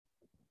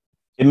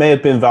It may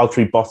have been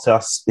Valtteri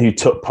Bottas who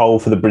took pole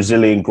for the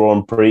Brazilian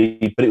Grand Prix,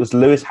 but it was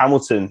Lewis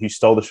Hamilton who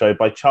stole the show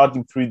by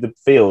charging through the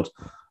field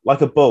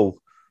like a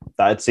bull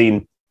that had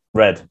seen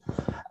red.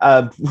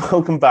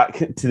 Welcome back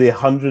to the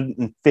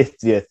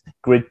 150th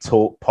Grid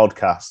Talk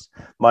podcast.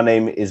 My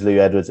name is Lou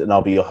Edwards, and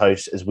I'll be your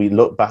host as we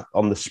look back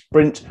on the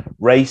sprint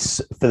race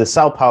for the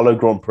Sao Paulo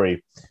Grand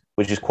Prix,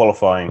 which is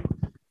qualifying,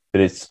 but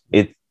it's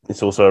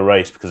also a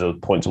race because of the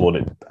points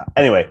awarded.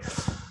 Anyway,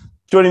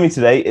 joining me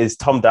today is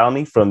Tom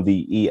Downey from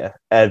the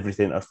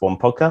Everything F1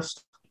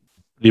 podcast.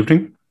 Good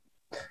evening.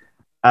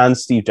 And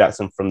Steve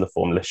Jackson from the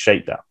Formula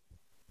Shakedown.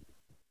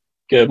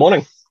 Good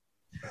morning.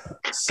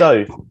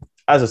 So,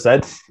 as I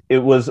said, it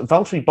was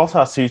Valtteri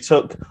Bottas who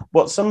took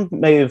what some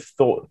may have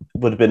thought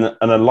would have been an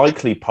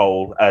unlikely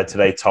pole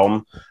today,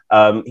 Tom.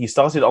 He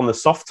started on the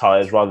soft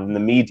tyres rather than the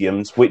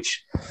mediums,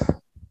 which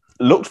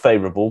looked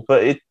favourable,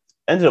 but it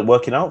ended up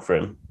working out for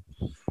him.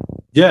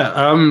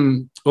 Yeah.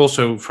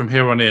 Also, from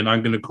here on in,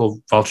 I'm going to call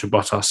Valtteri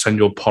Bottas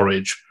Senor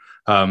Porridge.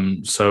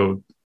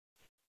 So,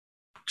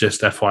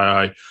 just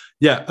FYI.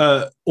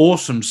 Yeah,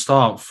 awesome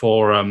start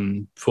for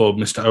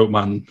Mr.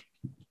 Oatman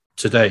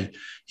today.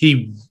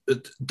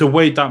 The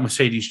way that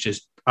Mercedes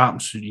just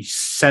absolutely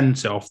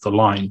sent it off the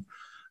line.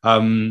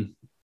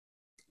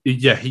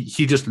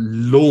 He just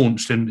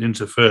launched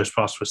into first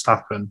past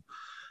Verstappen,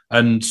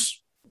 and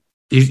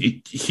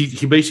he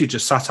basically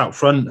just sat out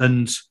front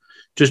and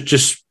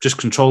just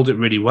controlled it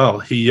really well.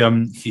 He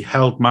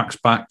held Max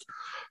back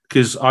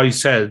because I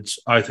said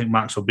I think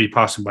Max will be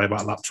passing by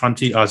about lap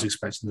 20. I was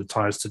expecting the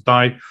tyres to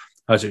die.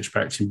 I was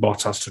expecting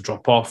Bottas to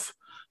drop off.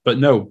 But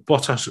no,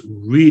 Bottas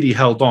really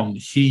held on.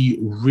 He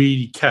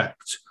really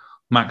kept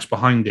Max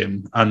behind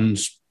him. And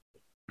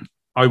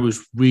I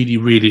was really,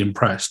 really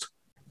impressed.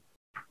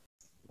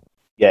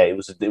 Yeah, it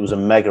was a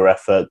mega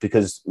effort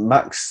because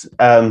Max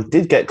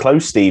did get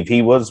close, Steve.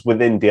 He was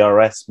within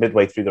DRS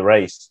midway through the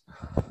race.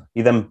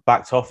 He then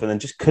backed off and then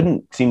just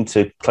couldn't seem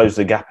to close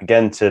the gap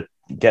again to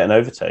get an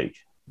overtake.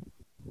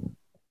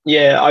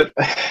 Yeah,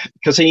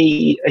 because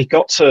he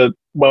got to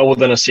well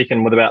within a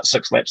second with about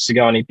 6 laps to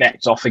go and he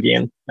backed off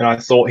again. And I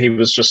thought he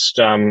was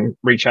just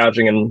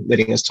recharging and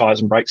letting his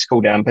tyres and brakes cool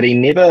down, but he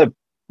never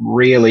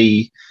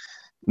really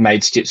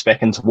made steps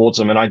back in towards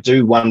him. And I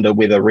do wonder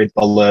whether Red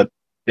Bull are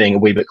being a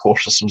wee bit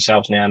cautious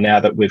themselves now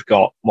that we've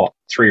got,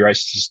 three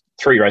races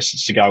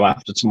to go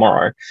after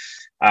tomorrow.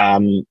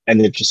 And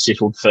they've just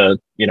settled for,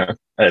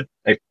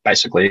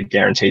 basically a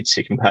guaranteed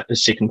second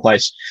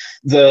place.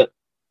 The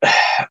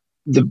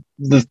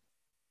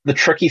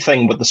tricky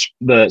thing with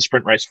the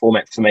sprint race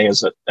format for me is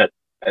that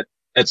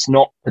it's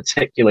not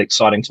particularly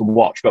exciting to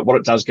watch, but what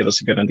it does give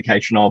us a good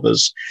indication of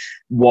is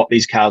what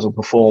these cars will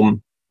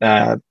perform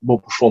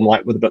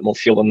like with a bit more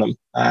fuel in them,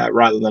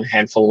 rather than a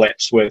handful of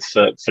laps worth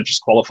for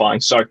just qualifying.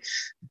 So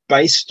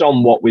based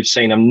on what we've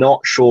seen, I'm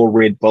not sure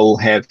Red Bull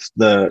have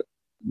the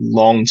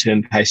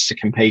long-term pace to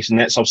compete, and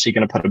that's obviously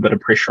going to put a bit of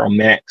pressure on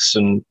Max,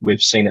 and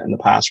we've seen it in the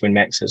past when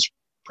Max has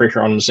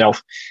pressure on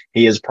himself,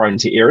 he is prone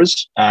to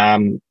errors. I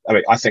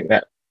think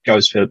that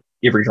goes for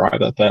every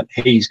driver, but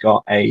he's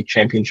got a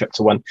championship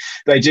to win.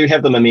 They do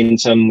have the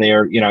momentum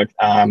there,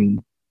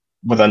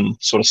 within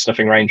sort of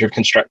sniffing range of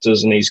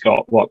constructors, and he's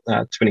got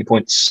 20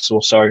 points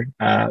or so,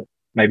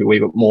 maybe a wee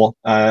bit more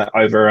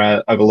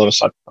over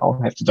Lewis.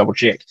 I'll have to double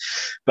check,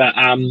 but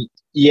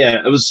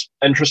it was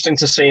interesting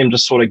to see him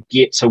just sort of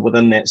get to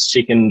within that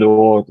second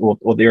or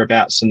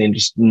thereabouts, and then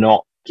just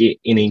not get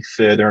any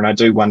further. And I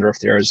do wonder if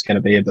there is going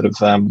to be a bit of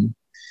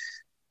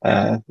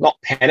not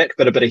panic,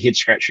 but a bit of head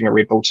scratching at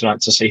Red Bull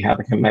tonight to see how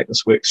they can make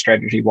this work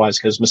strategy wise,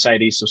 because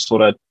Mercedes have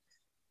sort of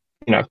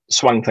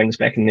swung things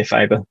back in their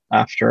favour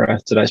after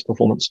today's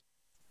performance.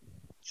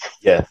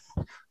 Yeah,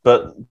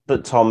 but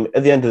Tom,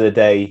 at the end of the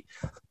day,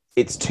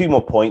 it's 2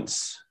 more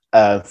points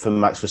for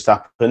Max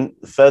Verstappen,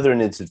 further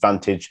in his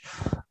advantage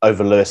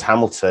over Lewis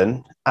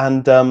Hamilton,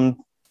 and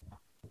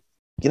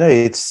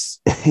he's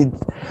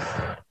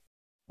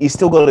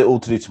still got it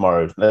all to do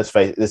tomorrow. Let's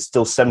face it, there's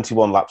still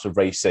 71 laps of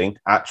racing,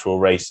 actual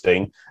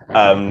racing,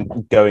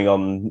 going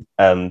on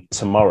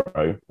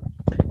tomorrow.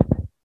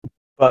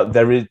 But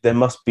there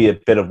must be a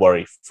bit of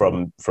worry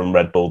from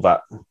Red Bull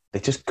that they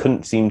just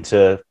couldn't seem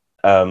to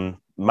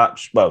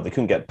match. Well, they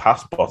couldn't get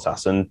past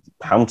Bottas, and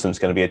Hamilton's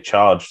going to be a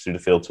charge through the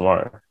field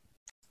tomorrow.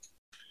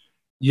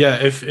 Yeah,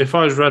 if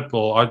I was Red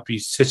Bull, I'd be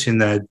sitting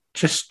there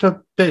just a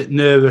bit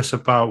nervous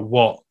about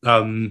what's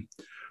going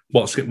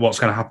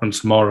to happen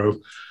tomorrow.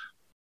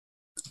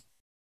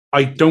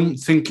 I don't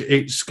think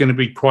it's going to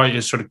be quite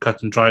as sort of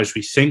cut and dry as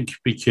we think,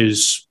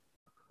 because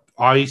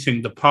I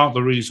think the part of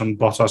the reason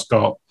Bottas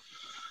got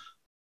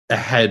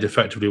ahead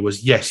effectively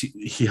was, yes,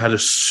 he had a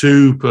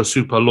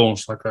super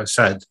launch, like I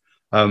said,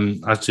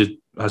 as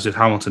did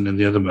Hamilton in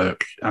the other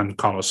Merc and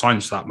Carlos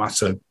Sainz for that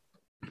matter.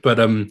 But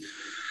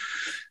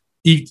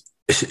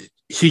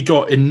he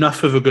got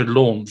enough of a good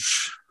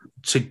launch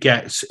to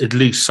get at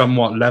least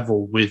somewhat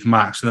level with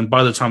Max, and then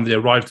by the time they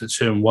arrived at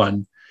turn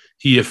 1,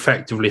 he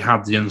effectively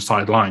had the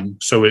inside line.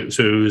 So it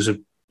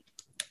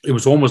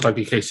was almost like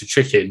a case of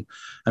chicken,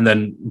 and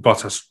then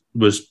Bottas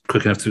was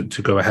quick enough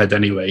to go ahead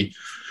anyway.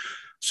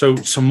 So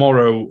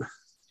tomorrow,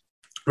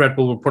 Red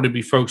Bull will probably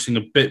be focusing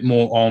a bit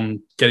more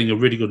on getting a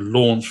really good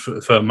launch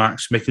for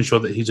Max, making sure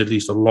that he's at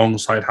least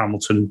alongside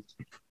Hamilton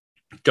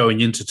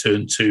going into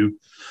turn 2.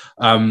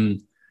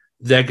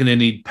 They're going to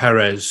need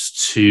Perez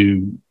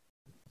to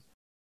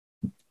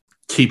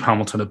keep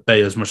Hamilton at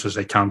bay as much as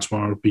they can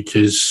tomorrow,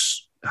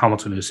 because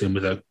Hamilton is in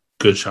with a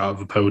good shot of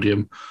a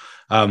podium.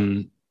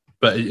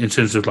 But in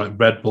terms of like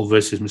Red Bull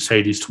versus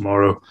Mercedes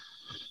tomorrow,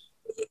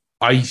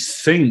 I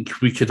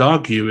think we could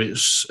argue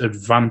it's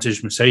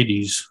advantage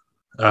Mercedes,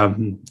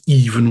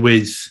 even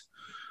with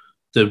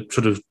the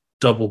sort of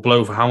double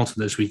blow for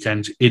Hamilton this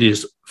weekend. It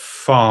is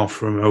far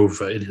from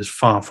over. It is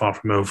far, far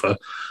from over.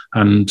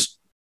 And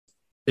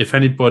if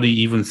anybody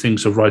even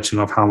thinks of writing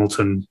off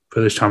Hamilton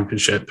for this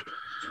championship,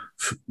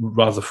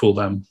 rather fool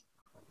them.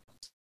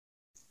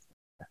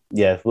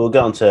 Yeah, we'll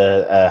get on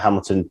to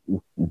Hamilton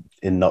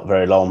in not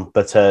very long.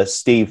 But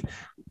Steve,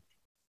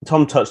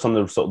 Tom touched on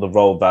the sort of the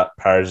role that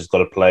Perez has got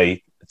to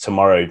play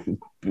tomorrow.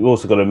 We've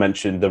also got to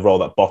mention the role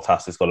that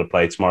Bottas has got to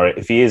play tomorrow.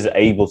 If he is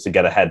able to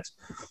get ahead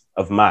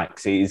of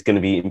Max, it is going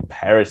to be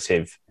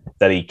imperative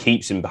that he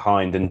keeps him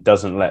behind and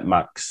doesn't let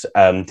Max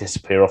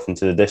disappear off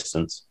into the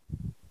distance.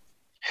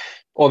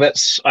 Well,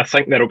 I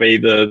think that'll be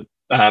the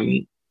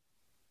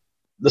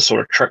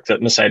sort of trick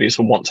that Mercedes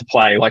will want to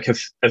play. Like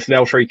if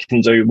Valtteri can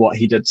do what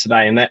he did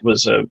today, and that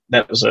was a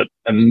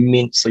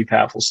immensely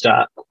powerful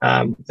start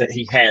that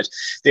he had,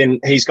 then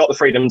he's got the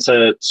freedom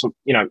to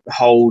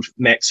hold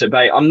Max at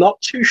bay. I'm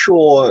not too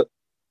sure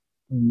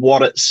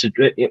what it's.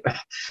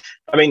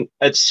 I mean,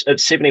 it's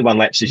 71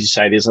 laps, as you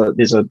say. It's an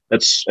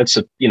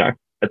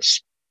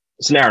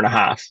hour and a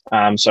half.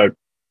 So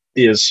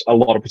there's a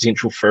lot of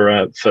potential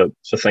for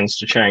things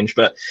to change,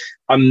 but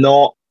I'm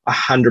not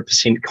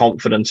 100%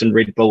 confident in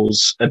Red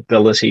Bull's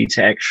ability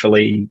to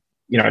actually,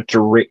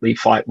 directly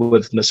fight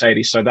with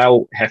Mercedes. So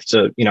they'll have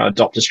to,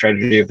 adopt a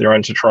strategy of their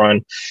own to try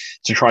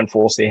and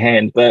force their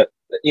hand. But,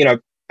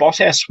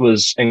 Bottas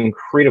was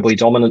incredibly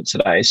dominant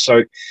today.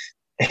 So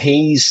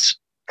he's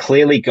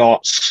clearly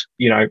got,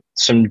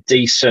 some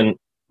decent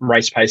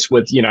race pace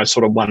with,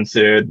 sort of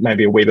 1/3,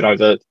 maybe a wee bit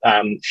over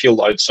fuel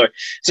load. So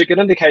it's a good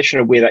indication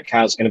of where that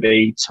car is going to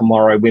be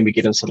tomorrow when we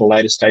get into the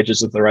later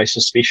stages of the race,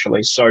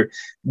 especially. So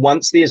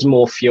once there's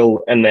more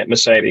fuel in that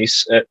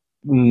Mercedes, it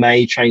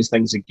may change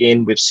things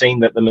again. We've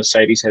seen that the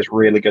Mercedes has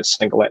really good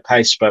single lap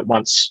pace, but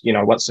once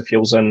the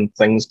fuel's in,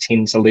 things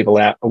tend to level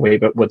out a wee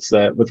bit with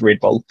Red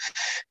Bull.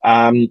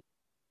 It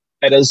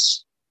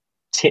is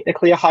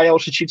technically a high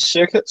altitude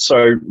circuit,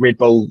 so Red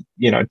Bull,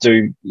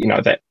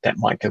 that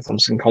might give them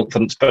some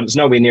confidence, but it's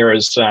nowhere near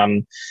as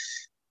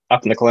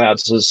up in the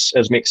clouds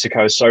as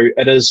Mexico. So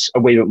it is a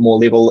wee bit more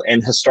level,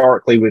 and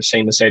historically we've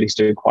seen Mercedes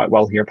do quite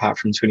well here, apart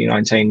from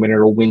 2019 when it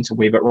all went a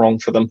wee bit wrong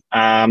for them,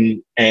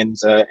 and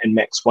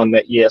Max won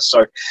that year.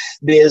 So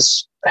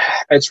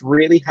it's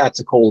really hard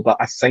to call, but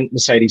I think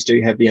Mercedes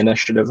do have the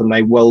initiative, and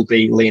they will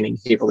be leaning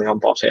heavily on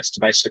Bottas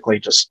to basically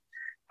just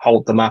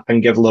hold them up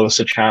and give Lewis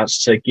a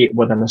chance to get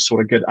within a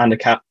sort of good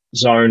undercut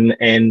zone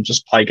and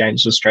just play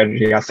games with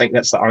strategy. I think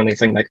that's the only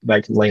thing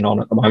they can lean on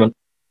at the moment.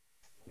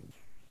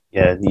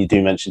 Yeah, you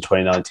do mention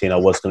 2019. I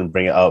was going to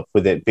bring it up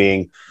with it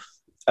being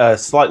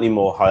slightly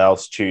more high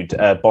altitude.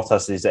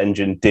 Bottas's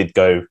engine did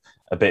go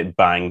a bit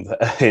bang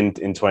in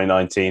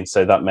 2019,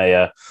 so that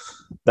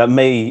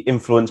may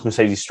influence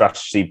Mercedes'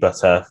 strategy.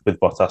 But with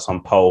Bottas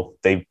on pole,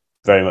 they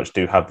very much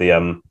do have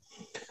the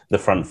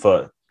front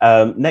foot.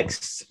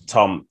 Next,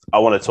 Tom, I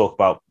want to talk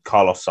about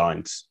Carlos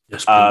Sainz.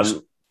 Yes, please.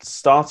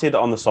 Started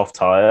on the soft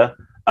tyre,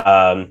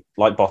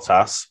 like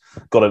Bottas,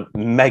 got a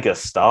mega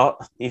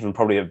start, even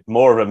probably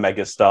more of a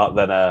mega start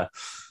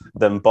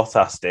than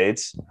Bottas did.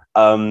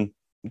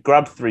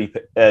 Grabbed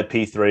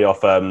P3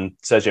 off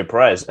Sergio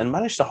Perez and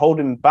managed to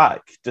hold him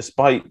back,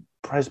 despite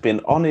Perez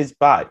being on his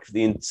back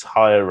the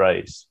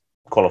entire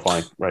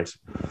qualifying race.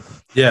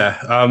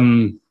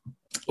 Yeah.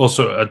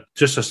 Also,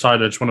 just a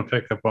side, I just want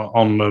to pick up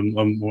on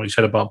what you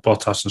said about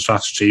Bottas and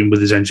strategy, and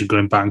with his engine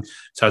going bang.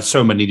 It's had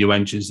so many new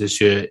engines this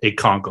year, it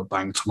can't go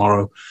bang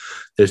tomorrow.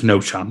 There's no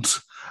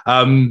chance.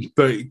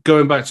 But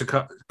going back to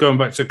Carlos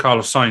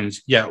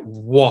Sainz, yeah,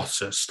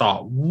 what a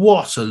start,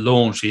 what a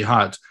launch he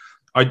had.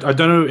 I don't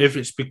know if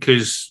it's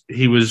because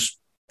he was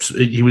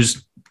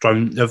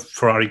driving a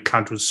Ferrari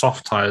clad with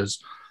soft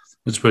tyres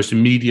as opposed to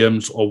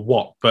mediums or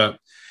what, but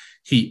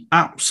he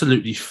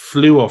absolutely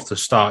flew off the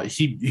start.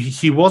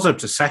 He was up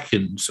to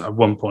second at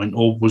one point,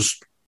 or was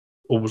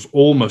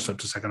almost up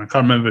to second. I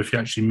can't remember if he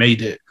actually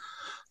made it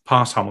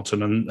past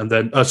Hamilton and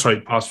then past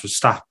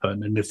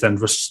Verstappen, and if then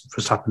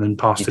Verstappen then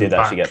passed him back. He did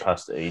actually get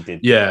past it. He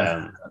did.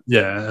 Yeah,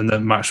 and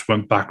then Max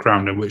went back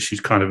round in, which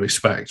you'd kind of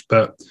expect.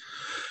 But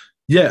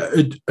yeah,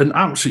 an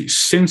absolutely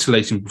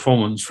scintillating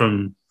performance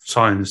from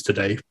Sainz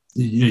today.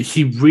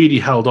 He really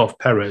held off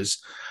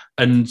Perez.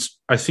 And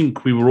I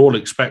think we were all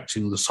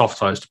expecting the soft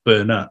tyres to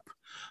burn up.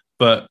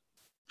 But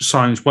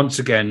Sainz, once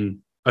again,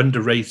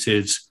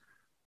 underrated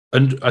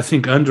and I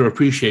think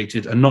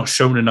underappreciated and not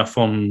shown enough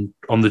on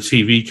the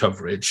TV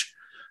coverage.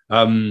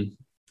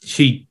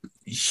 He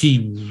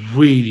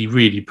really,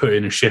 really put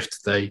in a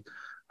shift today.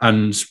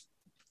 And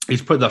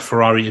he's put that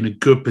Ferrari in a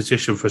good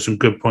position for some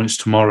good points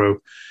tomorrow.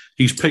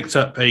 He's picked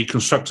up a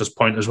constructor's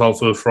point as well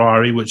for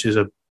Ferrari, which is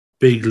a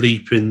big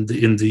leap in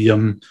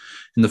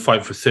the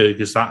fight for third,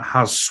 because that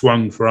has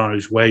swung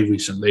Ferrari's way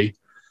recently.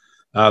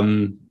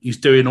 He's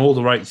doing all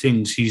the right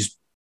things. He's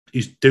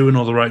doing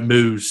all the right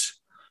moves.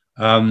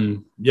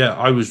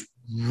 I was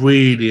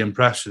really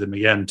impressed with him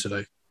again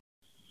today.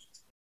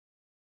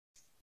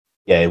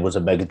 Yeah, it was a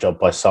mega job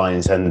by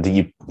Sainz, and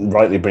you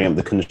rightly bring up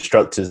the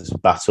constructors'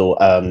 battle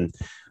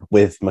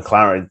with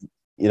McLaren.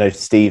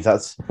 Steve,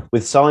 that's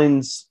with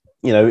Sainz,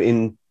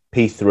 in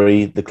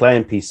P3, Leclerc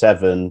in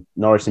P7,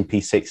 Norris in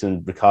P6,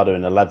 and Ricciardo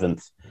in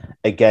 11th.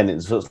 Again,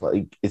 it looks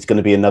like it's going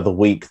to be another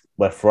week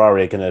where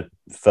Ferrari are going to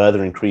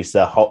further increase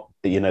their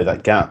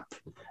that gap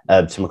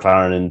to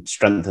McLaren and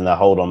strengthen their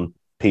hold on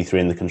P3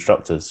 in the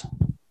constructors.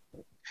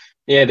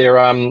 Yeah, they're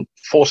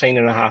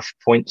 14.5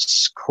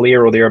 points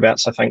clear or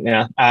thereabouts, I think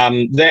now.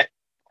 That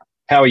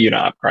power unit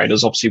upgrade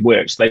has obviously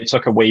worked. They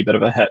took a wee bit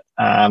of a hit.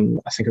 I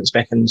think it was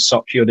back in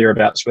Sochi or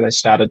thereabouts where they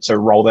started to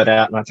roll that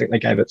out, and I think they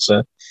gave it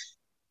to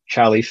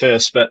Charlie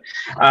first. But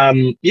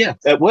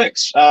it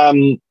works.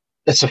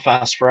 It's a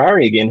fast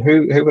Ferrari again.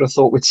 Who would have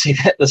thought we'd see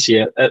that this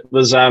year? It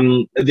was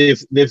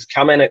they've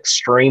come an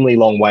extremely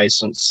long way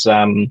since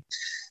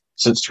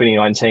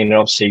 2019, and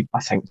obviously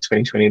I think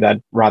 2020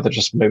 they'd rather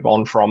just move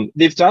on from.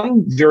 They've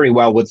done very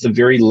well with the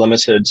very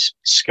limited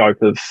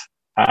scope of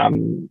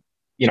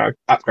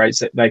upgrades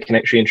that they can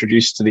actually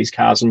introduce to these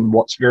cars, and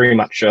what's very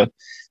much a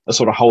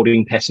sort of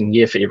holding pattern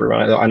year for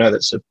everyone. I know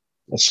that's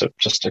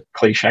just a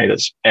cliche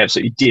that's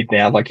absolutely dead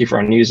now, like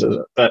everyone uses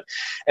it, but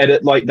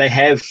they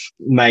have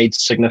made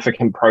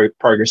significant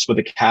progress with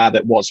a car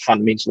that was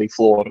fundamentally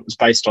flawed. It was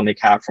based on their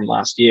car from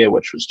last year,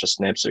 which was just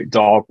an absolute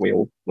dog. We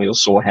all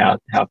saw how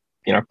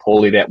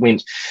poorly that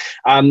went.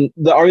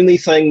 The only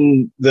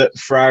thing that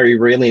Ferrari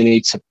really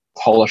needs to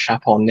polish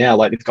up on now,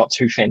 they've got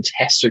two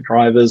fantastic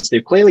drivers.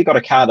 They've clearly got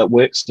a car that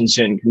works in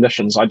certain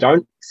conditions. I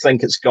don't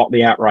think it's got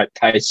the outright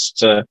pace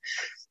to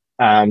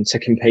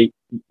compete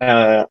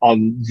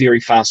on very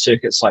fast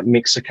circuits like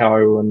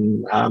Mexico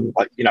and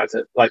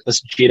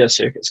this Jeddah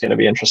circuit's going to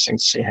be interesting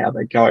to see how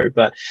they go.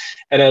 But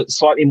in a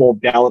slightly more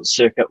balanced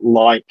circuit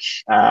like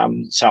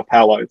Sao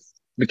Paulo,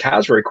 the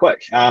car's very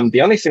quick.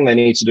 The only thing they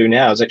need to do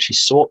now is actually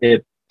sort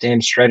their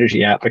damn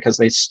strategy out, because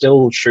they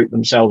still shoot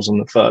themselves in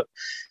the foot.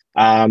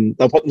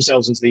 They'll put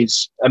themselves into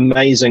these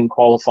amazing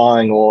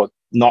qualifying or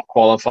not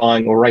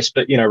qualifying or race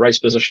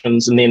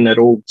positions, and then it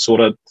all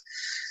sort of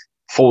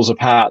falls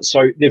apart.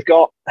 So they've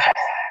got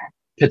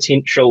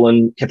potential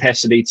and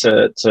capacity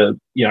to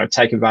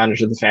take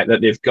advantage of the fact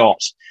that they've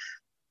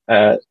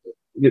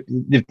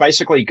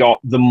basically got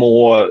the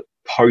more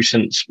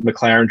potent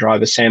McLaren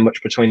driver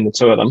sandwiched between the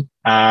two of them.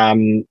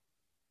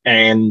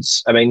 And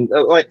I mean,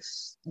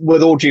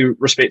 with all due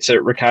respect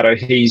to Ricciardo,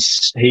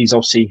 he's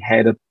obviously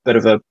had a bit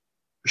of a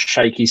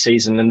shaky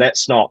season, and I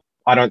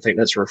don't think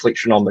that's a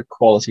reflection on the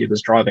quality of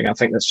his driving. I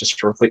think that's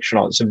just a reflection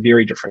on it's a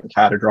very different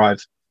car to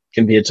drive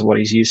compared to what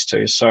he's used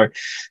to. So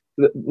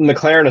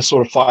McLaren are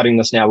sort of fighting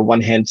this now with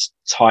one hand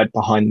tied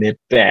behind their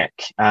back,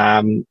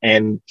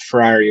 and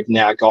Ferrari have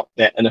now got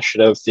that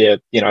initiative. They're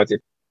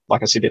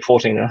like I said, they're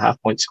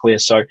 14.5 points clear.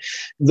 So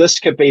this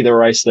could be the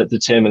race that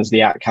determines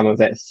the outcome of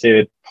that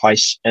third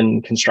place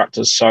in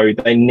constructors. So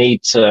they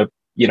need to,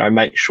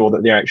 make sure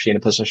that they're actually in a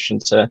position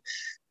to,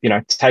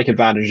 take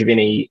advantage of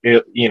any,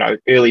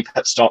 early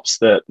pit stops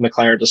that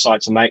McLaren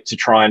decide to make to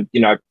try and,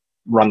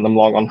 run them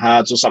long on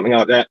hards or something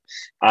like that.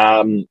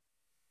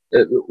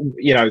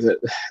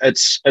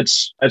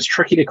 It's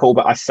tricky to call,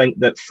 but I think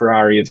that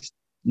Ferrari have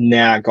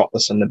now got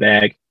this in the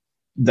bag.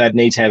 They'd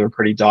need to have a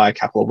pretty dire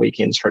couple of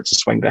weekends for it to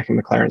swing back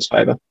in McLaren's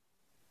favour.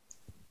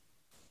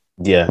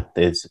 Yeah,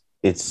 it's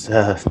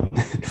far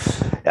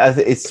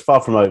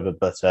from over,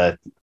 but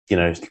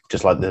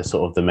just like the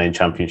sort of the main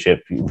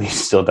championship, we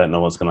still don't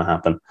know what's going to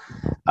happen.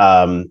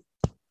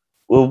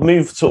 We'll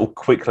move sort of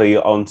quickly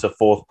on to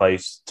fourth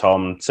place.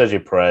 Tom,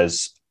 Sergio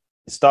Perez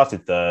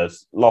started third,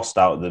 lost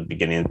out at the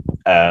beginning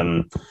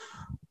of,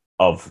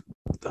 I'm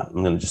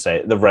going to just say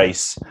it, the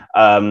race.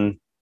 Then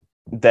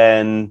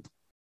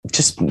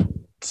just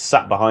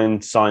sat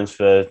behind Sainz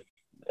for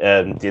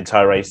the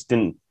entire race,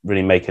 didn't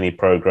really make any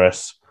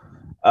progress.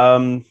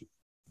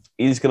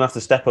 He's going to have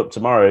to step up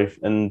tomorrow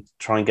and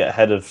try and get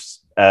ahead of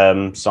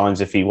Sainz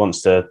if he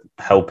wants to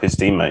help his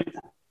teammate.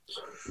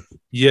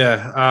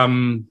 Yeah,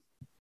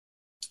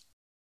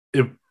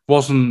 it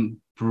wasn't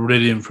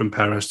brilliant from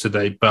Perez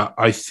today, but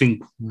I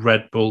think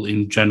Red Bull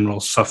in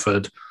general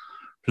suffered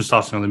from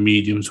starting on the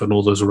mediums when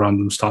all those around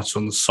them started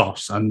on the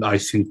softs, and I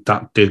think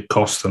that did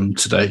cost them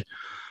today.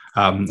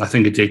 I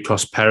think it did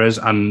cost Perez,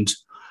 and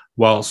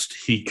whilst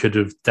he could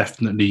have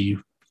definitely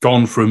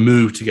gone for a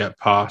move to get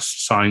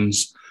past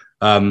Sainz,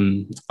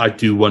 I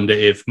do wonder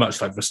if,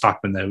 much like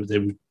Verstappen,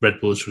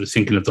 Red Bull was sort of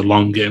thinking of the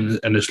long game,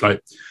 and it's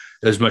like,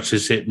 as much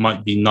as it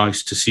might be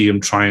nice to see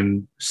him try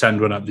and send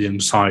one up the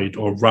inside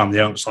or around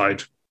the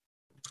outside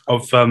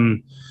of Carlos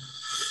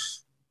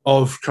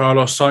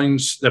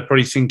Sainz, they're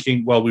probably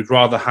thinking, well, we'd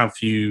rather have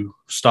you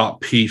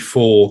start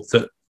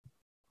P4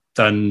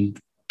 than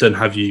than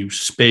have you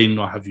spin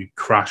or have you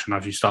crash and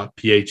have you start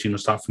P18 or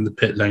start from the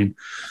pit lane.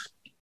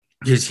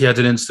 Because he had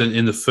an incident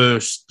in the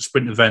first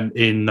sprint event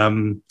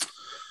in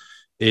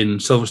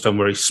Silverstone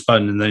where he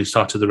spun and then he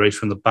started the race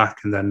from the back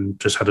and then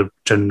just had a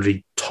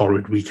generally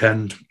torrid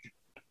weekend.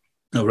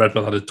 No, Red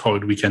Bull had a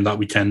torrid weekend that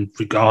weekend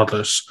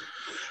regardless.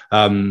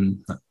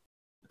 And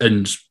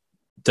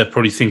they're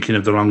probably thinking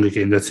of the longer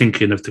game. They're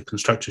thinking of the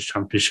Constructors'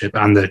 Championship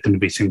and they're going to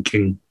be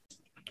thinking,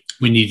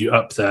 we need you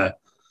up there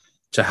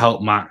to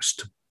help Max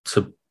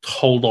to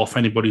hold off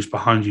anybody who's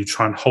behind you,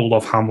 try and hold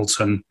off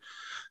Hamilton.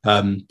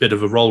 Bit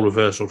of a role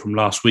reversal from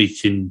last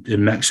week in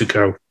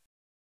Mexico.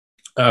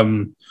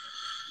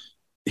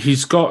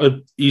 He's got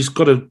a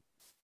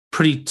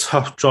pretty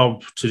tough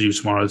job to do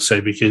tomorrow, I'd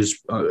say, because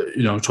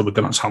I'll talk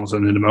about Lewis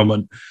Hamilton in a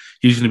moment.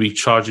 He's going to be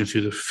charging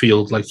through the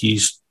field like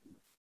he's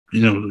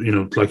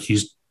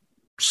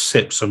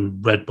sipped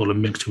some Red Bull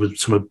and mixed it with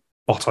some of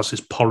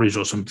Bottas's porridge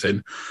or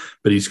something.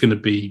 But he's going to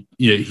be,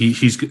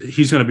 he's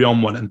going to be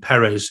on one. And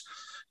Perez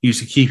needs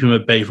to keep him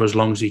at bay for as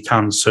long as he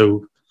can.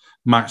 So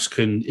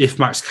if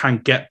Max can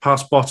get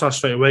past Bottas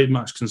straight away,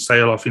 Max can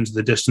sail off into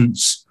the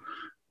distance.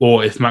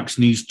 Or if Max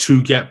needs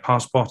to get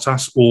past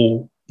Bottas,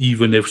 or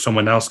even if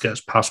someone else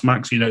gets past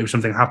Max, if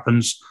something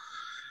happens,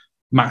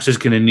 Max is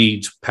going to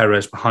need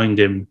Perez behind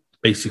him,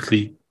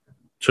 basically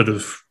sort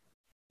of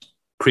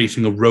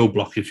creating a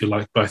roadblock, if you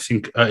like. But I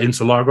think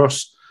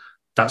Interlagos,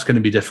 that's going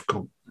to be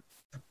difficult.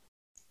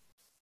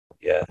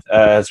 Yeah,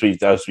 as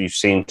we've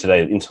seen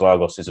today,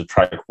 Interlagos is a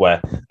track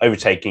where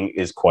overtaking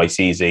is quite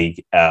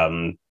easy,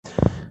 and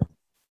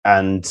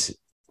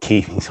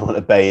keeping someone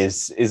at bay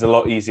is a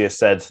lot easier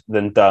said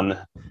than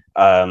done,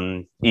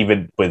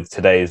 even with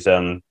today's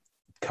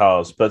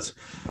cars. But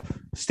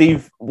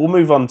Steve, we'll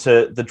move on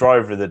to the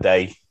driver of the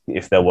day,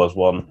 if there was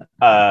one.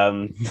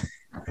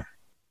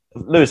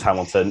 Lewis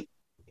Hamilton.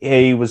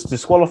 He was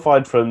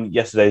disqualified from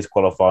yesterday's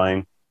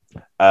qualifying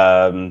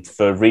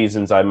for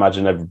reasons I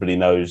imagine everybody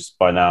knows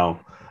by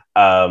now.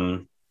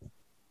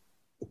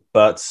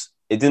 But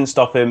it didn't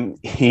stop him.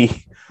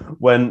 He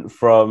went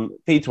from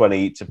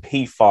P20 to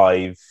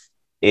P5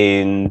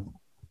 in,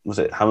 was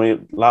it how many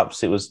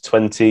laps? It was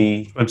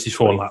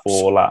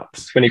 24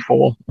 laps.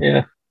 24,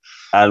 yeah.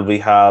 And we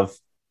have,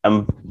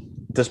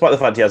 despite the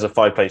fact he has a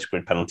 5-place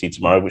grid penalty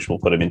tomorrow, which will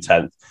put him in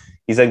 10th,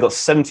 he's then got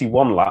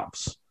 71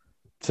 laps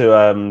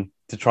to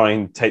try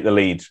and take the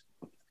lead.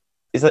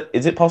 Is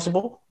it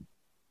possible?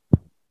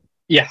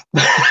 Yeah.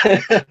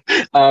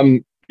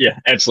 Yeah,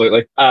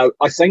 absolutely.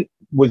 I think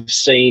we've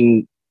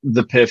seen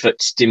the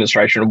perfect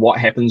demonstration of what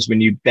happens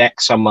when you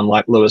back someone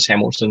like Lewis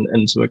Hamilton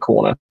into a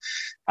corner.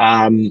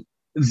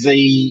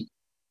 The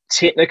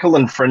technical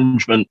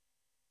infringement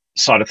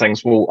side of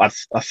things I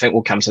think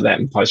we'll come to that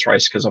in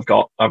post-race, because I've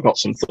got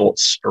some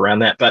thoughts around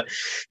that. But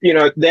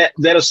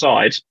that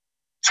aside,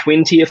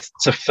 20th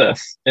to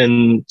 5th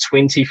in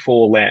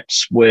 24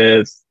 laps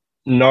with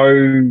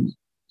no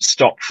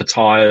stop for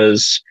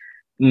tyres,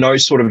 no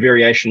sort of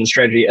variation in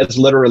strategy. It's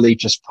literally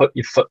just put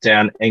your foot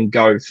down and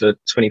go for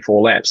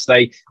 24 laps.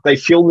 They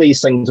feel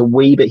these things a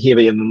wee bit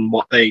heavier than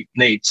what they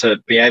need to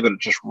be able to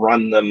just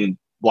run them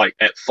like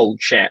at full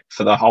chat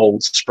for the whole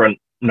sprint,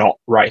 not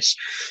race.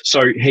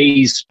 So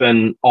he's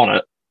been on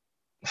it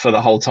for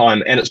the whole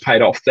time, and it's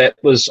paid off.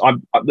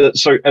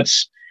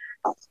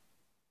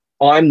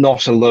 I'm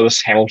not a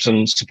Lewis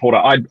Hamilton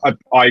supporter.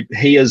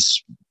 He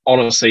is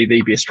honestly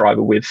the best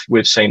driver we've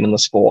seen in the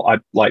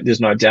sport. There's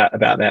no doubt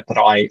about that. But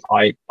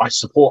I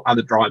support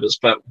other drivers.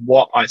 But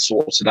what I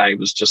saw today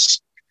was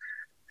just,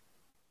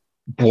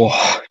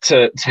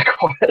 to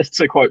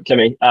quote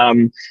Kimi,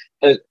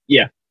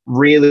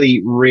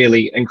 really,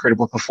 really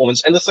incredible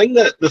performance. And the thing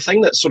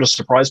that sort of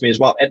surprised me as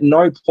well, at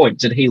no point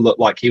did he look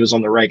like he was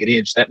on the ragged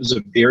edge. That was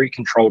a very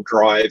controlled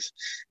drive.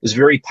 It was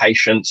very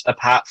patient.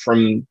 Apart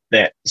from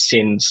that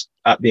send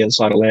up the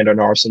inside of Lando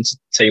Norris into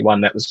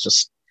T1,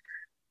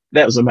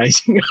 that was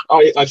amazing.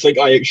 I think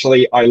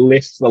I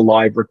left the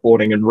live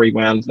recording and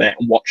rewound that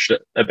and watched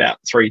it about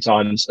 3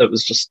 times. It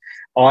was just,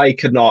 I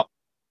could not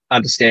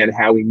understand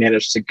how he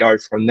managed to go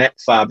from that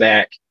far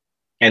back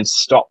and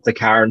stop the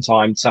car in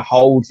time to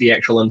hold the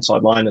actual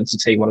inside line into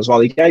T1 as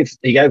well. He gave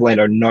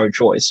Lando no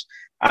choice,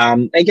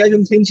 and gave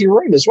him plenty of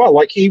room as well.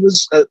 Like it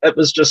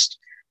was just,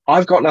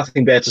 I've got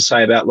nothing bad to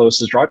say about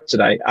Lewis's drive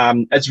today.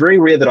 It's very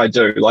rare that I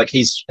do. Like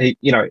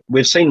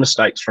we've seen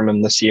mistakes from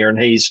him this year,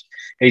 and he's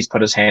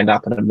put his hand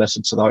up and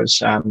admitted to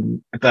those.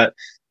 But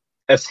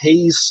if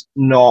he's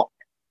not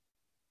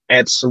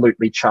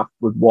absolutely chuffed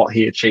with what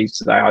he achieved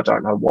today, I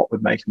don't know what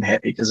would make him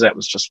happy, because that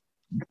was just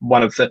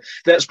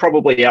that's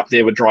probably up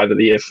there with drive of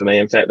the year for me.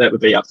 In fact, that would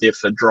be up there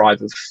for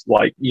drive of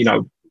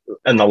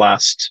in the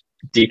last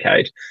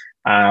decade.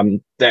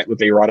 That would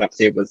be right up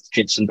there with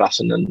Jenson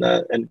Button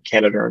in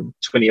Canada in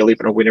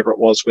 2011 or whenever it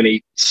was, when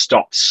he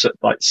stopped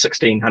like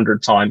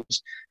 1,600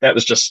 times. That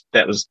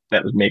was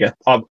mega.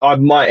 I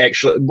might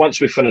actually, once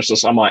we finish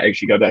this, I might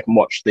actually go back and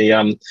watch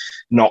the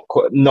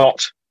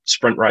not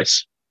sprint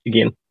race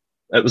again.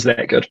 It was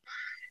that good.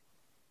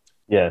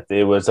 Yeah,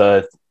 it was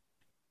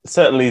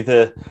certainly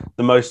the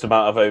most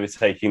amount of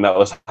overtaking that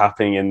was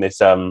happening in this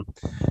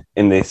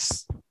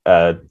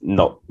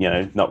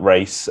not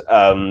race.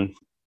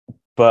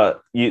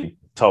 But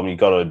Tom, you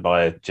got to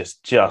admire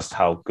just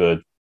how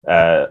good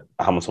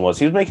Hamilton was.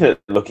 He was making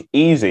it look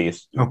easy.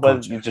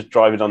 When you're just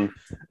driving on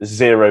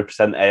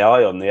 0%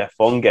 AI on the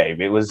F1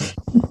 game,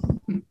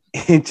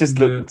 it just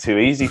looked too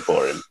easy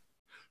for him.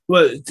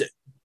 Well,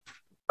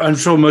 I'm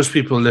sure most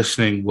people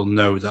listening will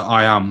know that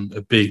I am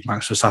a big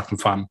Max Verstappen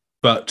fan,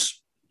 but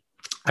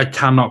I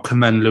cannot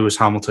commend Lewis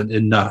Hamilton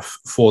enough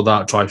for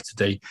that drive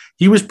today.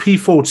 He was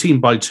P14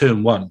 by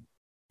turn 1.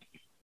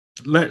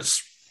 He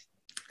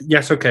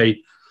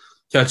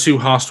had 2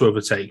 Haas to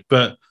overtake,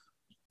 but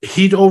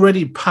he'd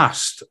already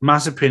passed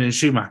Mazepin and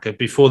Schumacher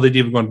before they'd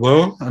even gone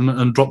whoa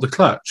and dropped the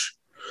clutch.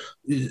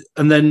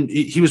 And then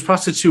he was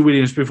past the 2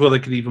 Williams before they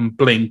could even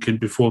blink and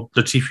before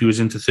Latifi was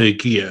into third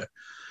gear.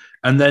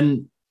 And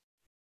then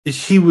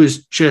he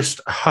was just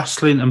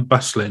hustling and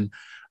bustling.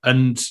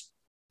 And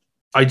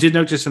I did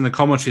notice in the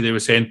commentary they were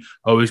saying,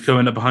 oh, he's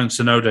coming up behind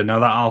Tsunoda. Now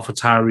that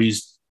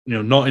AlphaTauri's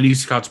not an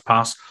easy car to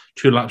pass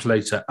 2 laps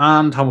later.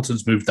 And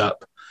Hamilton's moved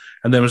up.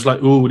 And then it was like,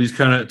 oh, he's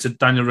coming up to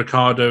Daniel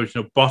Ricciardo.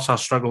 Bottas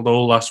struggled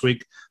all last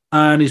week.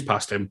 And he's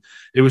passed him.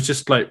 It was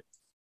just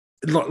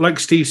like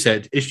Steve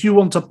said, if you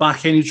want to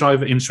back any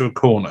driver into a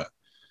corner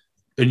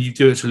and you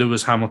do it to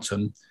Lewis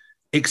Hamilton,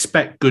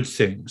 expect good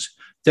things.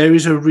 There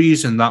is a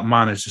reason that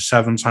man is a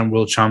 7-time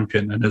world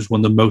champion and has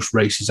won the most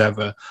races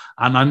ever.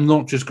 And I'm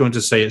not just going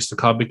to say it's the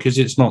car because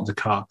it's not the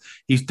car.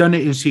 He's done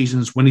it in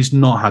seasons when he's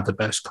not had the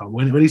best car,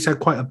 when he's had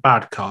quite a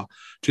bad car.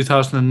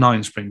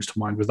 2009 springs to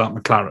mind with that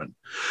McLaren.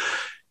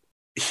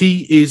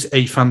 He is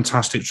a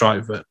fantastic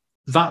driver.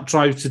 That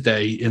drive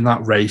today in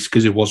that race,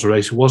 because it was a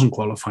race, it wasn't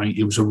qualifying,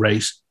 it was a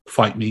race,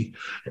 fight me.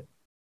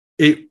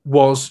 It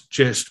was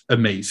just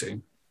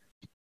amazing.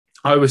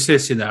 I was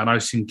sitting there and I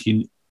was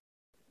thinking,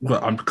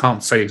 well, I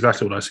can't say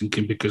exactly what I was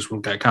thinking because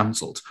we'll get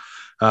cancelled.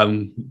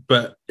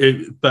 But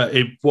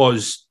it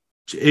was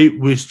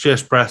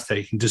just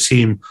breathtaking to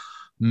see him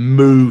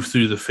move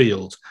through the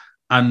field.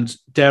 And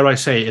dare I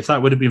say, if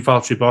that would have been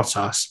Valtteri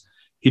Bottas,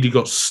 he'd have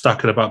got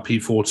stuck at about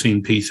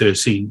P14,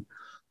 P13.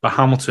 But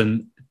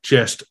Hamilton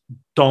just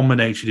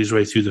dominated his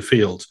way through the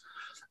field.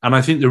 And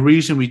I think the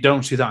reason we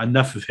don't see that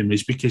enough of him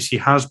is because he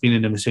has been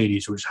in a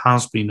Mercedes, which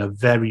has been a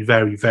very,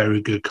 very,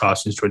 very good car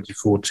since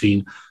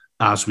 2014,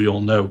 as we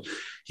all know.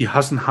 He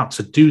hasn't had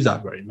to do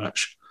that very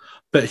much,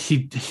 but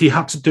he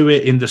had to do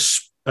it in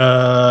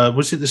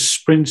was it the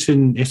sprint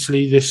in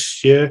Italy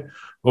this year,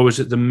 or was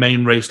it the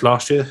main race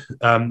last year?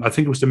 I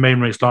think it was the main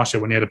race last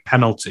year when he had a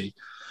penalty,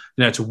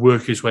 to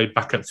work his way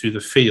back up through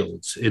the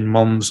fields in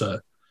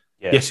Monza.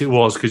 Yeah. Yes, it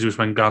was, because it was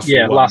when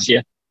Gasly won. Last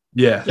year.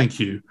 Yeah, thank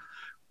you.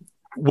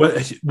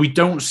 We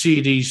don't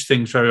see these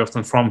things very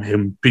often from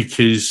him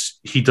because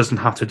he doesn't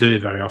have to do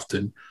it very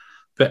often.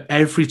 But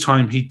every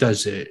time he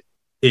does it,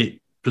 it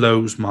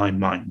blows my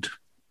mind.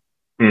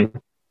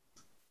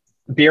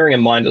 Bearing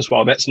in mind as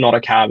well, that's not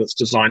a car that's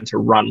designed to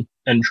run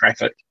in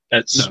traffic.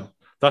 That's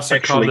a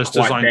car that's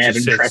designed to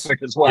sit in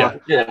traffic as well.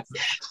 Yeah.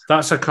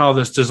 That's a car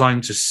that's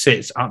designed to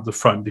sit at the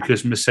front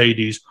because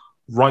Mercedes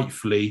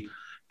rightfully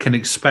can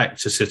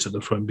expect to sit at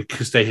the front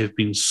because they have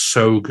been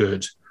so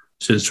good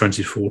since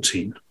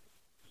 2014.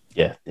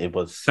 Yeah, it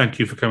was. Thank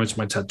you for coming to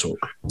my TED Talk.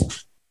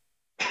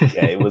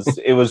 Yeah, it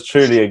was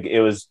truly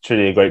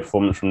a great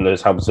performance from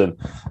Lewis Hamilton,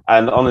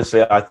 and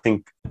honestly, I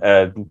think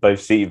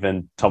both Steve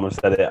and Thomas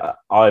said it.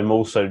 I'm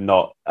also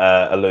not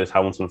a Lewis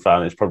Hamilton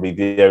fan. It's probably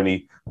the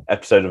only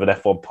episode of an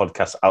F1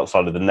 podcast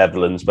outside of the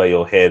Netherlands where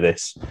you'll hear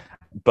this.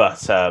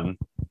 But I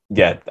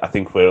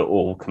think we're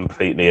all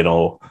completely in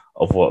awe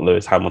of what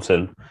Lewis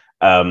Hamilton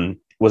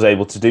was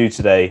able to do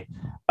today.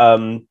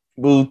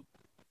 We'll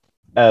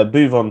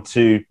move on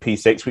to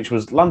P6, which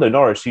was Lando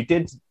Norris, who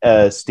did,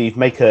 Steve,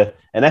 make an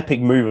epic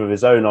move of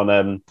his own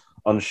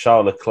on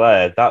Charles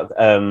Leclerc.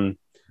 That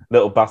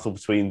little battle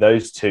between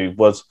those two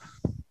was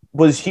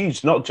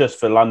huge, not just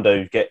for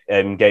Lando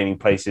gaining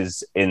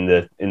places in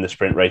the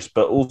sprint race,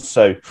 but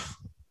also,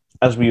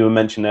 as we were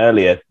mentioning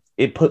earlier,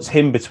 it puts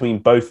him between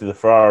both of the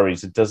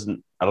Ferraris. It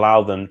doesn't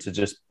allow them to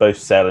just both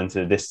sail into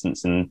the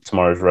distance in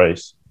tomorrow's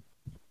race.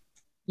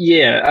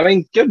 Yeah, I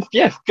mean, good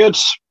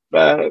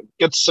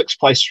 6th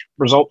place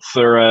result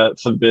for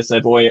the birthday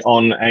boy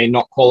on a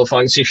not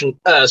qualifying session.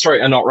 A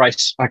not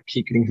race. I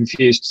keep getting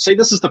confused. See,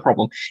 this is the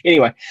problem.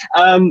 Anyway,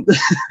 that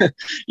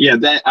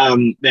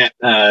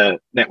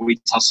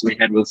wee tussle we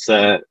had with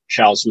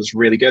Charles was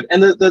really good.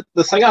 And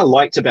the thing I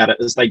liked about it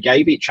is they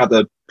gave each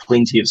other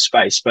plenty of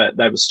space, but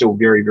they were still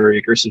very, very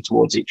aggressive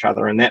towards each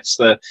other. And I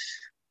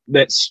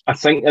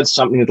think that's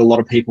something that a lot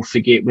of people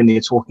forget when they're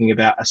talking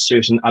about a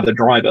certain other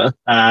driver,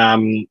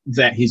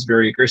 that he's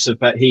very aggressive,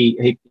 but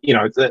he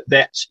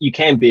that you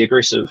can be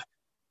aggressive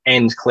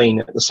and clean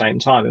at the same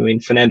time. I mean,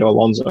 Fernando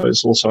Alonso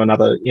is also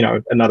another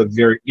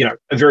very,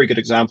 a very good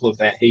example of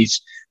that.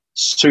 He's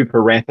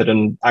super rapid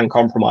and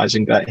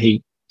uncompromising, but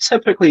he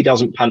typically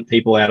doesn't punt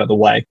people out of the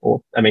way,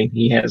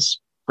 he has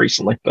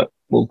recently, but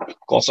we'll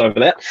gloss over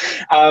that.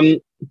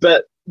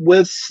 But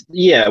with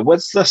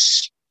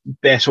this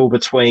battle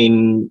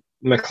between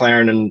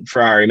McLaren and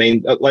Ferrari. I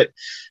mean, like,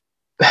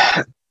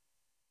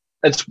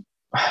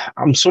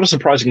 I'm sort of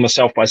surprising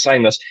myself by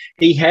saying this.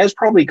 He has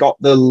probably got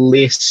the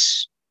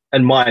less,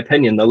 in my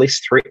opinion, the less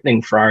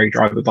threatening Ferrari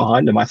driver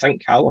behind him. I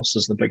think Carlos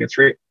is the bigger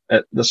threat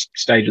at this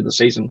stage of the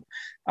season.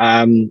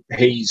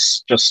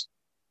 He's just,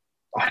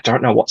 I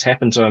don't know what's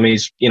happened to him.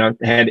 He's,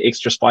 had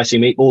extra spicy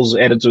meatballs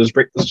added to his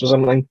breakfast or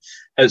something.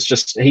 It's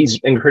just, he's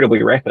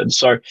incredibly rapid.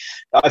 So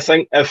I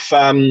think if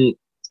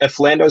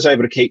Lando's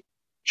able to keep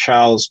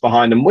Charles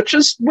behind him, which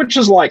is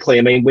likely.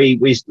 I mean, we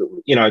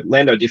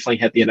Lando definitely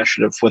had the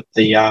initiative with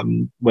the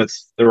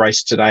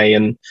race today,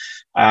 and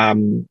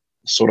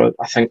sort of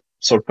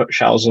put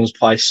Charles in his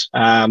place.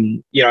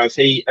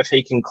 If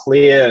he can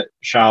clear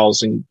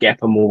Charles and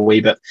gap him a wee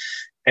bit,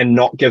 and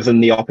not give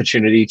them the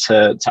opportunity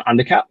to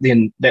undercut,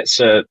 then that's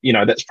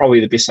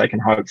probably the best they can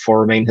hope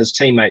for. I mean, his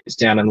teammates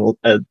down in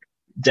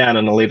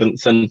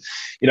 11th, and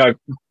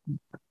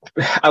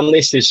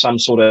unless there's some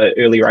sort of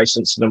early race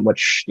incident,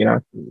 which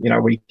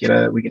we get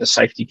a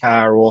safety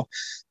car or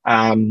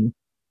anything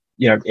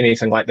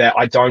like that,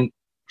 I don't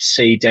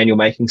see Daniel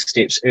making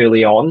steps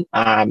early on.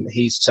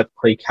 He's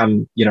typically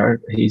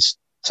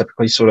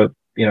sort of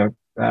been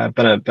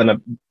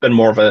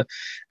more of a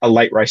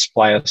late race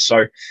player.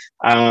 So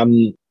I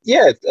mean,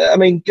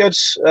 good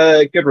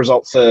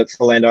result for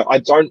Lando. I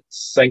don't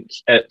think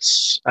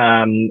it's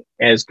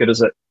as good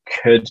as it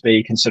could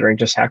be, considering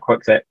just how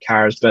quick that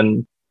car has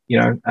been,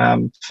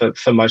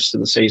 for most of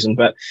the season.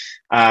 But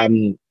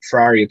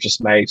Ferrari have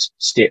just made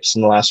steps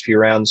in the last few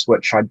rounds,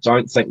 which I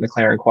don't think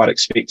McLaren quite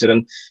expected.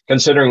 And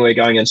considering we're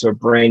going into a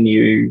brand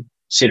new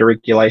set of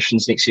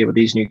regulations next year with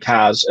these new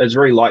cars, it's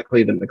very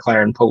likely that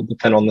McLaren pulled the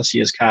pin on this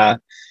year's car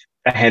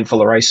a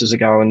handful of races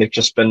ago, and they've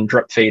just been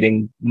drip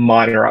feeding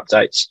minor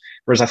updates.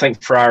 Whereas I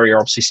think Ferrari are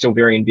obviously still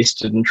very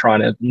invested in trying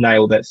to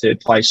nail that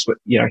third place with,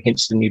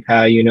 hence the new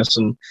power units.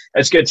 And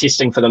it's good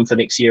testing for them for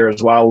next year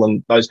as well.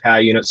 And those power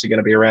units are going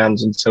to be around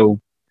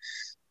until,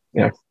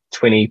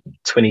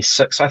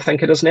 2026, I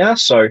think it is now.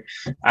 So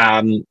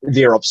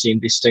they're obviously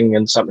investing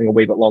in something a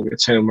wee bit longer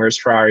term, whereas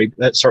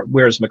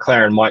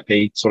McLaren might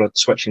be sort of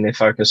switching their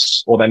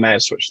focus, or they may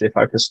have switched their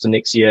focus to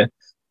next year,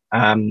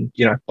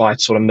 by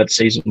sort of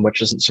mid-season,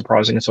 which isn't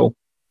surprising at all.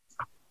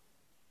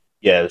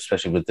 Yeah,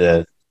 especially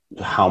with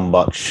how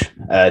much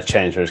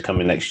change there is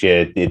coming next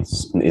year,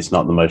 it's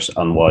not the most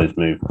unwise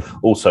move.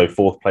 Also,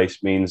 fourth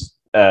place means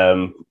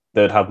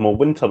they'd have more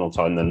wind tunnel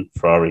time than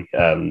Ferrari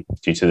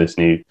due to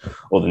the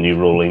new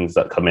rulings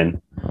that come in.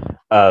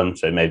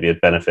 So it may be a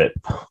benefit.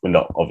 We're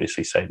not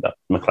obviously saying that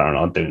McLaren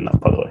aren't doing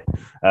that, by the way.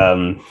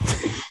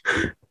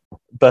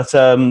 But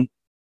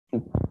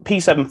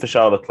P7 for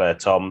Charles Leclerc,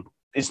 Tom.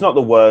 It's not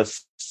the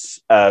worst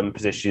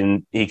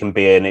position he can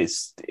be in.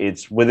 It's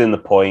within the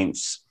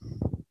points.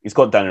 He's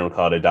got Daniel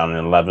Ricciardo down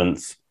in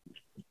 11th.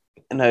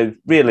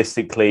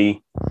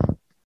 Realistically,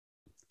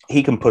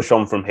 he can push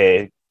on from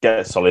here,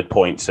 get solid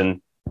points,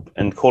 and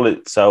call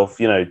itself,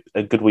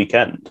 a good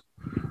weekend.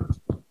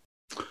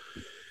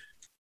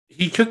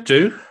 He could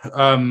do.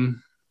 I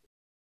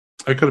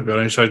got to be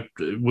honest.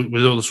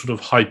 With all the sort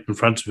of hype in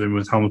front of him,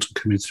 with Hamilton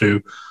coming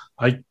through,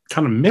 I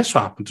kind of miss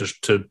what happened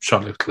to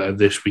Charles Leclerc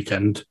this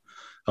weekend.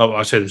 Oh,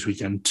 I say this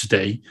weekend,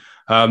 today.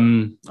 I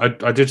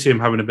did see him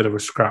having a bit of a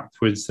scrap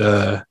with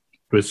some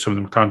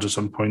of the McLaren at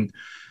some point.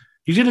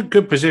 He's in a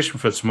good position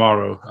for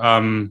tomorrow.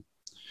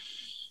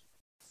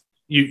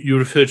 You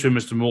refer to him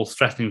as the more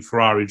threatening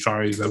Ferrari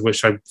driver,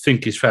 which I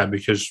think is fair,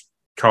 because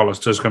Carlos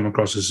does come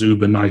across as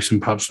uber nice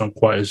and perhaps not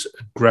quite as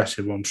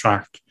aggressive on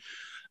track.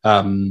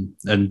 And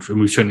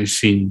we've certainly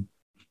seen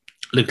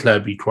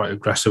Leclerc be quite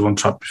aggressive on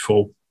track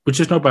before, which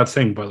is no bad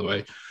thing, by the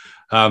way.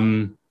 I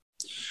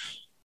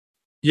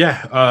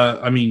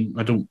mean,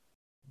 I don't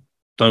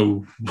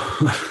know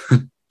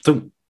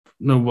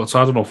what's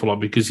added an awful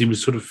lot, because he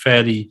was sort of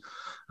fairly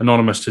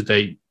anonymous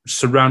today,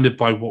 surrounded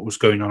by what was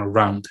going on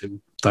around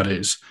him, that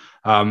is.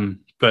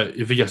 But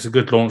if he gets a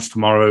good launch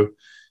tomorrow,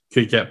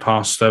 could get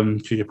past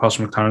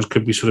McLaren,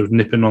 could be sort of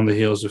nipping on the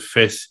heels of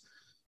fifth,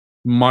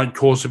 might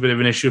cause a bit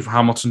of an issue for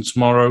Hamilton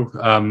tomorrow.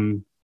 I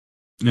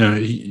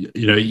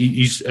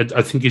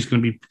think he's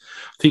going to be.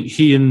 I think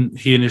he and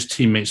his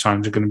teammates are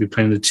going to be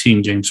playing the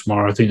team game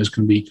tomorrow. I think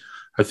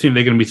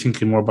they're going to be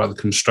thinking more about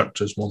the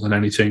constructors more than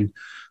anything.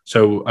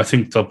 So I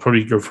think they'll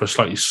probably go for a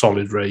slightly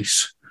solid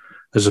race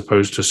as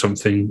opposed to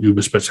something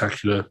uber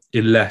spectacular,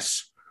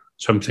 unless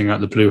something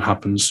out the blue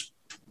happens.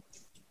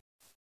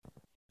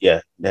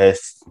 Yeah, I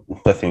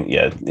think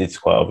it's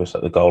quite obvious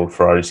that the goal for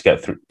Ferrari is to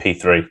get through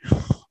P3,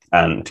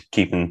 and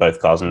keeping both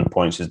cars in the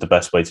points is the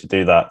best way to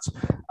do that.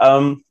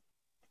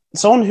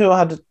 Someone who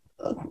had,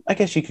 I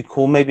guess you could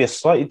call maybe a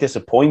slightly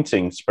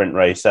disappointing sprint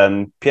race,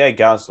 Pierre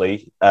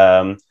Gasly,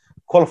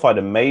 qualified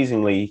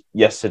amazingly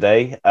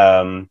yesterday.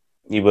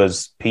 He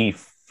was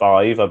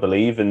P5, I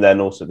believe, and then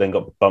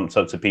got bumped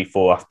up to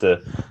P4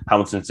 after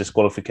Hamilton's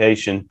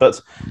disqualification. But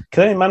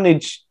could only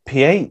manage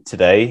P8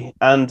 today,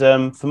 and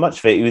for much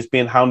of it, he was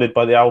being hounded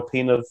by the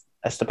Alpine of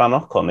Esteban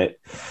Ocon.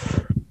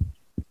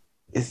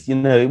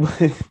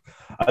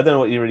 I don't know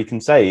what you really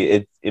can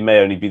say. It may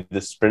only be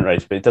the sprint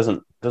race, but it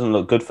doesn't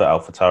look good for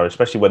AlphaTauri,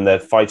 especially when they're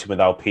fighting with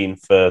Alpine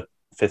for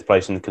 5th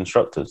place in the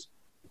constructors.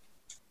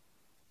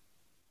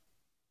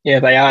 Yeah,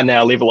 they are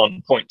now level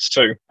on points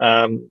too,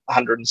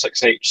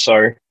 106 each.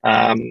 So,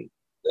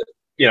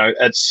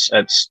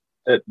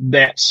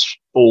 that's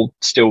all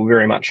still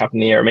very much up in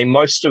the air. I mean,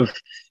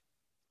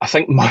 I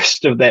think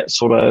most of that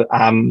sort of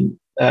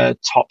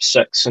top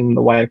 6 in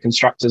the way of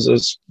constructors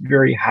is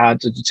very hard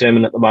to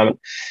determine at the moment.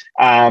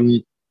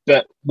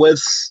 But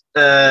with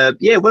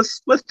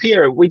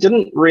Pierre, we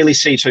didn't really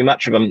see too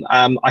much of him.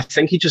 I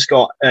think he just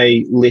got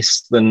a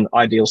less than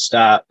ideal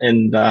start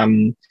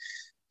and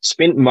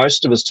spent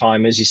most of his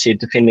time, as you said,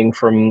 defending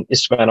from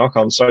Esteban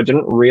Ocon. So I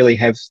didn't really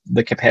have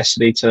the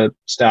capacity to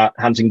start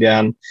hunting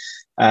down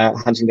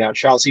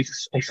Charles. He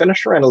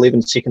finished around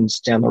 11 seconds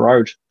down the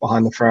road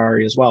behind the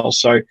Ferrari as well.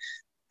 So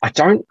I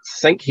don't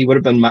think he would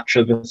have been much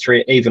of a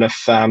threat, even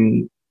if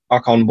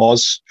Ocon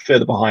was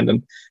further behind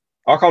him.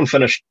 Ocon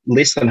finished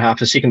less than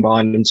half a second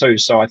behind him too.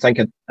 So I think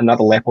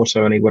another lap or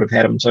two and he would have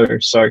had him too.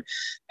 So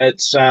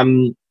it's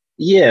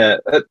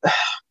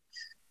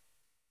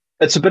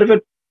it's a bit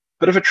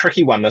of a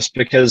tricky one, this,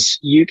 because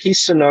Yuki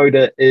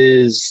Tsunoda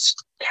is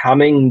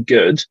coming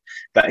good,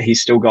 but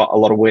he's still got a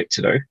lot of work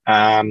to do.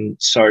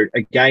 So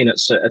again,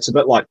 it's a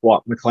bit like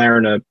what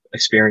McLaren are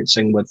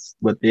experiencing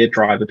with their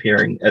driver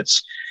pairing.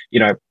 It's,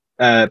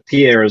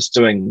 Pierre is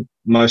doing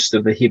most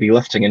of the heavy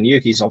lifting, and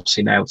Yuki's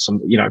obviously nailed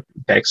some,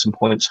 bagged some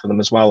points for them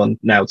as well and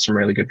nailed some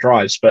really good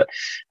drives. But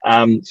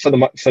for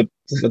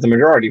the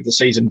majority of the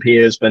season,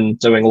 Pierre's been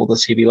doing all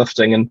this heavy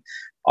lifting, and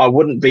I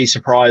wouldn't be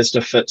surprised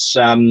if it's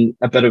a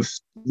bit of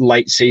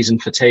late season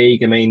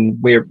fatigue. I mean,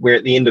 we're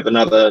at the end of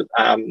another,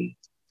 we're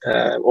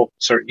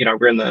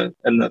in the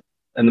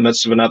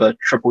midst of another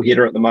triple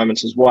header at the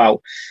moment as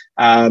well,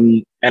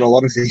 and a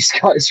lot of these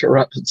guys are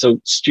up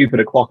until stupid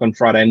o'clock on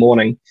Friday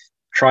morning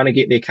trying to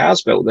get their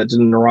cars built that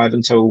didn't arrive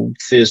until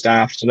Thursday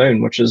afternoon,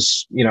 which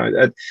is,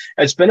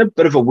 it's been a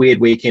bit of a weird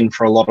weekend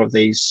for a lot of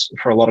teams,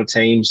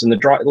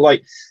 and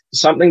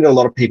something that a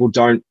lot of people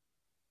don't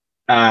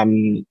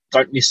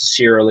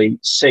necessarily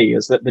see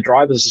is that the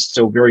drivers are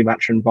still very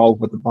much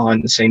involved with the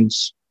behind the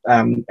scenes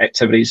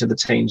activities of the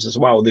teams as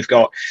well. They've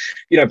got,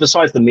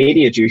 besides the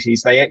media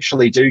duties, they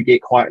actually do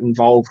get quite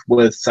involved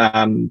with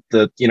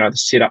the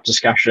setup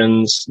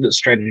discussions, the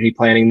strategy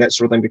planning, that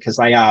sort of thing, because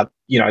they are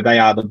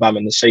the bum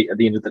in the seat at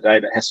the end of the day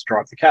that has to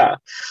drive the car.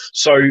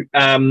 So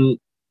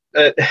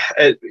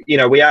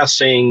we are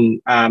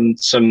seeing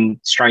some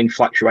strange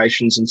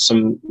fluctuations and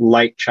some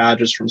late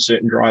charges from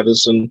certain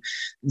drivers, and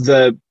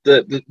the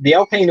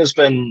Alpine has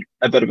been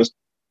a bit of a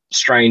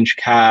strange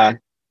car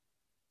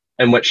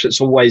in which it's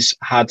always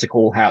hard to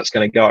call how it's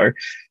going to go.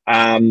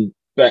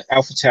 But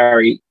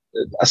AlphaTauri,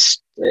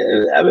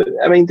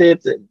 I mean,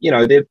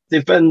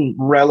 they've been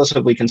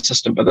relatively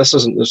consistent, but this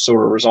isn't the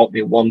sort of result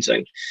they're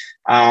wanting.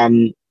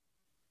 I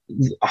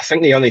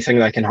think the only thing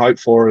they can hope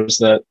for is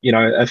that,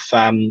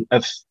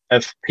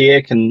 if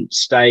Pierre can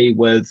stay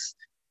with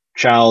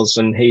Charles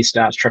and he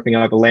starts tripping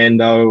over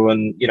Lando,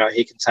 and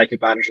he can take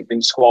advantage of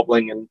them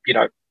squabbling and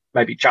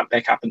maybe jump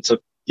back up into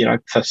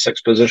 5th,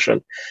 6th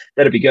position,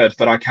 that'd be good.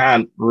 But I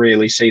can't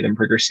really see them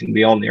progressing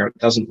beyond there. It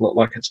doesn't look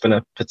like it's been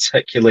a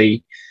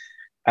particularly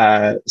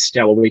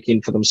stellar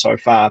weekend for them so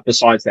far,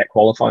 besides that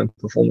qualifying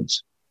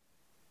performance.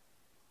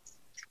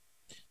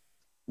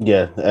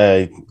 Yeah,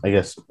 I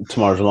guess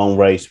tomorrow's a long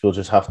race. We'll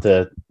just have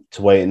to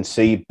wait and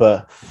see.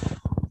 But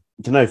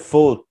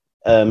for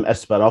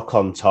Esteban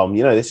Ocon, Tom,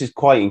 this is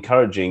quite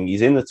encouraging.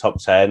 He's in the top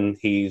 10.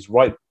 He's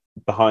right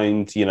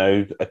behind,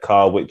 a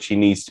car which he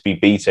needs to be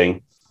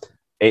beating.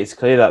 It's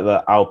clear that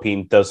the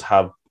Alpine does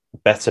have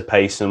better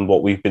pace than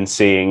what we've been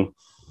seeing,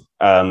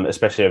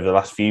 especially over the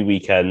last few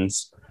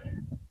weekends.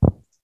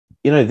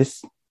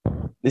 This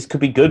could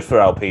be good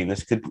for Alpine.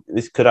 This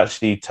could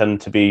actually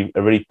tend to be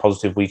a really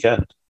positive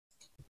weekend.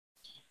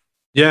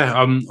 Yeah,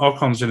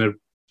 Ocon's in a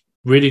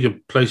really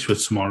good place for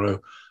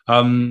tomorrow.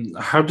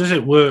 How does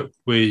it work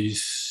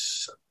with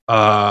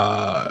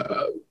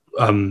tyre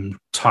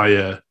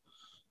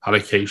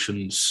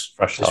allocations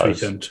Fresh this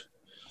tyres. Weekend?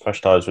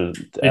 Fresh tyres with...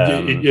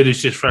 It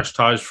is just fresh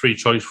tyres, free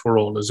choice for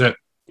all, is it?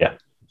 Yeah.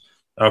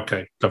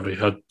 Okay, lovely.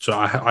 So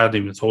I hadn't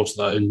even thought of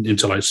that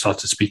until I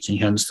started speaking,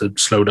 hence the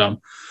slow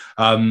down.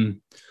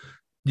 So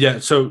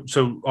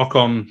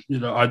Ocon,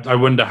 I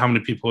wonder how many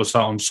people will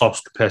start on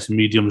softs compared to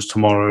mediums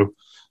tomorrow.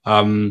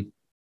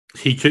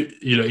 He could,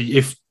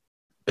 if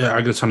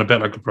I'm going to sound a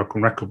bit like a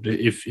broken record,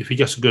 if he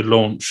gets a good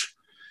launch,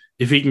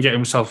 if he can get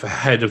himself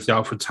ahead of the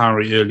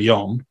AlphaTauri early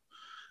on,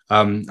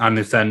 and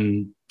if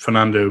then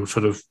Fernando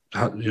sort of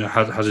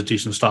has a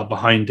decent start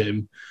behind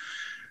him,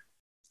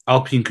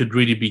 Alpine could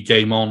really be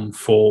game on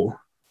for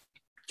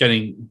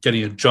getting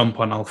a jump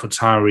on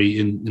AlphaTauri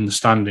in the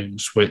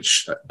standings,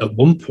 which at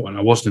one point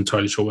I wasn't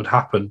entirely sure would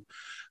happen.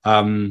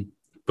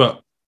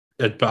 But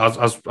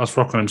as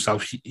for Ocon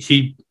himself,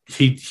 he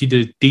did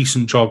a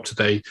decent job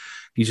today.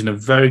 He's in a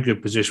very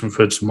good position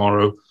for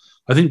tomorrow.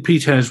 I think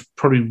P10 is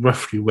probably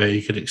roughly where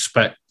you could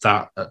expect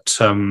that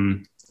at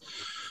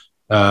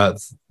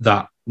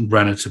that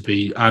Renault to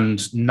be.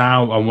 And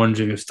now I'm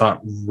wondering if that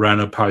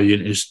Renault power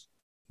unit is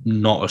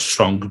not as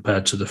strong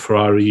compared to the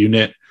Ferrari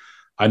unit.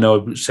 I know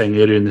I was saying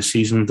earlier in the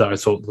season that I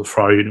thought the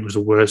Ferrari unit was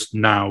the worst.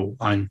 Now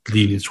I'm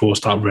leaning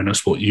towards that Renault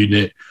Sport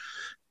unit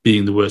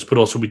being the worst. But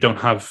also we don't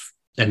have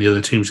any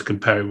other teams to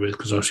compare it with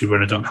because obviously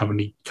Renault don't have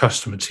any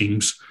customer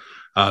teams.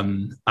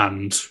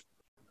 And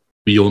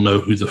we all know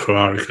who the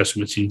Ferrari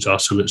customer teams are,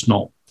 so it's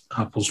not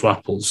apples to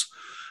apples.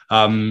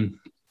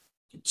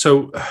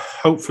 So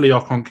hopefully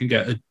Ocon can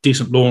get a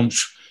decent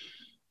launch.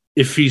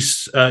 If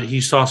he's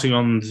starting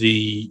on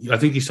the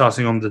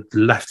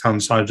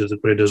left-hand side of the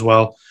grid as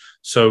well.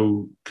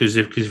 So because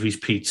if he's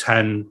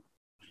P10,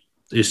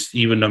 it's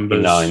even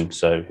numbers. P9,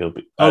 so he'll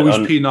be. He's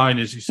P9,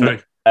 is he?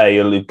 Sorry.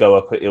 He'll go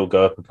up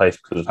a place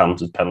because of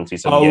Hamilton's penalty.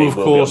 So of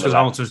course, because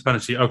Hamilton's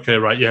penalty. Okay,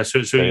 right, yeah. So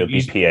he'll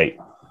be P8.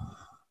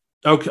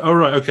 Okay, all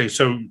right, okay.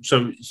 So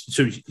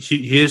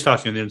he is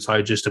starting on the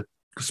inside just to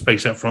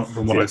space out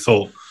from what I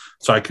thought.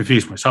 So I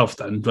confused myself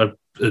then. I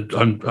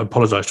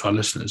apologise to our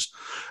listeners.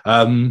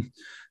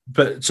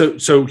 But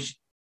so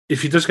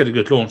if he does get a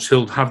good launch,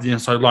 he'll have the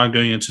inside line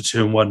going into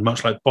 2 and 1,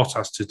 much like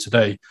Bottas did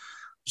today.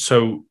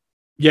 So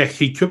yeah,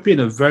 he could be in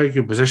a very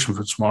good position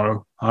for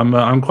tomorrow.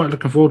 I'm quite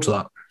looking forward to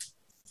that.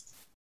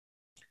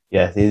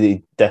 Yeah,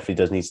 he definitely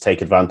does need to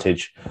take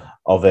advantage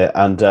of it,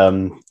 and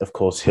of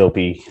course he'll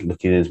be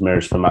looking in his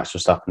mirrors for Max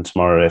Verstappen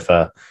tomorrow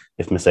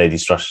if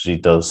Mercedes' strategy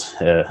does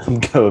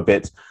go a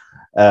bit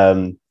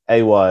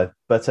AWire.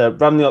 But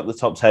rounding up the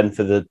top 10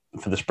 for the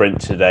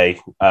sprint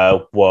today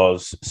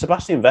was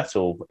Sebastian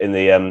Vettel in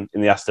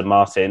the Aston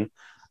Martin.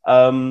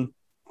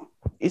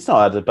 He's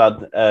not had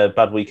a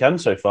bad weekend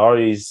so far.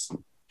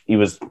 He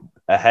was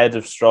ahead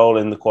of Stroll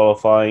in the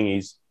qualifying.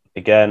 He's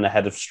again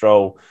ahead of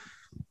Stroll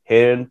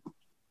here, and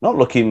not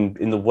looking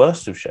in the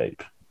worst of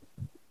shape.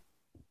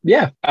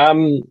 Yeah,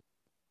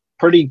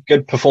 pretty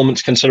good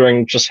performance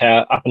considering just how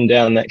up and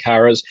down that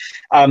car is.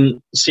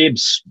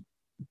 Seb's,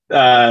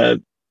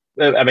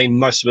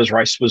 most of his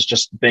race was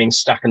just being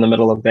stuck in the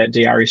middle of that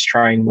DRS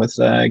train with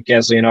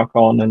Gasly and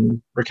Ocon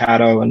and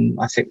Ricciardo, and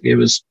I think there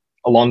was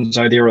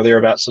Alonso there or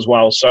thereabouts as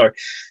well. So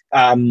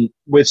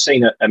we've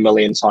seen it a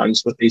million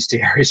times with these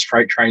DRS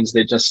freight trains.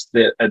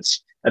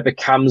 It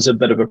becomes a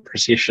bit of a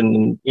procession,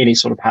 and any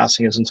sort of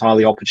passing is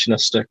entirely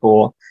opportunistic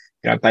or,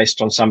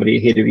 based on somebody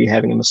ahead of you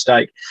having a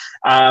mistake.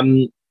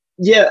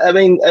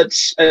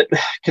 It's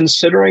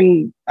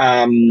considering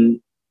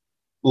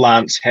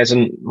Lance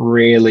hasn't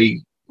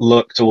really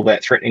looked all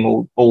that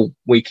threatening all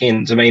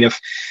weekend. I mean, if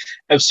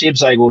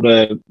Seb's able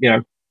to,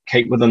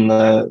 keep within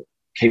the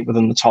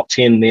top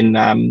 10, then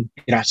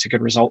it's a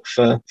good result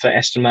for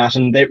Aston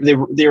Martin.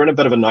 They're in a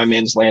bit of a no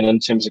man's land in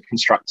terms of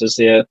constructors.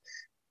 I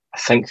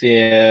think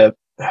they've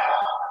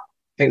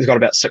got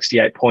about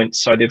 68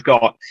 points. So they've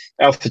got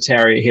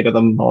AlphaTauri ahead of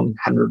them on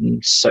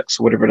 106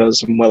 or whatever it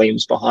is, and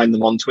Williams behind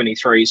them on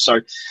 23. So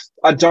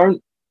I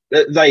think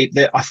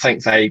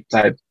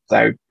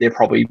they're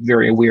probably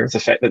very aware of the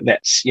fact that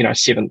that's,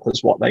 seventh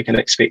is what they can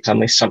expect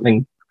unless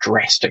something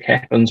drastic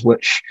happens,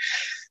 which,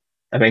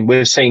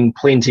 we've seen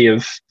plenty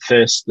of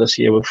first this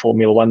year with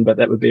Formula One, but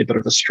that would be a bit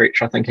of a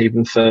stretch, I think,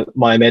 even for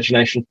my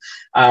imagination.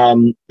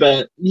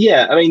 But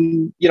yeah,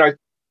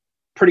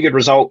 pretty good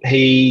result.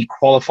 He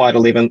qualified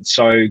 11th,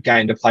 so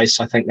gained a place.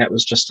 I think that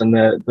was just in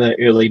the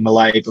early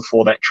melee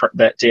before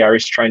that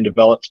DRS train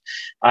developed.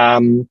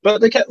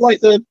 But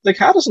the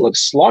car doesn't look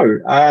slow.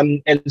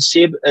 And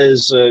Seb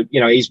is,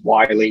 he's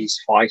wily, he's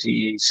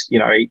fighty,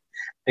 he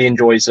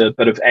enjoys a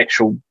bit of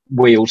actual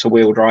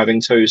wheel-to-wheel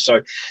driving too.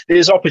 So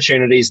there's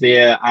opportunities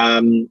there.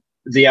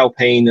 The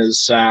Alpine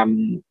is,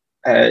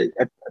 they've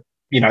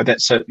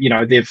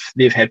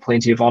had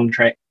plenty of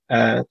on-track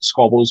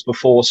squabbles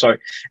before, so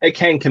it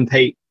can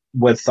compete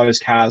with those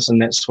cars in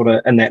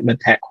that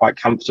mid-pack quite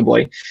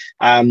comfortably.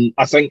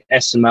 I think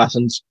Aston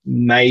Martin's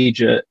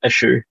major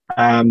issue,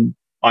 I'm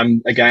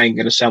again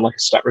going to sound like a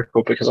stuck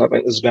record because I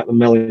think this is about the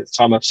millionth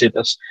time I've said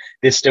this,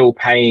 they're still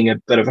paying a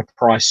bit of a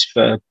price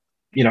for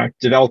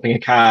developing a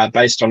car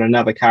based on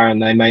another car,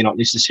 and they may not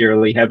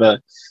necessarily have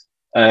a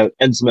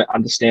intimate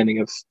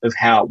understanding of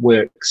how it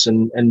works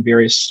in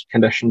various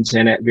conditions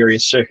and at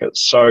various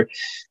circuits. So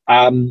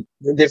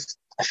they've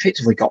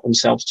effectively got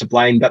themselves to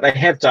blame, but they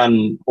have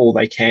done all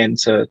they can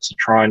to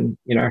try and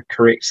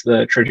correct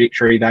the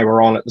trajectory they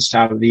were on at the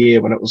start of the year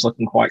when it was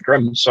looking quite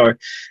grim. So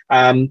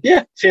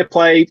fair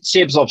play.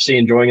 Seb's obviously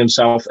enjoying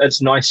himself.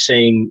 It's nice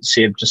seeing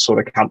Seb just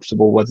sort of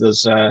comfortable with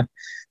his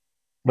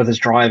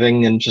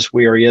driving and just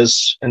where he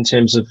is in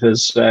terms of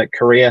his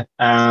career.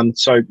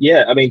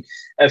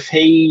 If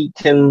he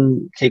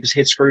can keep his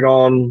head screwed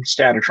on,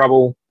 stay out of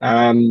trouble,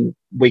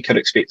 we could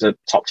expect a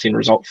top 10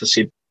 result for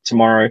Seb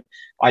tomorrow.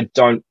 I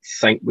don't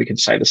think we could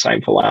say the same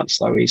for Lance,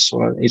 though. He's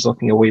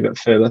looking a wee bit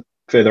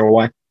further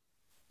away.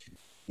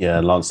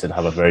 Yeah, Lance did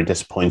have a very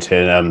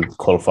disappointing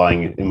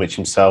qualifying, in which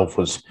himself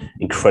was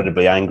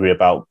incredibly angry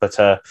about. But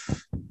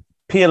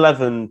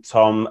P11,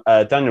 Tom,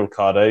 Daniel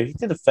Ricciardo, he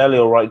did a fairly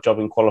all right job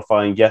in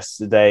qualifying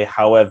yesterday.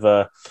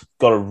 However,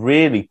 got a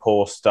really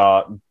poor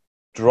start,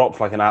 dropped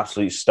like an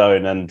absolute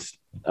stone, and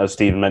as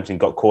Stephen mentioned,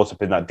 got caught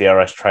up in that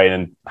DRS train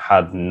and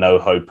had no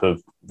hope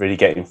of really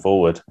getting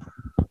forward.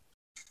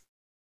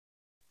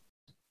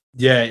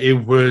 Yeah,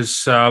 it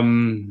was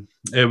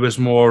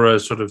more a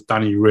sort of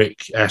Danny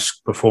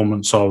Rick-esque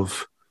performance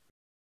of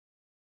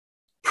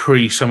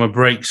pre-summer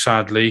break.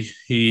 Sadly,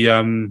 he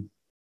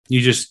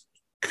just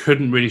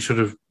couldn't really sort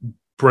of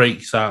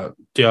break that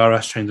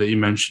DRS train that you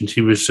mentioned.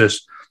 He was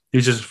just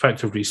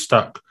effectively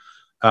stuck.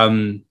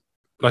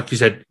 Like you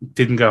said,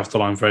 didn't get off the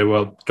line very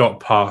well.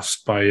 Got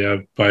passed by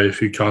a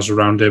few cars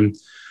around him,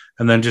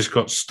 and then just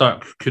got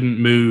stuck. Couldn't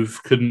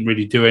move. Couldn't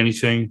really do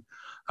anything.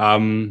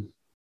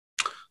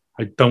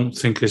 I don't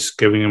think it's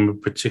giving him a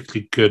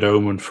particularly good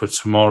omen for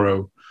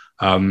tomorrow.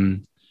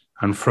 And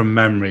from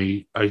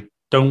memory,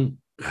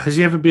 has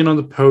he ever been on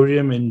the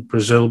podium in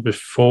Brazil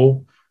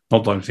before?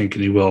 Not that I'm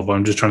thinking he will, but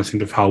I'm just trying to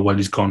think of how well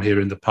he's gone here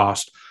in the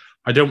past.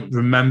 I don't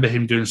remember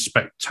him doing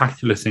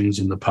spectacular things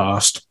in the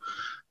past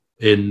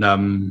in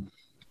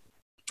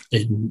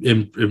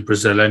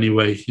Brazil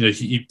anyway. You know,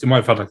 he might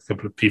have had like a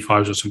couple of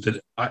P5s or something.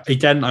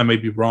 I may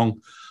be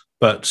wrong,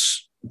 but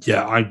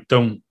yeah, I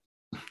don't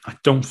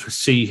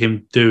foresee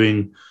him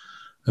doing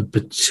a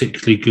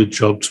particularly good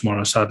job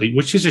tomorrow, sadly,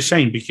 which is a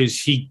shame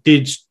because he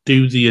did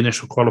do the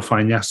initial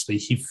qualifying yesterday.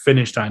 He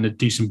finished that in a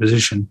decent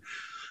position.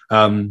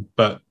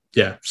 But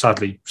yeah,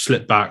 sadly,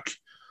 slipped back,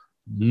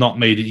 not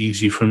made it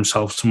easy for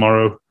himself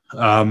tomorrow.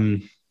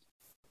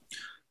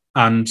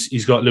 And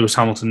he's got Lewis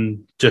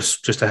Hamilton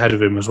just ahead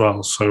of him as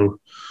well. So,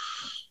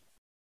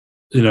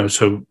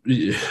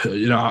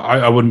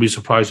 I wouldn't be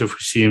surprised if we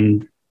see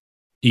him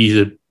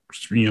either,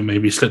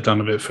 maybe slip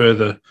down a bit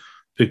further,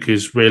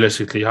 because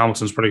realistically,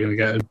 Hamilton's probably going to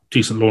get a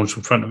decent launch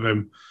in front of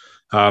him,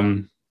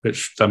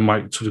 which then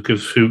might sort of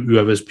give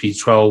whoever's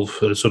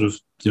P12 sort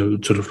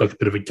of like a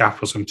bit of a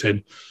gap or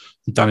something.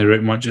 Danny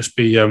Rick might just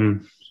be a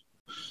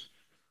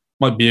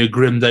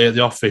grim day at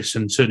the office,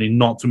 and certainly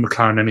not do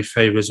McLaren any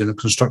favours in the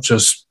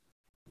constructors.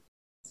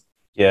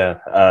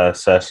 Yeah,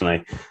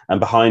 certainly. And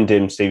behind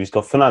him, Steve, he's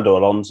got Fernando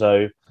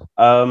Alonso.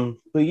 We're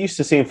used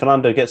to seeing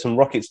Fernando get some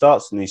rocket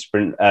starts in these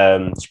sprint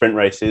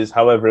races.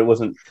 However, it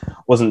wasn't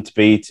to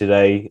be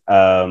today.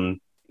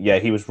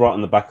 He was right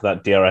on the back of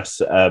that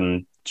DRS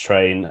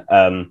train. He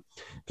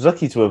was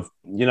lucky to have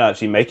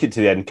actually make it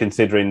to the end,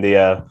 considering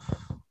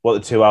what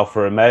the two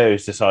Alfa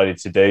Romeos decided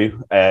to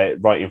do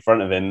right in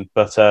front of him.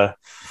 But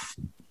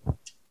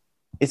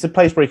it's a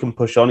place where he can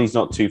push on. He's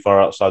not too far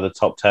outside the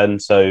top 10.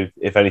 So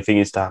if anything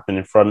is to happen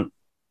in front,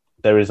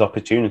 there is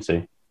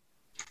opportunity.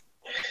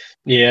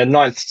 Yeah,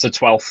 9th to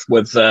 12th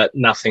with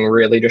nothing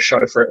really to show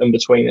for it in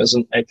between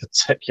isn't a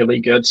particularly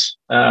good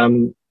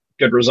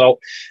result.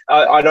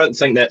 I don't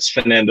think that's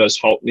Fernando's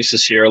fault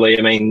necessarily.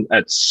 I mean,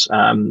 it's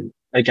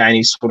again,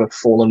 he's sort of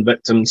fallen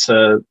victim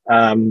to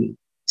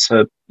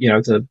the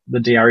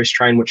DRS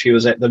train, which he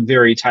was at the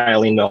very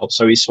tail end of.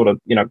 So he's sort of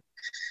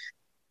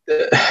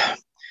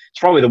it's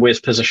probably the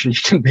worst position you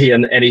can be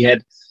in. And he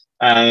had,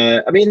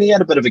 he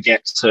had a bit of a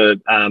gap to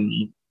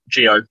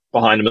Gio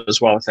behind him as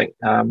well. I think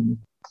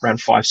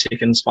around 5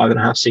 seconds,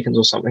 5.5 seconds,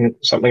 or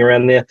something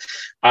around there.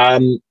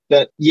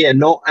 But yeah,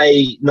 not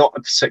a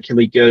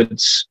particularly good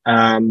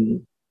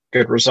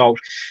result.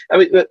 I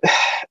mean,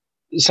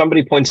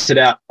 somebody pointed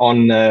out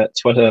on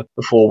Twitter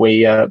before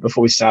we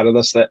started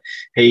this that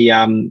he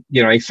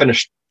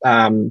finished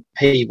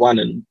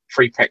P1 in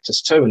free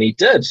practice 2, and he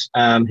did.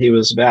 He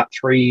was about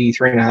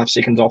 3.5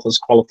 seconds off his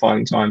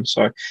qualifying time.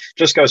 So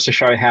just goes to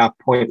show how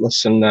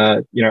pointless and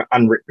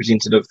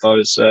unrepresentative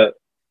those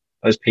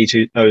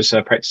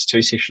practice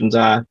 2 sessions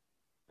are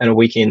in a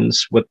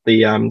weekends with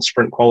the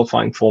sprint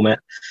qualifying format.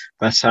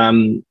 But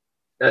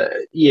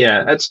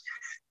it's.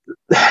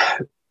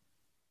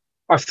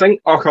 I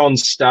think Ocon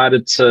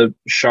started to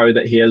show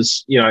that he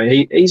is,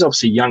 he's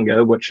obviously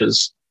younger, which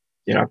is,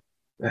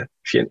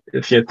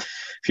 if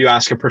you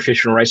ask a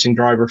professional racing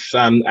driver if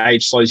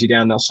age slows you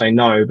down, they'll say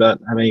no. But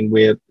I mean,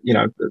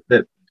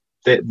 that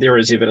there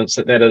is evidence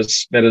that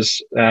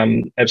is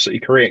absolutely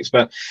correct.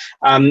 But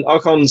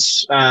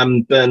Ocon's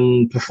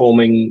been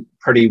performing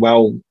pretty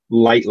well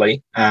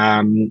lately,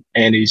 and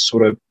he's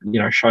sort of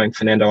showing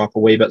Fernando up a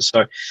wee bit.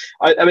 So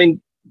I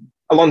mean,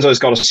 Alonso's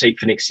got a seat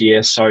for next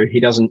year, so he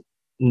doesn't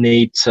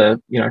need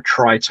to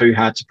try too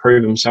hard to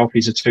prove himself.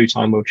 He's a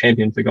 2-time world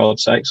champion, for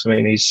God's sakes. I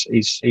mean,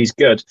 he's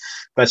good,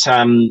 but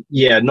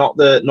not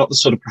the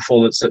sort of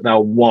performance that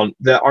they'll want.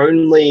 The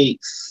only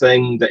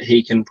thing that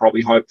he can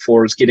probably hope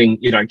for is getting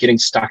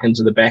stuck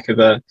into the back of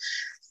a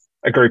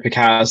group of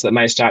cars that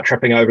may start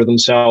tripping over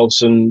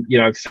themselves. And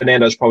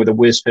Fernando's probably the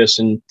worst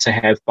person to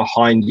have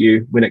behind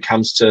you when it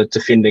comes to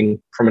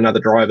defending from another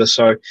driver.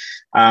 So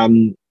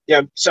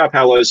Sao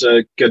Paulo's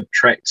a good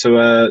track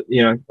to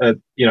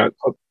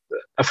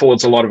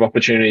affords a lot of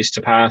opportunities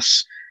to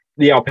pass.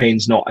 The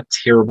Alpine's not a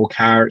terrible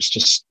car. It's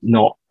just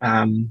not.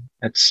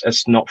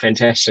 It's not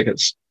fantastic.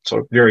 It's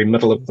sort of very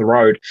middle of the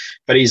road.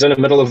 But he's in a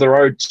middle of the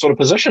road sort of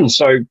position.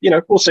 So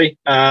we'll see.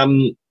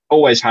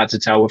 Always hard to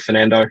tell with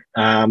Fernando.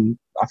 I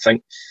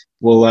think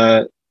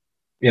we'll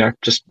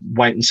just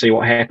wait and see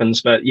what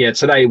happens. But yeah,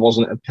 today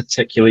wasn't a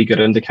particularly good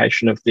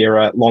indication of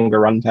their longer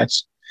run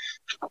pace.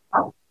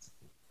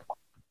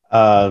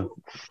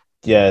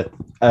 Yeah,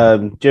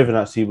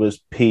 Giovinazzi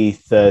was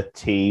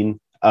P13.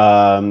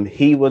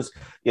 He was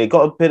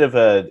got a bit of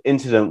an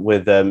incident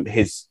with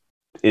his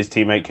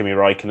teammate Kimi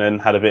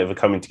Räikkönen, had a bit of a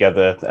coming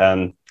together,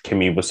 and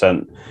Kimi was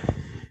sent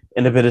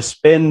in a bit of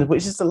spin,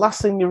 which is the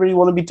last thing you really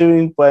want to be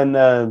doing when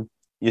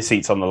your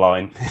seat's on the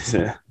line,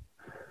 isn't it?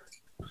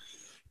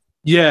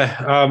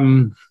 Yeah,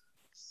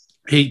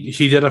 he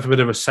did have a bit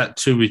of a set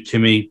too with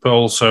Kimi, but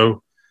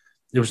also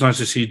it was nice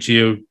to see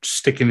Gio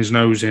sticking his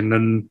nose in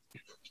and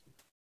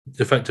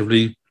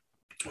effectively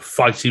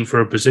fighting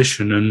for a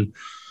position, and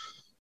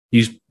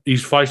he's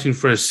fighting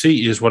for a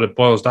seat is what it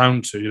boils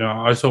down to. You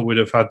know, I thought we'd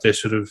have had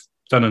this sort of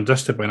done and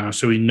dusted by now,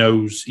 so he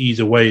knows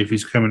either way if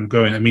he's coming and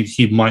going. I mean,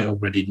 he might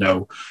already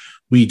know.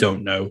 We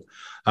don't know.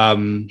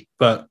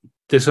 But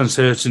this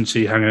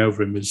uncertainty hanging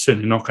over him is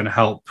certainly not going to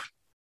help.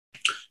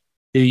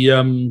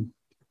 I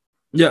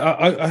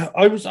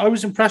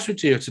was impressed with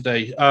Gio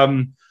today.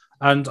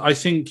 And I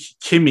think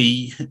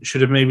Kimi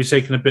should have maybe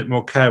taken a bit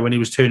more care when he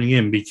was turning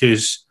in,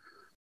 because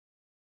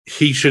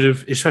he should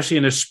have, especially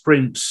in a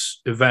sprint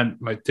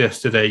event like this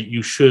today,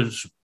 you should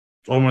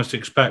almost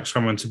expect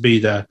someone to be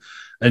there.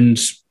 And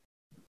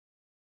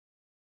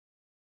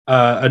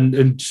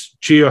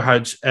Gio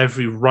had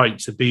every right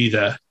to be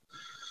there.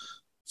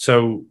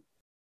 So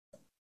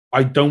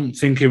I don't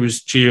think it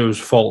was Gio's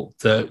fault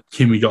that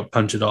Kimi got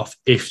punted off,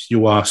 if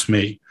you ask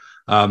me.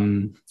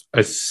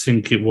 I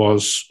think it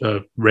was a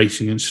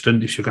racing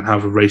incident, if you can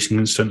have a racing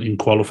incident in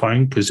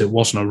qualifying, because it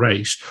wasn't a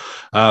race.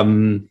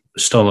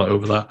 Still not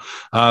over that.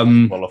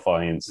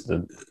 Qualifying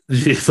incident.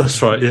 Yeah, that's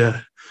right,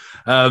 yeah.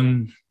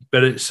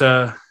 But it's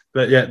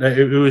but yeah,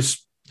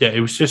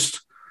 it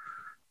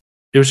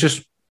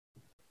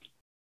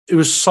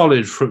was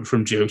solid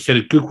from Gio. He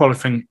had a good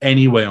qualifying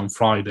anyway on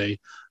Friday,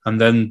 and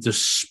then the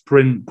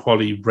sprint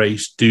quali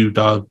race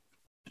doodad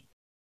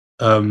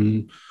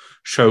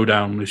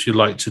showdown, if you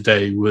like,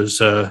 today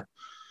was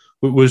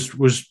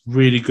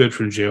really good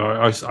from Gio.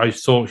 I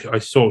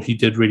thought he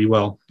did really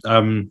well,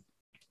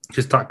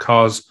 because that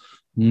car's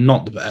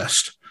not the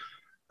best,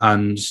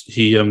 and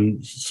he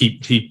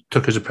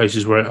took us to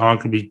places where it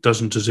arguably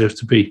doesn't deserve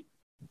to be.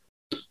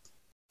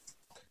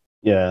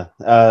 Yeah,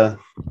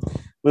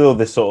 with all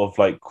this sort of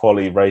like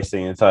quali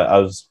racing, I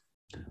was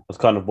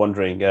kind of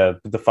wondering,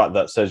 the fact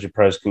that Sergio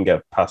Perez can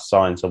get past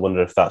Sainz, I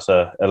wonder if that's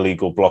a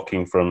illegal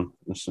blocking from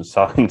some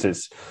Sainz.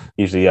 It's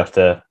usually you have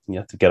to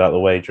get out of the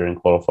way during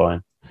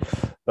qualifying.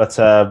 But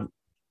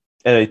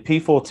anyway,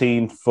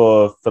 P14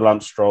 for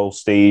Lance Stroll.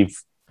 Steve,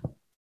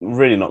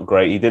 really not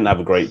great. He didn't have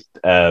a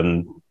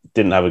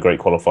great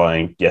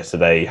qualifying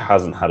yesterday.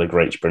 Hasn't had a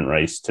great sprint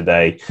race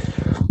today.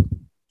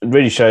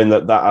 Really showing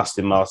that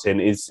Aston Martin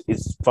is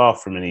far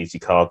from an easy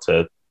car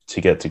to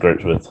get to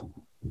grips with.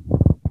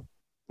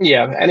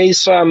 Yeah, and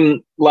he's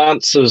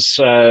Lance has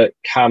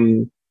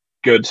come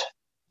good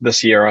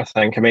this year, I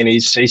think. I mean,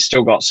 he's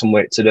still got some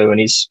work to do, and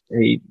he's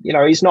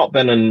not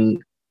been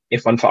in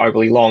F1 for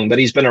overly long, but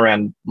he's been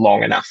around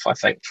long enough, I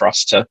think, for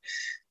us to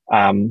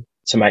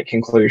make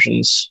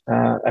conclusions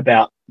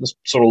about the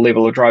sort of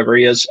level of driver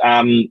he is.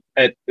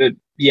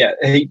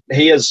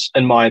 He is,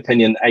 in my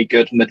opinion, a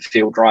good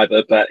midfield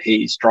driver, but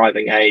he's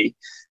driving a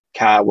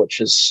car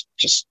which is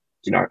just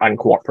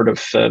uncooperative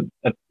for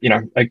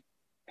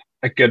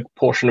a good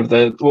portion of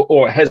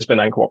or has been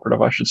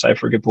uncooperative, I should say,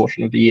 for a good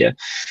portion of the year.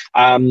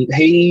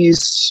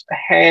 He's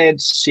had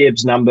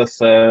Seb's number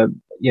for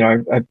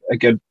a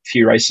good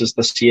few races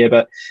this year,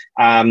 but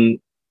I'm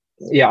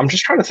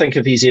just trying to think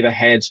if he's ever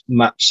had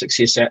much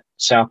success at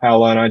Sao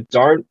Paulo, and I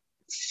don't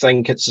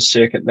think it's a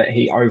circuit that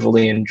he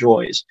overly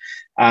enjoys.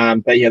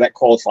 But yeah, that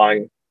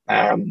qualifying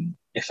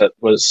effort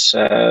was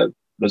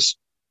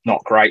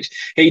not great.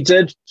 He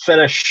did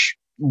finish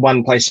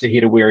one place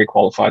ahead of where he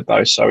qualified,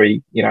 though, so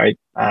he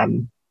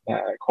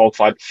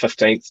qualified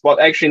 15th. Well,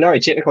 actually, no,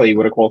 technically he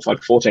would have qualified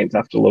 14th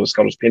after Lewis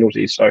got his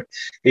penalty, so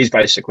he's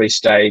basically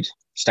stayed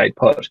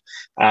put.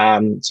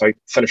 So he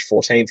finished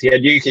 14th. He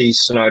had Yuki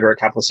Tsunoda a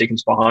couple of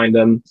seconds behind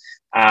him.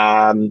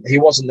 He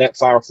wasn't that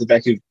far off the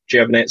back of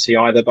Giovinazzi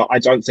either, but I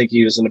don't think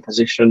he was in a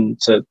position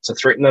to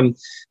threaten him.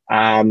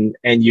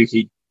 And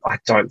Yuki, I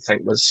don't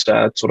think was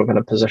sort of in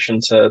a position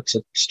to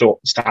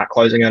start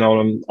closing in on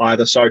him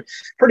either. So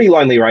pretty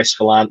lonely race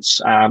for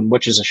Lance,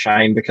 which is a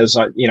shame, because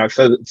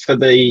for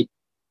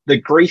the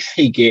grief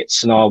he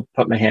gets, and I'll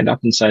put my hand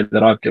up and say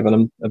that I've given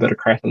him a bit of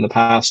crap in the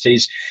past.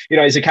 He's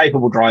a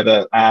capable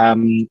driver,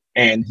 and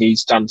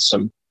he's done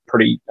some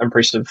pretty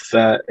impressive.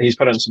 He's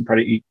put in some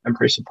pretty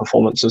impressive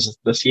performances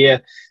this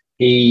year.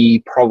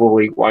 He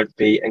probably won't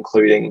be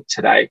including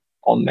today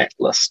on that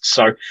list.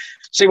 So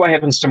see what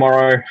happens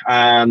tomorrow.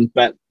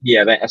 But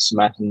yeah, that Aston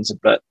Martin's a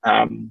bit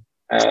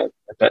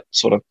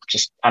sort of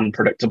just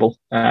unpredictable.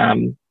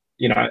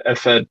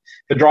 If a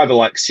driver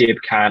like Seb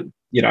can't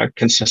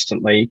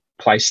consistently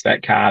place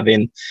that car,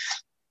 then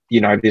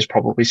there's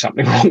probably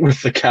something wrong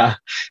with the car.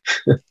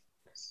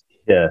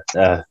 Yeah,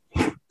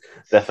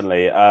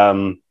 definitely.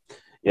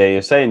 Yeah,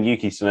 you're saying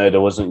Yuki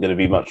Tsunoda wasn't going to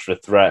be much of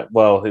a threat.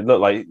 Well, it looked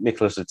like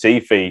Nicholas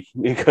Latifi.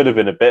 He could have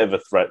been a bit of a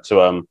threat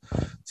to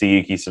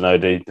Yuki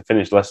Tsunoda. He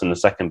finished less than a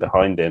second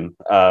behind him.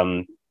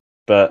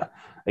 But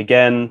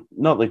again,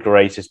 not the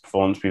greatest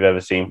performance we've ever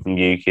seen from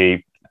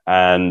Yuki,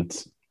 and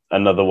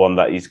another one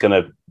that he's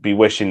going to be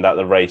wishing that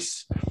the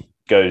race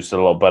goes a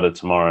lot better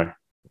tomorrow.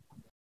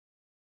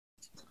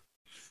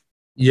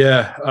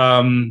 Yeah.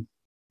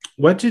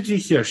 Where did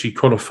Yuki actually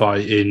qualify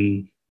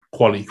in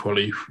quali?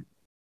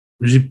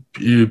 Was he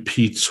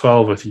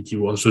P12? I think he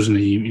was, wasn't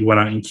he? He went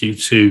out in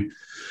Q2,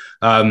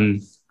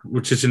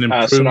 which is an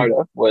improvement.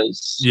 Tsunoda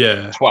was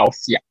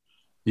 12th,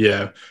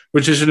 yeah,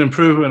 which is an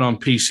improvement on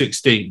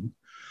P16,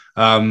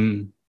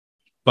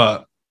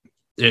 but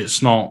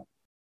it's not.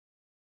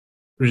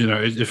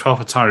 If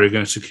AlphaTauri are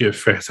going to secure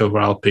fifth over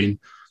Alpine,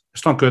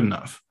 it's not good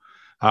enough.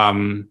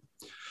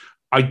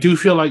 I do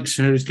feel like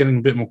Tsunoda is getting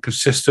a bit more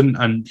consistent,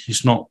 and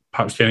he's not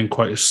perhaps getting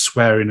quite as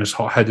swearing, as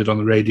hot-headed on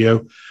the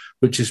radio,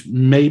 which is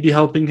maybe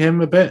helping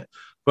him a bit.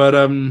 But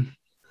in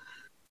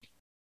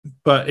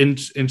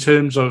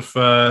terms of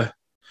in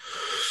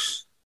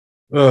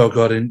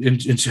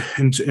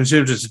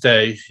terms of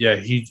today, yeah,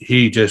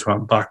 he just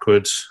went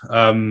backwards.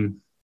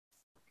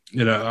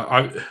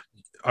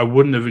 I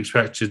wouldn't have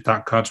expected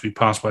that car to be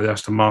passed by the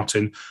Aston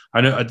Martin.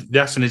 I know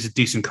the Aston is a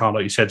decent car,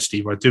 like you said,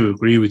 Steve. I do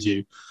agree with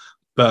you,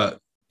 but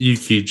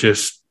Yuki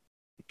just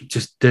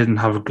didn't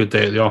have a good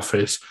day at the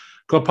office.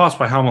 Got passed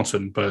by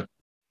Hamilton, but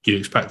you'd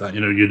expect that.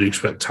 You'd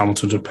expect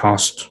Hamilton to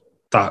pass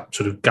that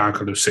sort of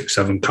gaggle of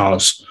 6-7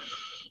 cars,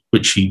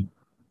 which he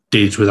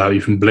did without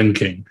even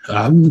blinking.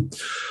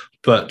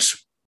 But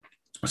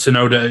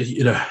Tsunoda,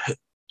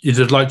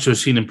 you'd like to have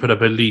seen him put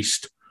up at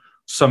least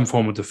some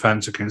form of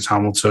defence against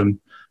Hamilton.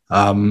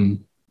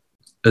 And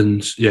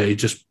yeah, he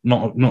just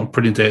not a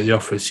pretty day at the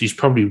office. He's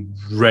probably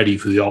ready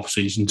for the off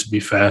season, to be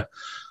fair.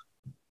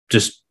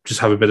 Just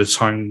have a bit of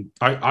time.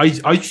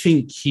 I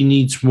think he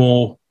needs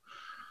more,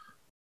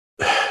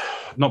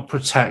 not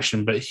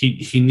protection, but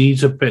he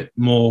needs a bit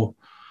more,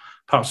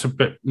 perhaps a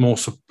bit more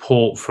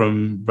support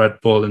from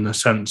Red Bull, in the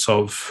sense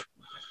of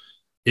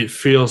it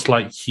feels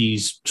like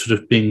he's sort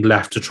of being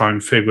left to try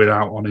and figure it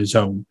out on his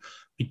own.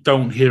 We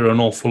don't hear an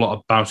awful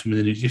lot about him in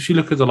the news. If you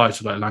look at the likes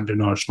of like Lando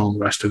Norris and all the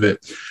rest of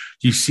it,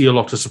 you see a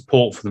lot of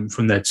support for them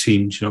from their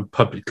teams,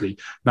 publicly.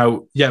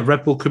 Now, yeah,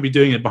 Red Bull could be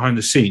doing it behind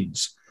the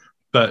scenes,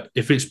 but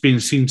if it's been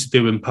seen to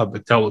do in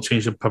public, that will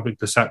change the public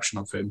perception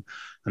of him,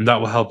 and that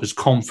will help his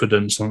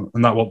confidence, and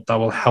that will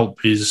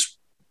help his,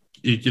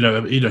 he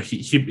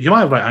might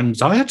have like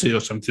anxiety or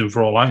something,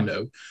 for all I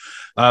know.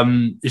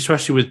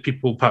 Especially with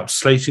people perhaps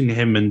slating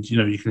him, and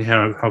you can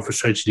hear how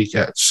frustrated he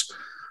gets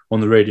on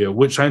the radio,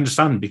 which I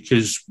understand,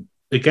 because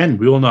again,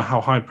 we all know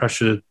how high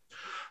pressure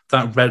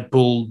that Red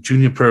Bull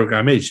Junior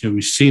program is.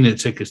 We've seen it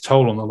take its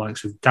toll on the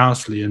likes of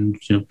Gasly and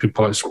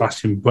people like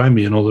Sebastian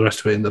Buemi and all the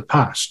rest of it in the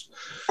past.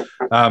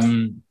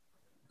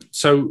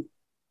 So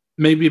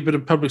maybe a bit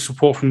of public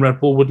support from Red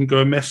Bull wouldn't go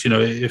amiss.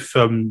 If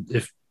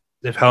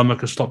Helmut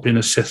could stop being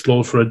a Sith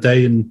Lord for a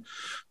day and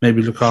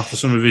maybe look after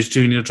some of his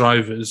junior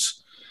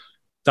drivers,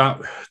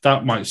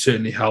 that might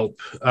certainly help.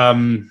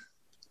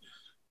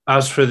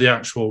 As for the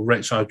actual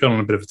race, so I've gone on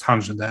a bit of a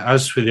tangent there.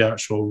 As for the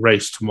actual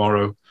race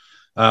tomorrow,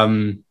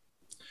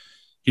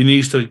 he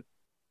needs to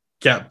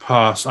get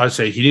past. I'd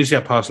say he needs to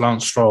get past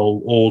Lance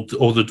Stroll, or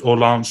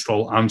Lance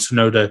Stroll and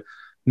Tsunoda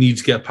need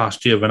to get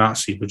past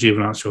Giovinazzi, but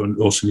Giovinazzi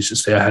also needs to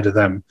stay ahead of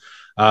them.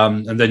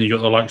 And then you've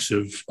got the likes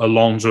of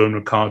Alonso and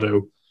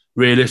Ricciardo.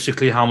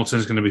 Realistically,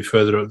 Hamilton's going to be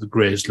further up the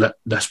grid,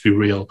 let's be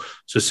real.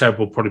 So Seb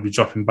will probably be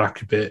dropping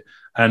back a bit.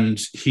 And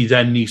he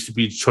then needs to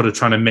be sort of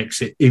trying to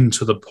mix it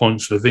into the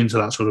points, sort of into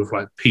that sort of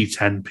like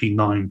P10,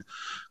 P9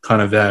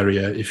 kind of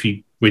area, if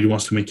he really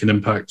wants to make an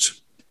impact.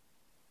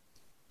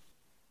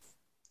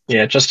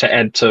 Yeah, just to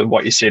add to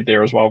what you said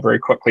there as well very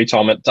quickly,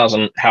 Tom, it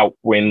doesn't help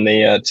when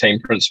the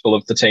team principal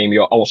of the team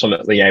you're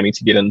ultimately aiming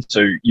to get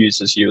into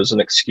uses you as an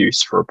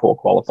excuse for a poor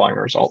qualifying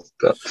result.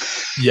 But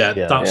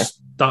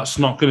that's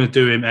not going to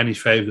do him any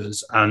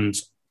favours. And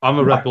I'm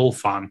a Red Bull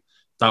fan.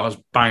 That was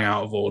bang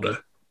out of order.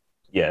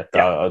 Yeah,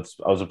 I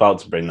was about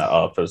to bring that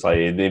up. It was like,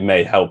 it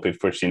may help if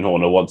Christian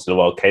Horner once in a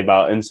while came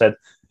out and said,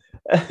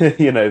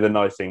 the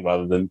nice thing,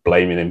 rather than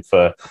blaming him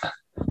for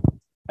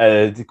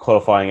the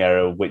qualifying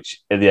error,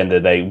 which at the end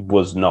of the day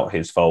was not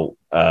his fault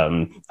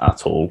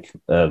at all.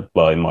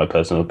 Well, in my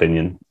personal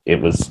opinion,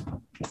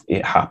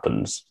 it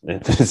happens.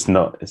 It's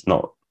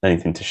not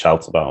anything to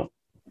shout about.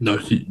 No,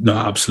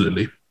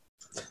 absolutely.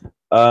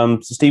 So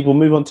Steve, we'll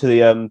move on to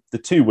the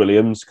two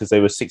Williams, because they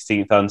were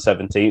 16th and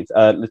 17th.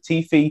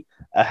 Latifi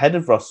ahead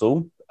of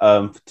Russell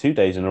for 2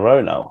 days in a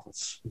row now.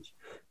 It's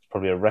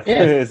probably a record.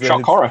 Yeah,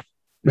 shock horror.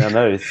 I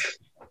know.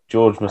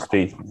 George must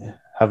be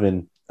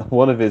having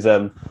one of his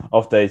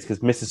off days, because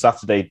Mr.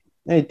 Saturday,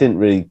 he didn't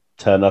really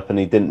turn up, and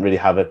he didn't really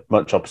have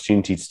much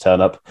opportunity to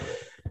turn up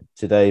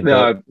today.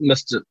 But... No,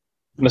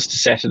 Mr.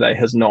 Saturday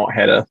has not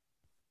had a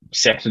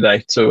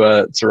Saturday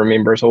to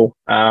remember at all.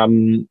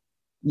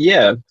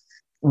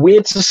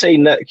 weird to see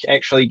Nick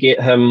actually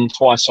get him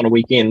twice on a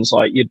weekend.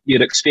 Like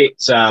you'd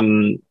expect,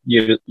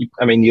 you'd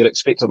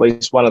expect at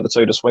least one of the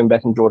two to swing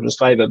back in George's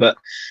favour, but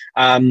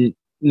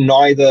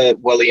neither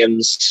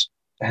Williams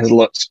has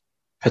looked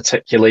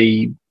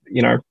particularly,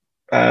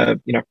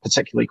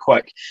 particularly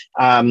quick.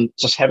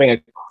 Just having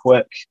a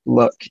quick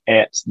look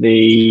at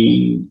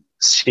the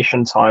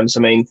session times. I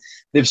mean,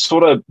 they've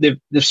sort of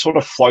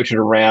floated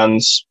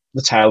around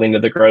the tail end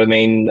of the grid. I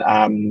mean,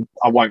 I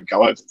won't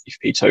go over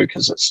FP2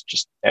 because it's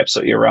just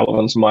absolutely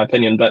irrelevant in my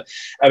opinion. But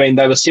I mean,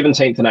 they were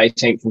 17th and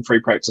 18th in free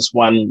practice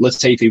one.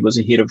 Latifi was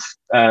ahead of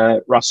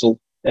Russell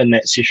in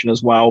that session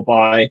as well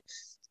by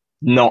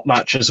not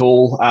much at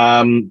all,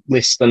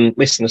 less than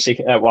a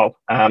second.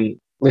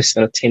 Less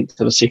than a tenth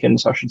of a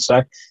second, I should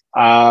say.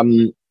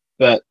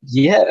 But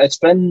yeah, it's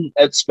been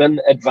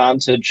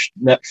advantage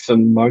Nick for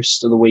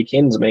most of the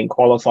weekends. I mean,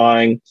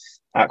 qualified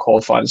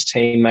his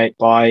teammate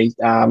by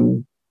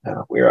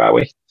where are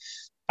we?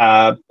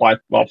 By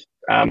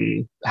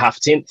half a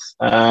tenth.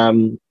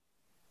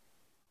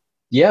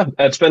 Yeah,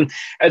 it's been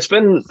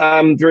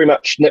very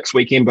much Nick's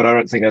weekend, but I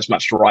don't think there's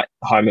much to write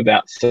home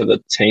about for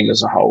the team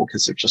as a whole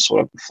because they've just sort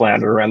of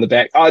floundered around the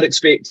back. I'd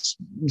expect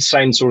the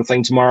same sort of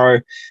thing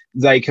tomorrow.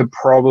 They could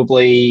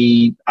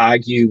probably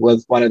argue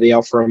with one of the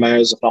Alfa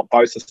Romeos, if not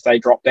both, if they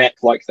drop back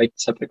like they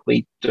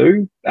typically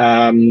do.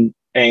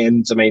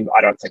 And I mean, I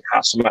don't think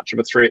Haas so much of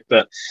a threat,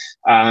 but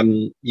I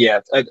think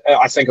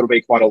it'll be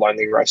quite a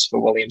lonely race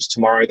for Williams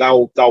tomorrow.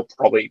 They'll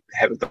probably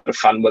have a bit of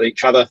fun with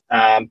each other.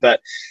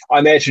 But I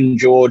imagine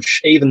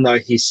George, even though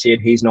he said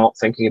he's not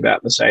thinking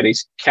about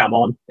Mercedes, come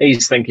on,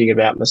 he's thinking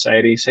about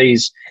Mercedes.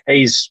 He's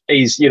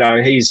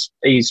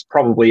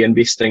probably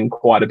investing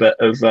quite a bit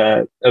of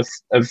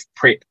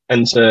prep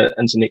into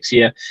next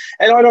year.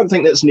 And I don't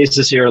think that's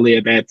necessarily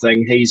a bad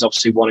thing. He's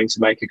obviously wanting to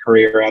make a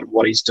career out of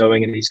what he's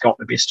doing, and he's got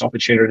the best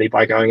opportunity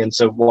by going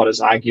into what is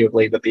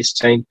arguably the best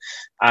team.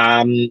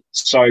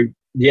 So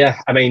yeah,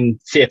 I mean,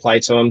 fair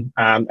play to him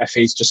if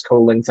he's just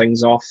cooling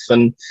things off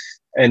and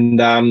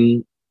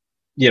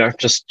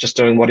just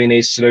doing what he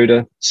needs to do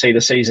to see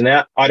the season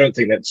out. I don't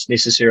think that's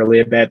necessarily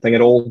a bad thing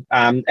at all.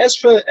 As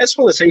for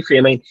Latifi,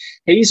 I mean,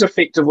 he's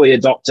effectively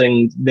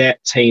adopting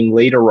that team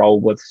leader role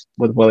with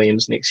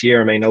Williams next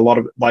year. I mean, a lot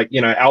of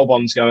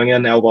Albon's going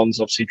in. Albon's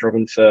obviously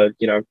driven for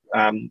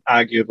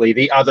arguably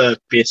the other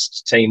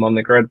best team on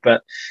the grid,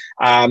 but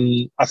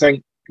I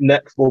think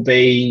Nick he'll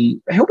be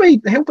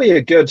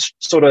a good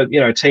sort of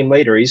team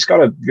leader. He's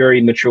got a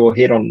very mature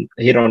head on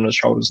his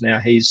shoulders now.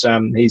 He's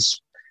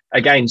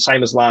again,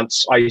 same as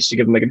Lance, I used to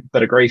give him a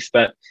bit of grief,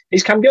 but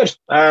he's come good.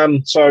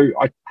 So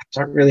I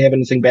don't really have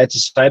anything bad to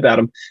say about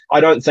him.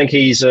 I don't think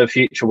he's a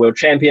future world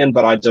champion,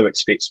 but I do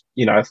expect,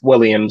 if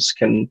Williams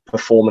can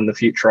perform in the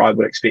future, I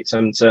would expect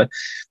him to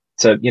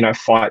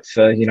fight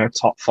for,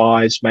 top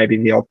fives, maybe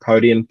the odd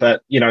podium.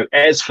 But,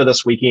 as for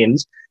this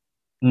weekend,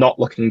 not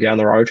looking down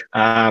the road,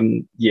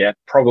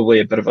 probably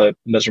a bit of a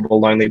miserable,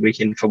 lonely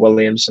weekend for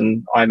Williams.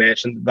 And I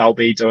imagine they'll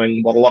be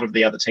doing what a lot of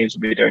the other teams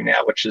will be doing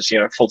now, which is,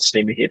 full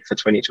steam ahead for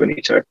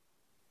 2022.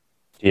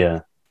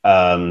 Yeah.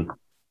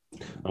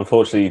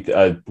 Unfortunately,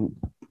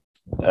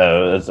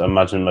 as I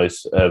imagine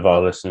most of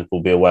our listeners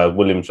will be aware,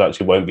 Williams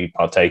actually won't be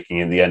partaking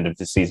in the end of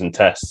the season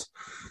test.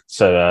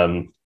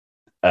 So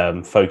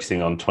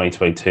focusing on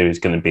 2022 is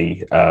going to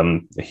be a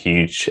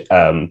huge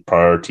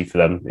priority for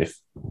them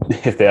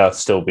if they are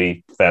still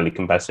be fairly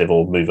competitive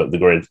or move up the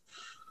grid.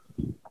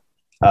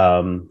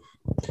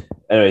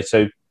 Anyway,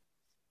 so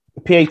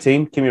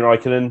P18, Kimi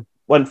Räikkönen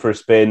went for a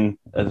spin,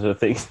 as I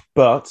think,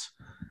 but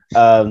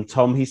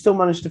Tom, he still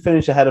managed to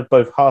finish ahead of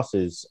both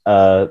Haas's,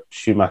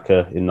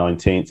 Schumacher in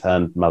 19th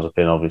and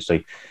Mazepin,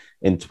 obviously,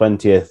 in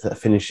 20th,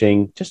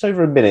 finishing just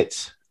over a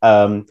minute,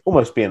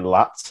 almost being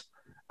lapped.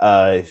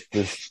 It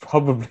was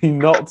probably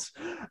not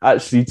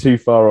actually too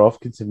far off,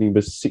 considering he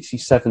was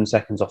 67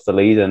 seconds off the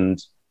lead, and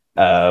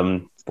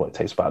it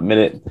takes about a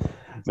minute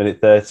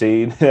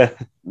 13,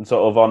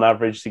 sort of on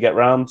average to get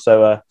round.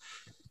 So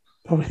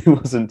probably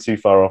wasn't too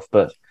far off,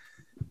 but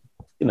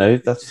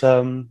that's.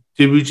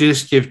 Did we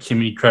just give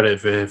Kimi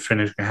credit for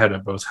finishing ahead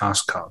of both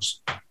Haas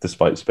cars,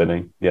 despite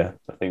spinning? Yeah,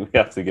 I think we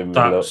have to give him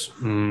a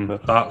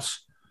look.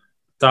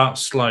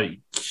 That's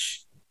like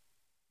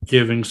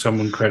giving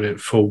someone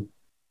credit for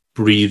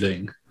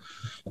breathing.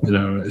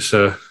 It's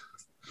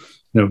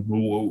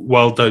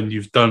well done.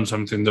 You've done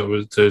something that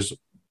was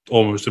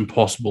almost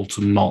impossible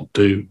to not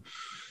do.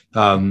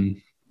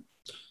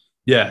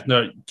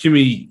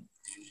 Kimi,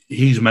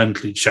 he's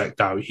mentally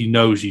checked out. He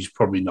knows he's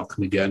probably not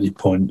going to get any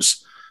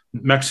points.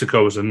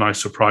 Mexico was a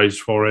nice surprise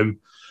for him,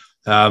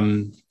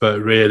 but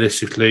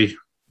realistically,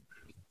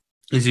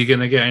 is he going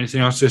to get anything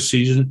else this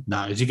season?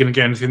 No. Is he going to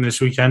get anything this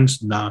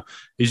weekend? No.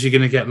 Is he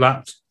going to get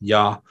lapped?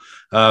 Yeah.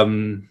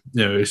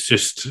 It's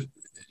just,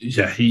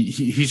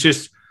 he's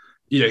just,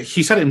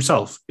 he said it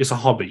himself, it's a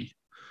hobby.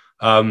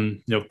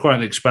 Quite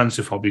an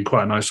expensive hobby,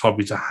 quite a nice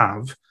hobby to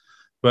have.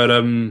 But,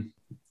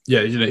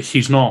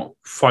 he's not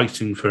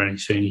fighting for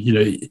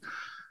anything.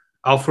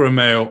 Alfa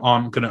Romeo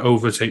aren't going to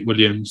overtake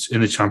Williams in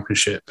the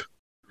championship.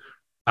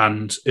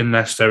 and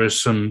unless there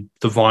is some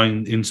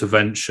divine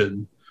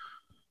intervention,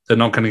 they're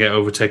not going to get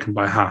overtaken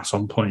by Haas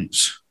on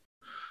points.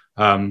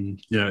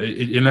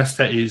 Unless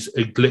there is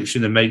a glitch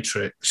in the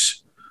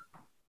matrix,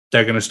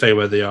 they're going to stay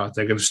where they are.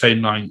 They're going to stay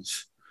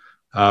ninth.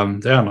 They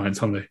are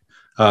ninth, aren't they?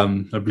 I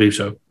believe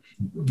so.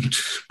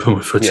 Put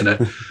my foot in it.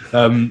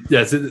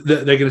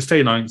 They're going to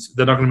stay ninth.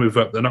 They're not going to move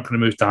up. They're not going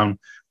to move down.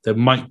 They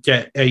might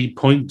get a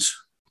point,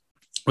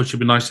 which would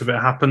be nice if it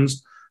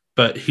happens,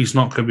 but he's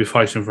not going to be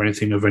fighting for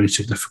anything of any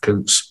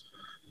significance.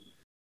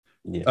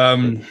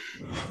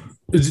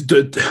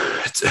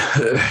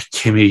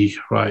 Kimi,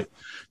 right?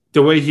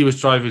 The way he was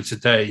driving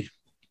today,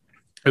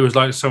 it was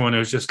like someone who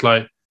was just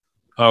like,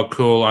 oh,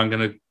 cool, I'm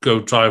going to go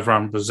drive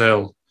around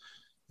Brazil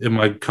in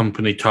my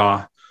company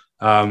car.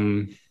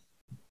 Check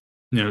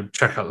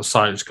out the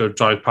sights, go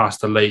drive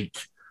past the lake.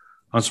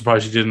 I'm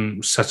surprised he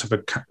didn't set up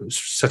a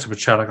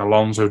chair like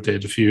Alonso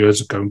did a few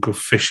years ago and go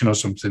fishing or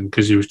something,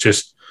 because he was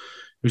just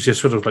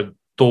sort of like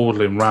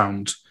dawdling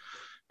round.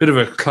 Bit of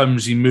a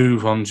clumsy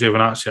move on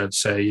Giovinazzi, I'd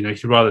say.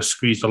 He'd rather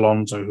squeezed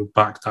Alonso, who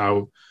backed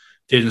out,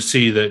 didn't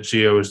see that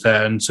Gio was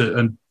there, and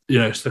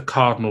it's the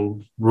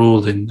cardinal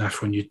rule in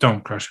F1: you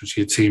don't crash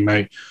into your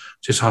teammate.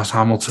 Just ask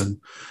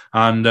Hamilton,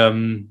 and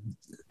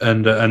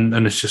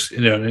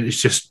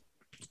it's just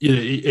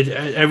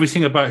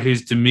everything about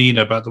his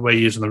demeanor, about the way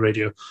he is on the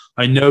radio.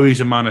 I know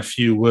he's a man of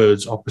few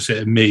words, opposite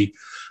of me,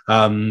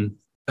 and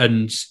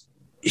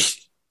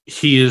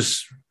he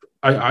is.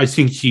 I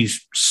think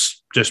he's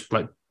just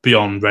like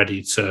beyond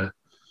ready to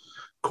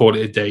call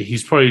it a day.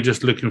 He's probably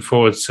just looking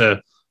forward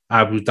to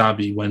Abu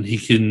Dhabi, when he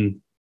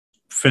can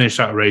finish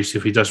that race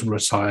if he doesn't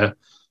retire,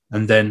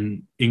 and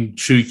then in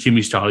true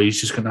Kimi style, he's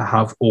just going to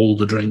have all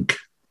the drink.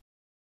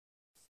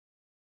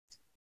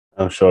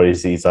 I'm sure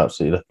he's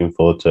absolutely looking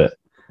forward to it.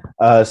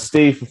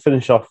 Steve, we'll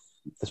finish off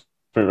the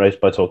sprint race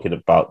by talking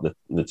about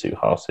the two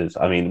Haases.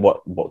 I mean,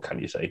 what can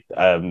you say?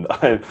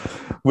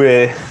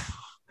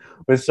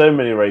 We're so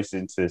many races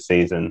into the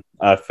season.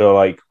 I feel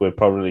like we're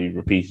probably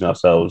repeating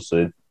ourselves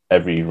with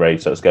every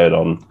race that's going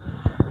on.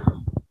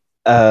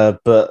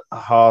 But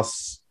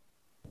Haas,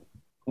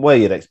 where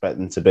you'd expect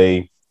them to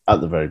be,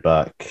 at the very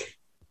back,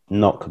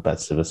 not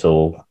competitive at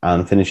all,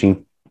 and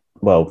finishing,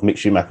 Mick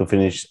Schumacher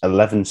finished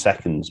 11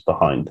 seconds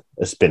behind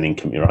a spinning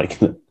Kimi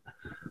Räikkönen.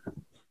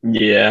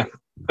 Yeah.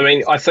 I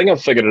mean, I think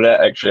I've figured it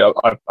out, actually.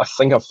 I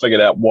think I've figured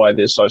out why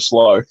they're so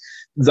slow.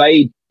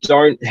 They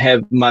don't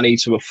have money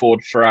to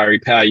afford Ferrari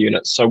power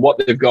units. So what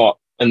they've got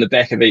in the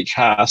back of each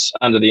Haas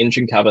under the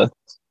engine cover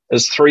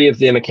is 3 of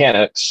their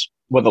mechanics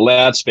with a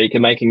loudspeaker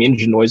making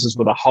engine noises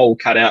with a hole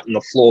cut out in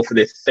the floor for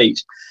their feet.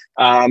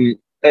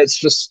 It's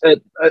just...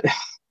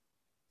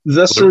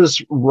 This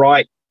is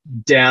right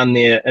down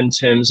there in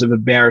terms of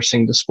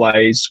embarrassing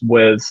displays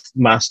with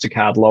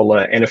MasterCard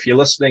Lola. And if you're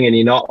listening and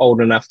you're not old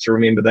enough to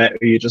remember that,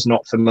 or you're just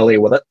not familiar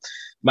with it,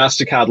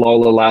 MasterCard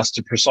Lola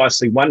lasted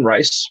precisely one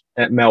race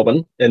at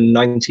Melbourne in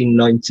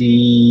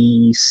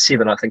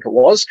 1997, I think it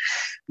was.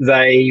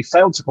 They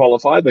failed to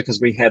qualify because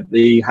we had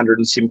the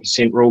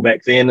 107% rule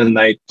back then, and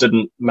they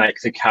didn't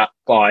make the cut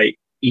by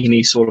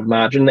any sort of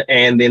margin.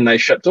 And then they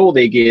shipped all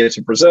their gear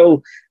to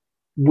Brazil,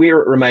 where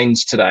it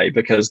remains today,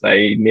 because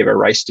they never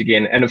raced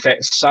again. And in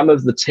fact, some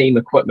of the team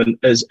equipment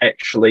is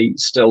actually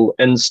still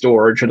in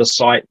storage at a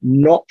site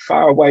not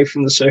far away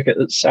from the circuit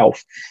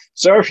itself.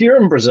 So if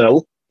you're in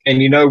Brazil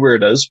and you know where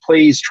it is,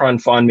 please try and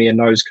find me a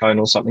nose cone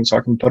or something so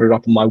I can put it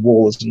up on my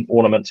wall as an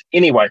ornament.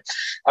 Anyway,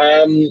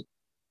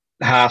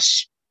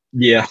 Haas,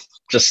 yeah,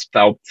 just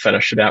they'll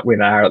finish about where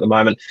they are at the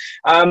moment.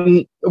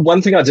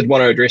 One thing I did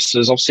want to address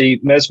is obviously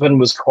Mazepin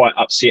was quite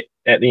upset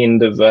at the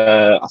end of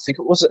I think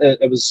it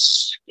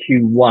was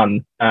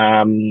Q1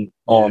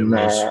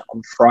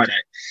 on Friday.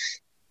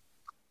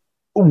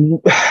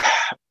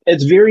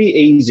 It's very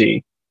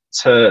easy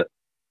to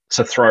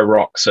throw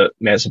rocks at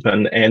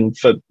Mazepin, and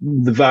for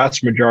the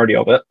vast majority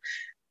of it,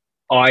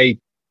 I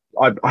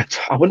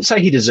wouldn't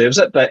say he deserves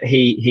it, but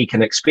he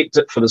can expect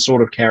it for the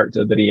sort of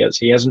character that he is.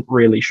 He hasn't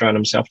really shown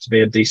himself to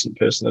be a decent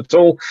person at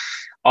all.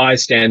 I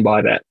stand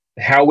by that.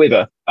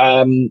 However,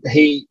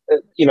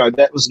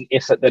 that was an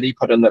effort that he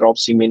put in that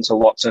obviously meant a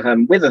lot to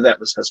him. Whether that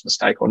was his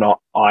mistake or not,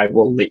 I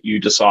will let you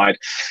decide.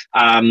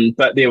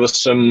 But there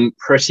was some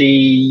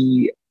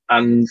pretty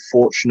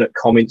unfortunate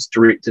comments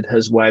directed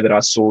his way that I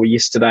saw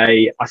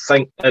yesterday.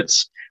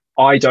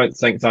 I don't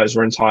think those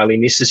were entirely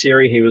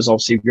necessary. He was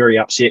obviously very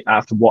upset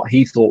after what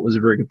he thought was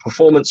a very good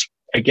performance.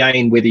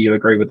 Again, whether you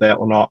agree with that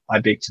or not, I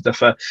beg to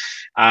differ.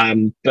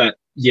 But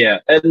yeah,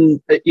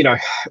 and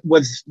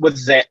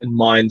with that in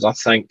mind, I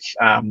think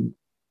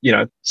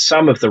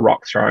some of the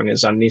rock throwing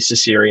is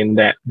unnecessary, and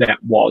that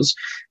was.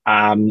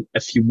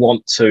 If you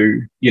want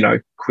to,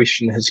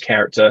 question his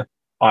character,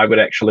 I would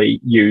actually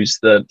use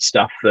the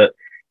stuff that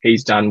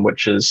he's done,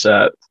 which is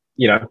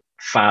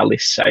far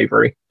less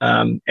savoury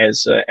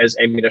as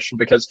ammunition,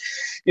 because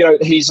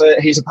he's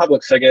a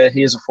public figure.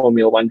 He is a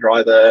Formula One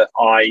driver.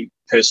 I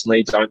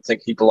personally don't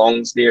think he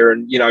belongs there,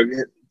 and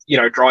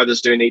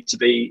drivers do need to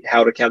be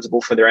held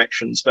accountable for their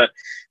actions. But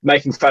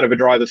making fun of a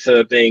driver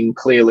for being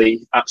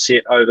clearly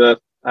upset over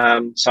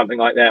something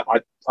like that,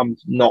 I'm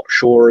not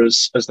sure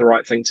is the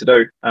right thing to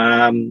do.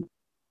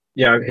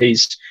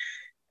 He's,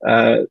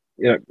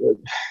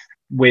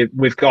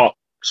 we've got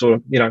sort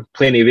of,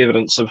 plenty of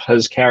evidence of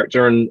his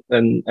character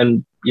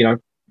and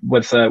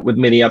with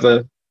many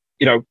other,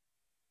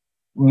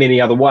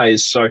 many other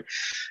ways. So,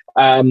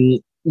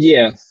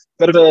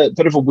 bit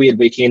of a weird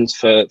weekend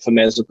for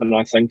Mazepin.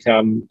 I think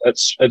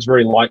it's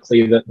very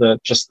likely that the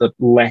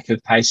lack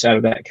of pace out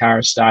of that car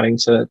is starting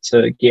to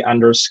get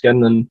under his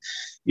skin, and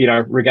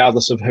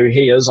regardless of who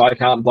he is, I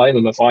can't blame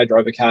him. If I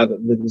drove a car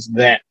that was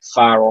that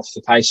far off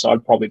the pace,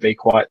 I'd probably be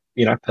quite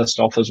pissed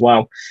off as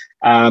well.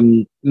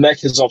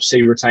 Mick has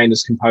obviously retained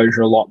his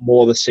composure a lot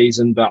more this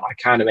season, but I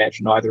can't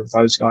imagine either of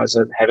those guys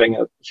are having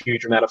a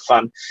huge amount of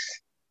fun.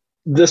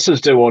 This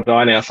is do or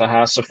die now for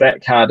Haas. If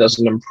that car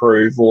doesn't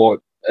improve or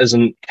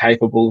isn't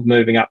capable of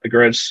moving up the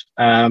grid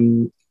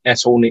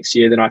at all next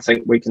year, then I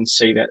think we can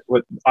see that.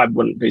 I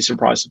wouldn't be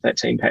surprised if that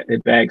team packed their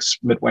bags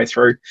midway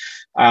through.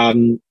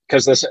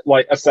 Because this,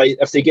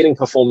 if they're getting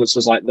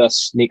performances like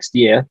this next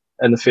year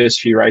in the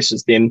first few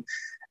races, then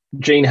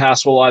Gene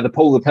Haas will either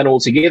pull the pin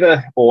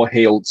altogether or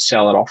he'll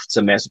sell it off to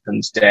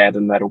Mazepin's dad,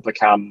 and that'll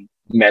become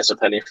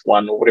Mazepin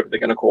F1 or whatever they're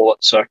going to call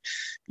it. So,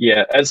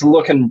 yeah, it's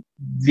looking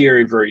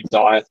very, very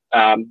dire.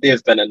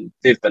 They've been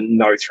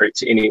no threat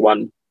to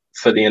anyone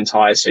for the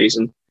entire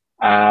season.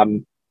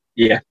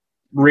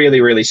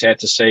 Really, really sad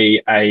to see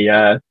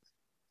a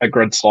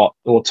grid slot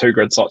or 2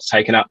 grid slots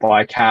taken up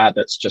by a car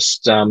that's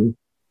just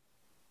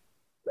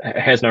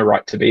has no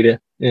right to be there.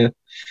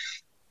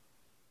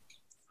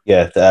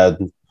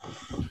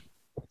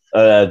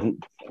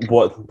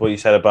 What you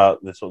said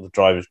about the sort of the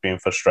drivers being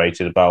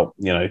frustrated about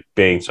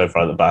being so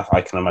far at the back,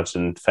 I can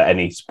imagine for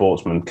any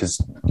sportsman,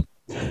 because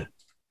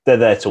they're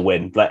there to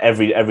win. Like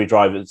every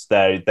driver that's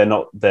there, they're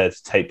not there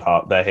to take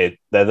part. They're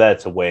there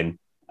to win,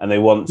 and they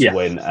want to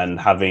win. And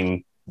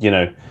having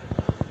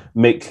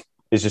Mick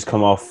has just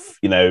come off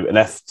an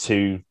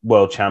F2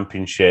 World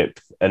Championship,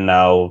 and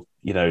now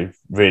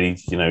really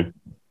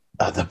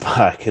at the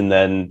back, and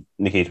then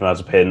Nikita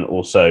Mazepin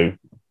also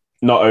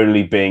not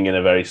only being in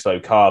a very slow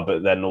car,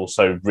 but then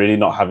also really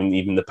not having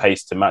even the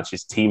pace to match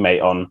his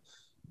teammate on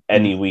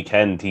any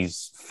weekend.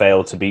 He's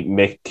failed to beat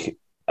Mick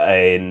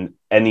in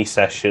any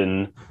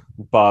session,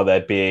 bar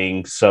there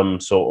being some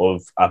sort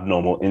of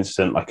abnormal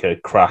incident like a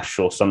crash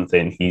or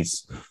something.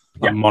 He's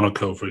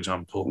Monaco, for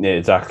example. Yeah,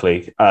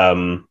 exactly.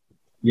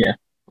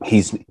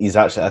 He's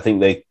actually, I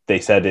think they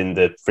said in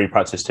the free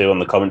practice too on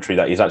the commentary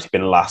that he's actually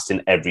been last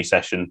in every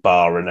session,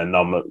 bar an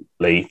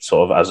anomaly,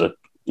 sort of as a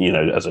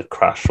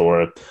crash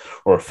or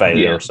a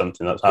failure or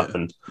something that's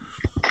happened.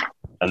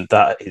 And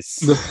that is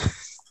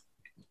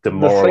the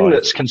thing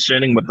that's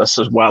concerning with this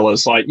as well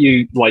is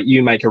you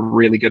make a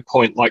really good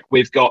point. Like,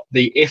 we've got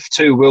the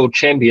F2 world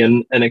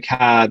champion in a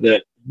car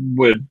that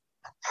would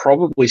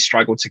probably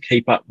struggle to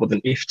keep up with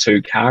an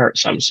F2 car at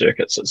some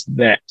circuits. It's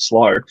that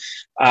slow.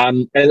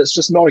 And it's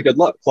just not a good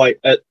look.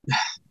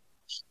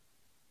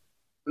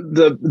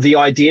 The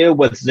idea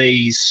with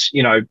these,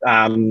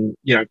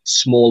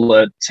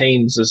 smaller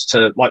teams is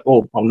to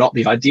not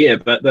the idea,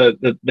 but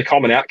the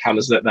common outcome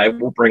is that they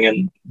will bring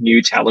in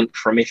new talent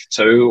from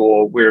F2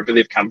 or wherever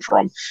they've come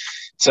from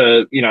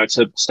to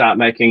start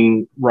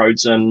making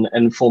roads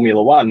in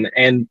Formula One.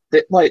 And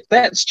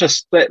that's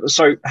just that.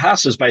 So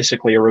Haas is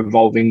basically a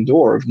revolving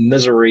door of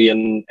misery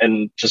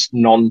and just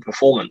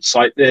non-performance.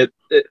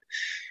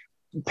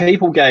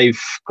 People gave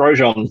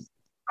Grosjean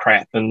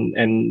crap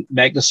and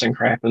Magnussen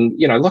crap, and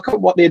look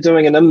at what they're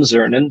doing in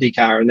IMSA and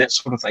IndyCar and that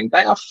sort of thing.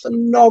 They are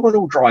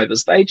phenomenal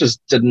drivers. They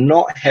just did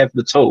not have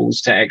the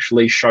tools to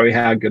actually show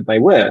how good they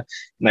were,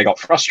 and they got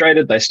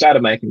frustrated. They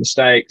started making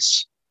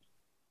mistakes.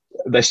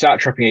 They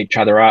start tripping each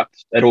other up.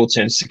 It all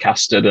turns to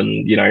custard,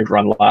 and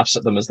everyone laughs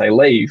at them as they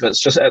leave. It's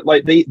just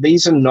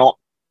these are not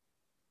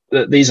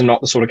the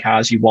sort of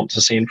cars you want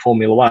to see in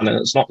Formula One, and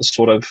it's not the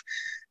sort of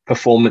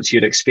performance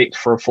you'd expect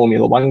for a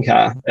Formula One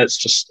car.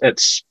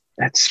 It's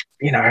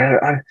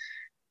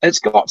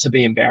got to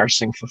be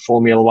embarrassing for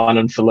Formula One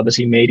and for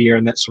Liberty Media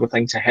and that sort of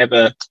thing to have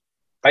a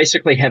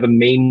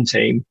meme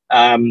team.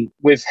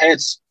 We've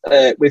had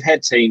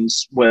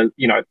teams where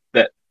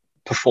that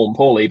perform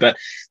poorly, but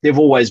there've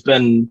always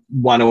been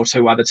one or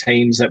two other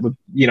teams that would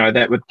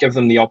give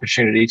them the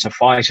opportunity to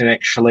fight and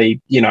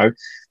actually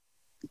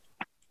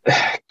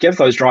give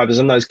those drivers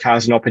in those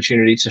cars an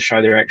opportunity to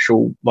show their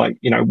actual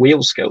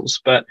wheel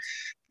skills. But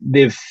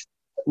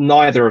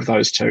neither of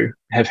those two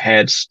have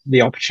had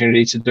the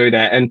opportunity to do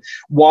that. And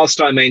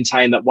whilst I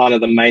maintain that one of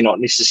them may not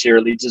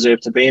necessarily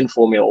deserve to be in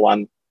Formula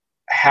One,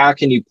 how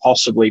can you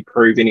possibly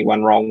prove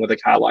anyone wrong with a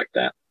car like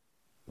that?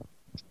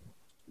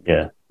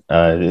 Yeah,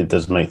 it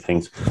does make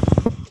things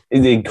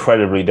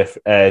incredibly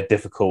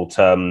difficult.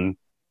 And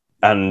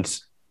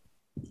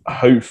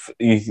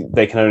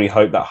they can only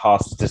hope that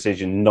Haas's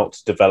decision not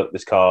to develop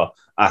this car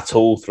at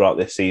all throughout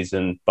this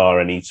season,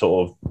 bar any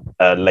sort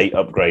of late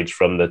upgrades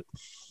from the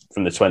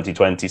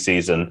 2020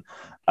 season,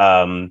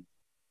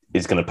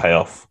 is going to pay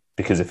off.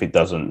 Because if it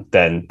doesn't,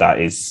 then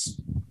it's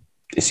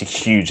a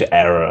huge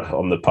error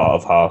on the part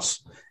of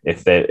Haas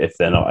if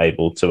they're not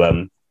able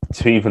to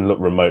even look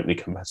remotely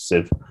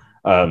competitive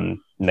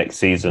next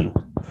season.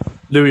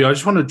 Louis, I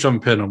just want to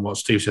jump in on what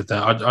Steve said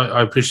there.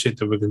 I appreciate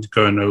that we're going to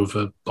go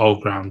over all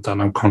ground,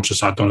 and I'm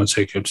conscious I don't want to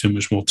take up too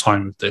much more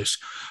time with this.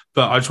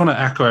 But I just want to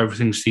echo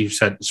everything Steve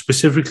said,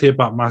 specifically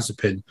about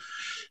Mazepin.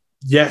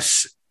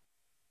 Yes,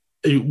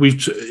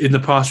 in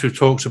the past we've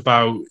talked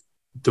about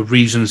the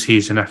reasons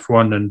he's in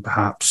F1 and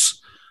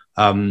perhaps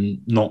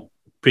not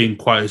being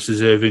quite as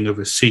deserving of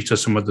a seat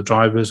as some of the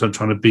drivers. I'm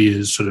trying to be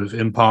as sort of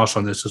impartial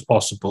on this as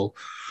possible.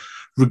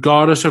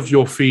 Regardless of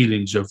your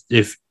feelings of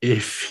if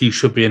he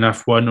should be in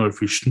F1 or if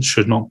he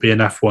should not be in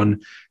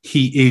F1,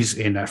 he is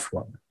in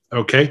F1,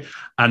 okay?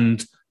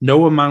 And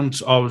no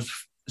amount of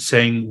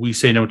saying we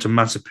say no to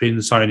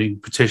Mazepin, signing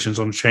petitions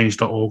on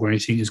change.org or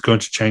anything is going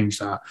to change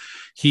that.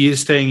 He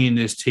is staying in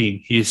this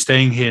team. He is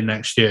staying here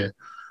next year.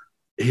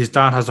 His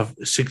dad has a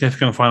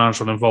significant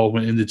financial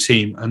involvement in the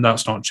team, and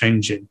that's not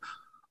changing.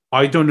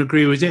 I don't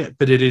agree with it,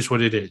 but it is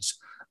what it is.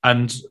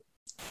 And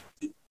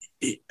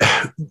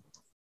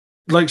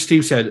like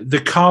Steve said, the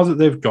car that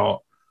they've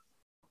got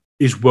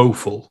is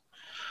woeful.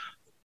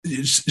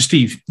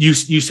 Steve, you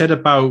said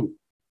about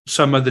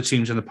some other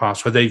teams in the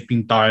past where they've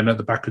been dying at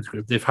the back of the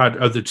group. They've had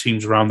other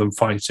teams around them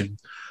fighting.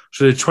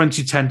 So the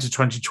 2010 to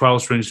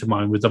 2012 springs to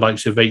mind with the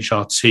likes of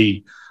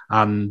HRT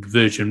and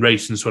Virgin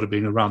Racing sort of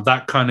being around.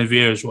 That kind of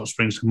year is what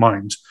springs to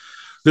mind.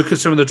 Look at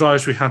some of the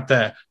drivers we had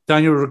there.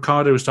 Daniel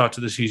Ricciardo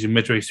started the season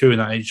midway through in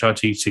that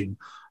HRT team.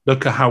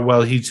 Look at how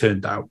well he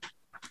turned out.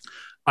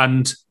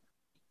 And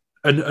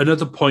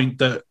another point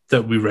that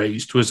we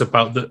raised was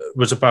about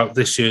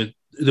this year,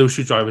 those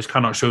two drivers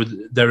cannot show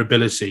their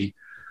ability.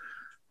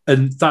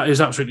 And that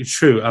is absolutely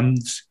true. And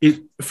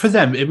for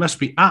them, it must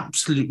be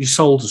absolutely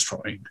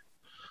soul-destroying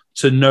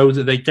to know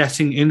that they're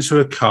getting into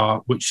a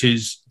car which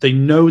is, they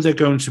know they're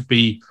going to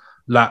be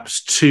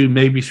laps 2,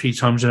 maybe 3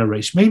 times in a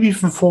race, maybe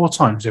even 4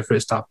 times if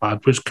it's that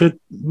bad, which could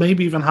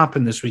maybe even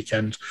happen this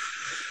weekend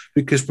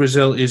because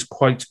Brazil is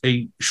quite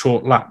a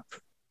short lap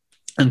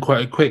and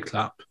quite a quick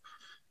lap.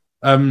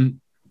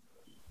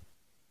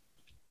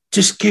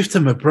 Just give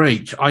them a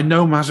break. I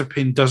know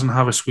Mazepin doesn't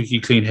have a squeaky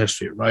clean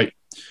history, right?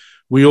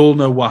 We all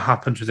know what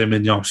happened with him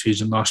in the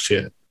off-season last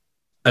year.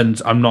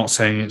 And I'm not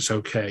saying it's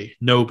okay.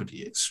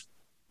 Nobody is.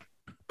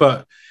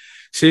 But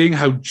seeing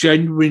how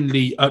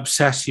genuinely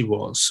upset he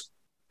was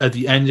at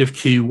the end of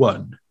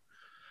Q1,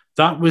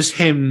 that was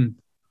him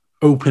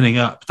opening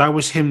up. That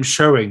was him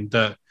showing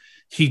that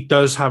he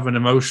does have an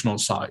emotional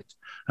side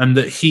and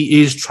that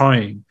he is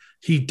trying.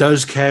 He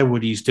does care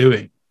what he's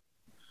doing.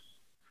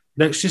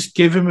 Let's just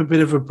give him a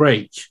bit of a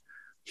break.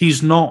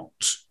 He's not,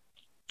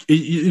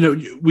 we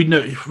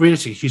know, really,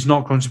 he's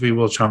not going to be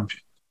world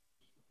champion.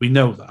 We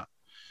know that.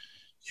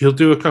 He'll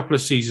do a couple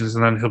of seasons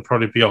and then he'll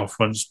probably be off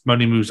once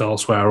money moves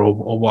elsewhere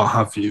or what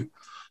have you.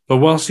 But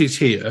whilst he's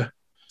here,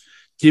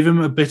 give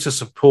him a bit of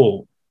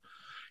support.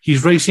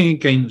 He's racing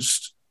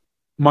against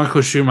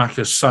Michael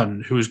Schumacher's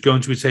son, who is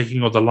going to be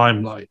taking all the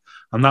limelight,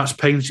 and that's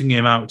painting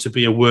him out to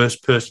be a worse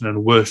person and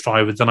a worse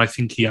driver than I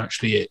think he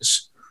actually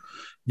is.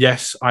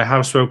 Yes, I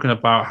have spoken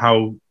about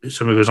how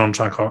some of his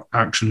on-track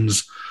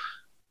actions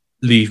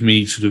leave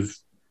me sort of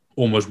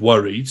almost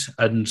worried,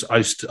 and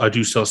I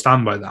do still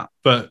stand by that.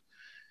 But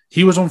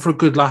he was on for a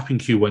good lap in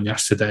Q1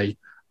 yesterday,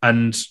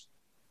 and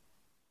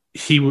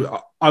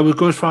I would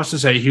go as far as to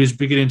say he was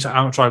beginning to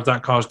outdrive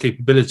that car's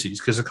capabilities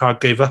because the car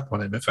gave up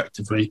on him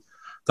effectively.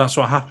 That's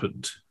what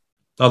happened.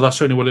 Oh, that's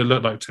certainly what it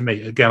looked like to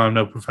me. Again, I'm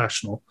no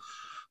professional.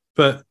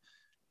 But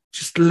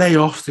just lay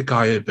off the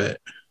guy a bit.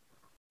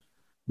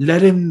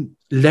 Let him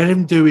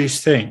do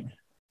his thing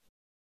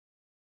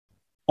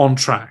on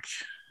track.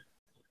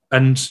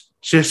 And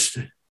just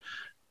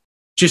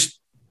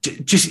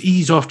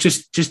ease off.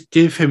 Just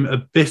give him a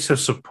bit of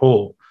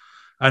support.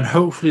 And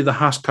hopefully the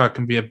Haas car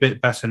can be a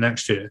bit better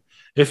next year.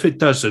 If it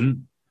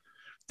doesn't,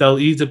 they'll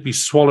either be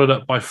swallowed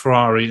up by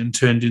Ferrari and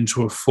turned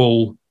into a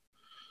full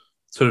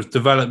sort of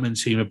development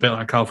team, a bit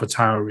like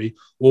AlphaTauri,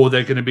 or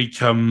they're going to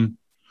become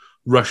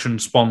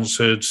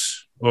Russian-sponsored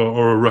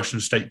or a Russian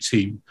state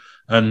team.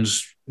 And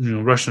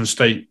Russian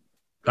state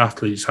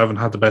athletes haven't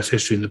had the best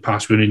history in the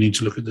past. We only need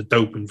to look at the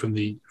doping from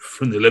the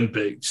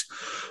Olympics.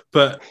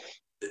 But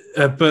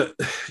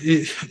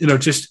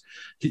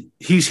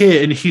he's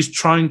here and he's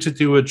trying to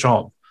do a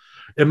job.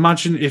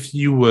 Imagine if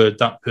you were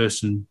that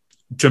person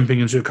jumping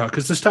into a car,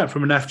 because the step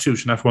from an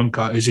F2 to an F1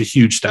 car is a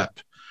huge step.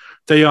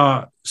 They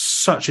are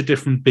such a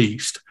different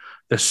beast.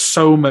 They're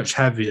so much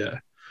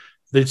heavier.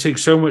 They take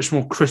so much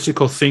more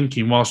critical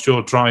thinking whilst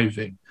you're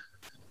driving.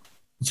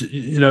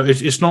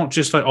 It's not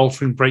just like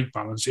altering brake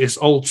balance. It's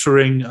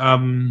altering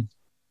the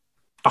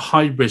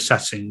hybrid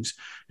settings.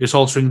 It's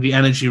altering the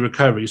energy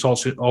recovery. It's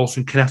also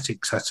altering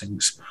kinetic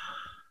settings.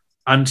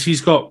 And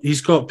he's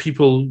got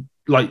people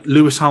like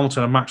Lewis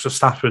Hamilton and Max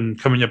Verstappen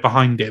coming up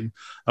behind him.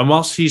 And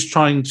whilst he's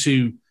trying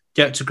to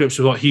get to grips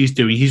with what he's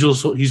doing, he's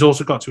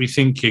also got to be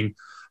thinking,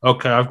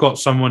 okay, I've got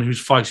someone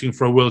who's fighting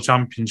for a world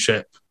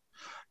championship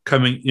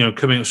coming up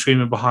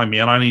screaming behind me,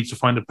 and I need to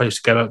find a place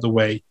to get out of the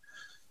way.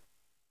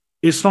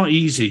 It's not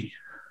easy.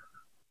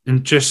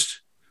 And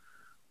just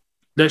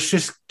let's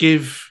just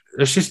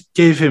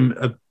give him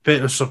a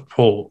bit of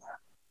support.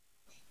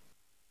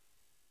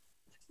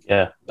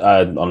 Yeah,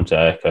 honestly,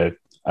 I echo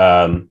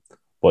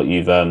what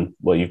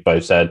you've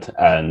both said,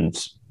 and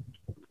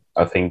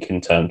I think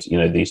in terms,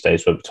 these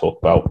days where we talk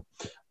about,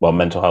 well,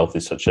 mental health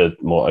is such a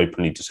more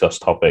openly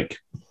discussed topic.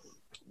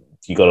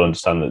 You got to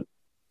understand that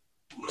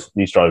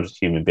these drivers are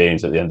human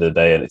beings at the end of the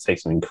day, and it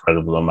takes an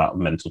incredible amount of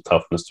mental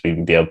toughness to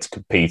even be able to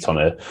compete on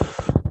a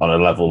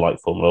level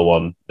like Formula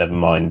One. Never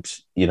mind,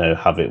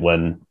 have it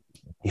when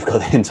you've got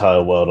the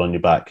entire world on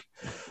your back.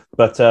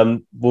 But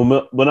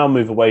we'll now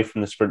move away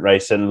from the sprint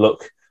race and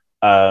look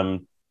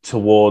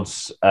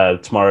towards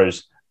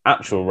tomorrow's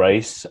actual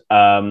race.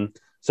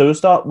 So we'll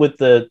start with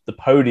the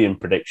podium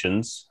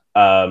predictions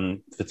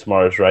for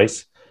tomorrow's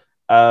race.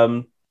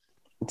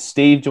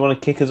 Steve, do you want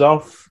to kick us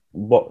off?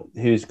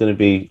 Who's going to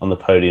be on the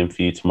podium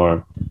for you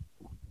tomorrow?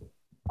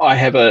 I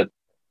have a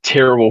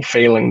terrible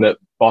feeling that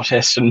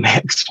Bottas and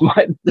Max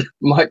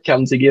might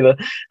come together.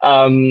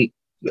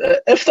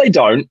 If they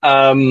don't,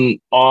 I'm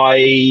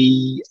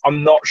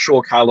not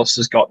sure Carlos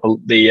has got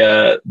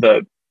the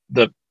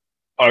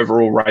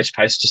overall race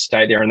pace to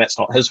stay there, and that's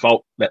not his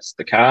fault. That's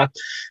the car.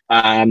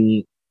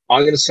 I'm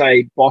going to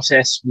say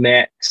Bottas,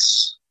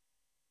 Max,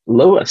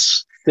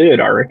 Lewis third.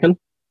 I reckon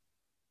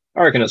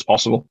it's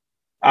possible.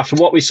 After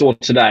what we saw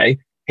today,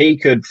 he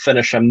could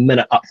finish a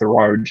minute up the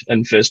road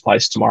in first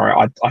place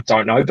tomorrow. I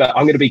don't know, but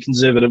I'm going to be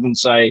conservative and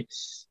say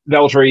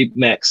Valtteri,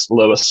 Max,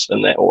 Lewis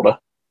in that order.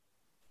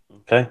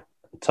 Okay.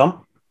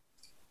 Tom?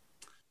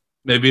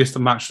 Maybe it's the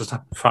Max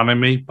Verstappen fan in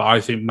me, but I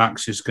think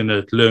Max is going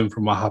to learn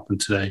from what happened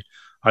today.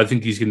 I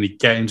think he's going to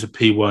get into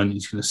P1.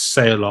 He's going to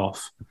sail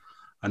off.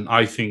 And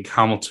I think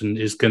Hamilton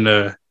is going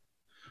to...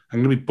 I'm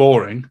going to be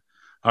boring.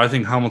 I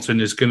think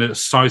Hamilton is going to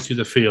side through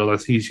the field. I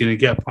think he's going to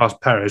get past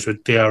Perez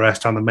with DRS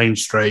down the main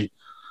straight.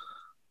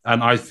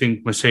 And I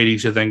think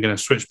Mercedes are then going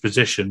to switch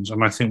positions.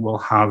 And I think we'll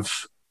have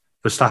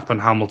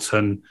Verstappen,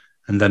 Hamilton,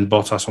 and then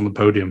Bottas on the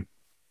podium.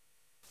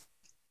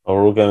 Well,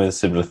 we're all going with a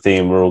similar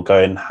theme. We're all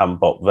going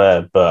Hambot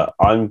there, but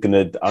I'm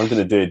gonna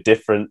do it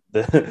different.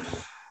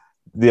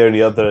 The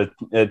only other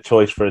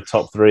choice for a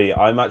top three,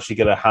 I'm actually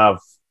going to have.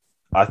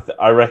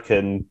 I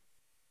reckon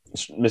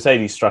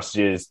Mercedes'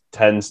 strategy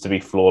tends to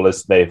be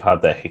flawless. They've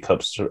had their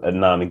hiccups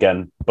now and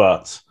again,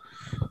 but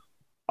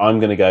I'm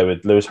going to go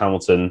with Lewis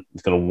Hamilton.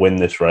 He's going to win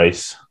this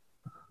race.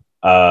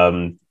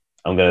 I'm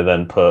going to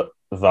then put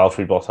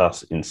Valtteri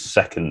Bottas in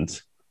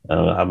second, and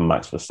I'm going to have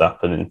Max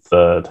Verstappen in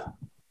third.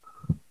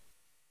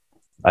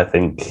 I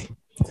think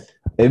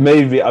I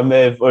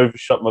may have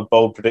overshot my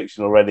bold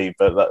prediction already,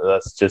 but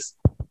that's just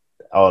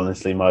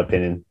honestly my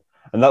opinion.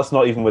 And that's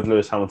not even with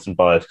Lewis Hamilton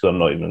bias, because I'm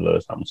not even a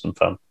Lewis Hamilton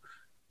fan.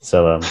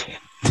 So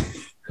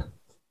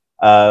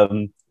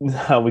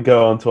now we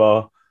go on to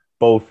our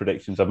bold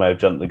predictions. I may have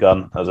jumped the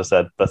gun, as I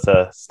said,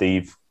 but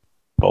Steve,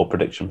 bold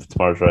prediction for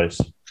tomorrow's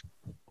race.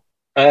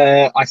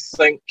 I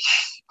think,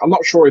 I'm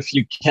not sure if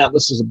you count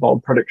this as a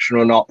bold prediction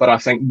or not, but I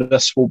think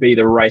this will be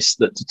the race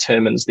that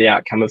determines the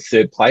outcome of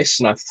third place,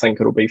 and I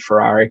think it'll be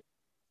Ferrari.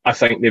 I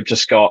think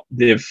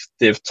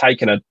they've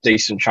taken a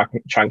decent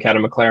chunk out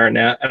of McLaren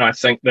now, and I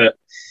think that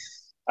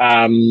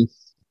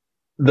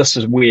this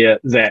is where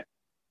that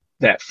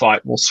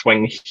fight will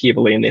swing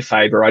heavily in their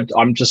favour. I've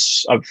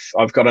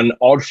got an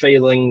odd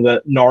feeling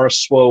that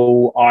Norris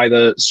will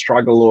either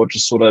struggle or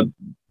just sort of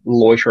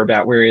loiter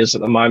about where he is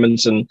at the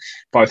moment, and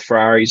both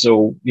Ferraris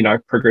will,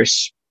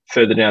 progress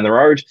further down the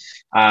road.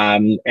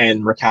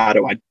 And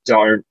Ricciardo, I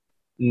don't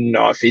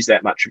know if he's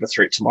that much of a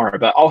threat tomorrow,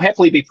 but I'll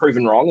happily be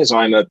proven wrong, as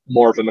I'm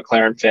more of a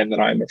McLaren fan than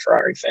I am a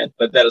Ferrari fan.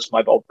 But that is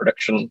my bold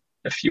prediction,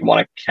 if you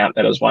want to count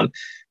that as one.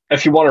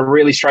 If you want a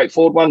really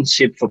straightforward one,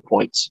 Seb for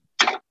points.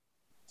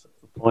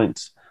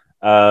 Points.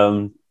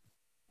 Tom?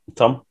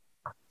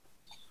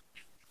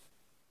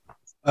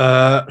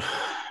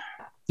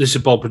 This is a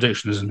bold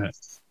prediction, isn't it?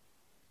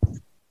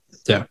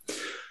 Yeah.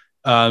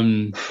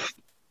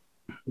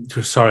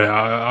 Sorry,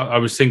 I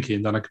was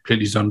thinking, then I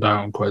completely zoned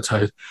out. I'm quite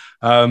tired.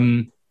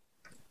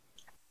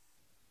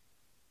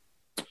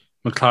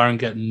 McLaren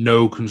get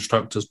no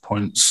constructors'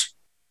 points,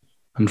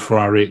 and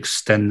Ferrari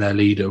extend their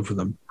lead over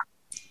them.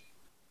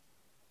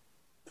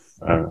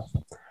 Fair enough.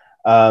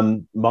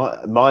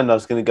 Mine, I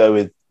was going to go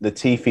with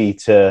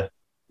Latifi to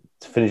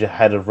finish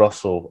ahead of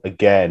Russell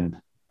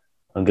again.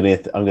 I'm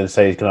going to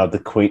say he's going to have the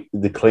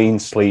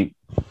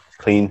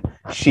clean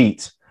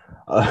sheet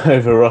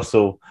over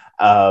Russell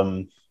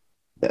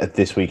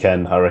this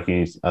weekend. I reckon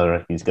he's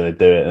going to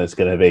do it, and it's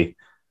going to be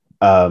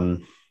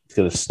it's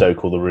going to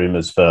stoke all the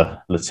rumours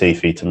for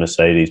Latifi to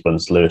Mercedes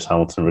once Lewis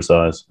Hamilton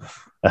retires.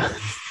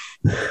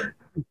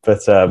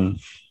 But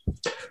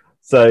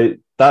so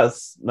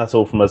that's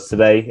all from us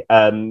today.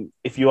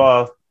 If you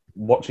are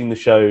watching the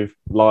show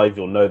live,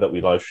 you'll know that we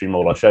live stream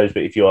all our shows,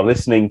 but if you are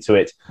listening to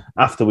it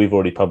after we've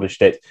already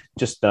published it,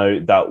 just know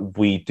that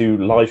we do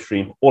live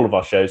stream all of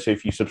our shows. So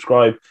if you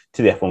subscribe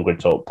to the F1 Grid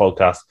Talk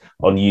podcast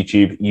on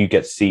YouTube, you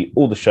get to see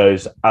all the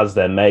shows as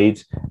they're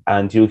made,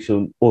 and you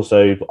can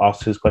also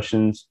ask us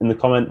questions in the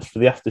comments for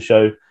the after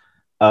show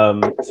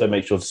So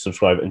make sure to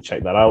subscribe and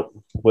check that out.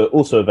 We're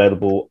also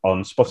available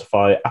on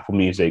Spotify, Apple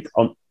Music,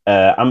 on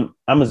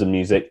Amazon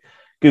Music,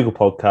 Google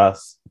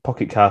Podcasts,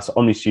 Pocket Casts,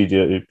 Omni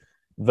Studio,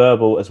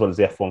 Verbal, as well as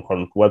the F1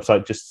 Chronicle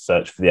website. Just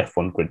search for the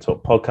F1 Grid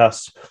Talk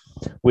podcast.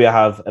 We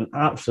have an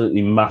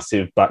absolutely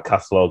massive back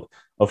catalogue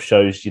of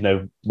shows.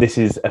 This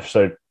is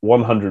episode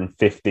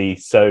 150.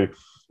 So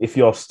if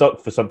you're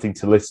stuck for something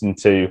to listen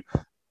to,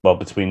 well,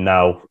 between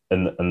now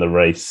and the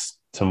race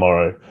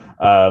tomorrow,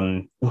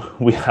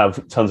 we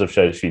have tons of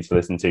shows for you to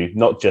listen to,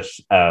 not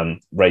just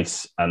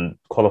race and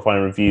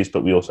qualifying reviews,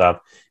 but we also have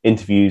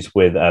interviews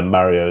with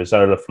Mario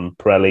Zola from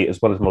Pirelli,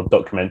 as well as more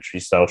documentary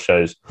style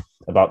shows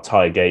about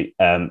Tiregate,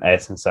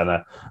 Ayrton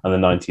Senna, and the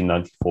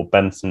 1994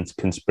 Benson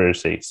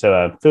conspiracy.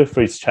 So feel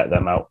free to check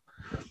them out.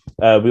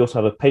 We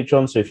also have a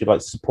Patreon, so if you'd like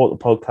to support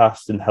the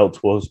podcast and help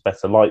towards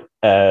better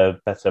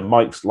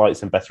mics,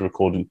 lights, and better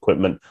recording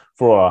equipment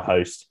for our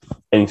host,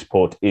 any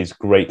support is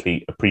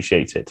greatly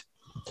appreciated.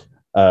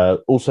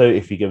 Also,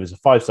 if you give us a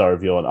 5-star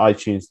review on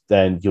iTunes,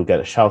 then you'll get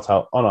a shout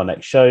out on our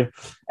next show.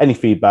 Any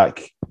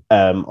feedback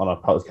on our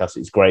podcast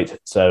is great.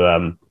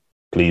 So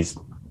please,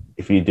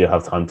 if you do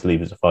have time to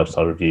leave us a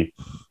 5-star review,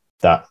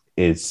 that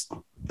would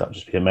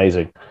just be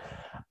amazing.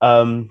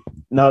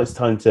 Now it's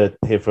time to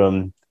hear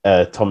from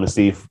Tom and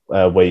Steve,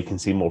 where you can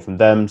see more from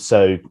them.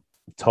 So,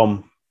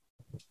 Tom,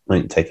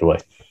 take it away.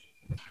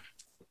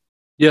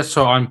 Yes,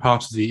 so I'm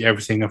part of the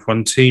Everything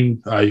F1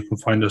 team. You can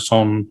find us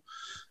on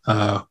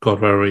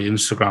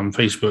Instagram,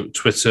 Facebook,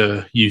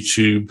 Twitter,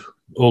 YouTube,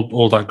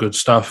 all that good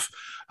stuff.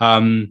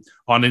 On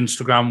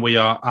Instagram, we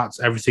are at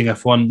Everything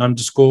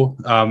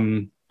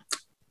F1_.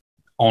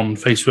 On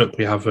Facebook,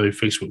 we have a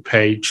Facebook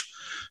page,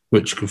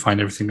 which you can find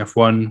Everything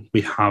F1.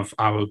 We have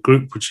our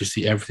group, which is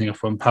the Everything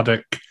F1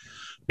 Paddock.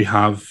 We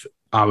have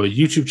our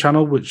YouTube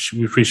channel, which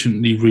we've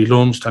recently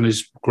relaunched and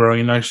is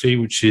growing nicely,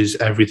 which is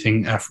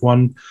Everything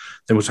F1.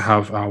 Then we also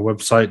have our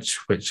website,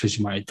 which, as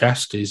you might have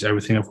guessed, is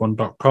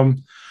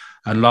everythingf1.com.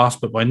 And last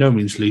but by no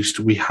means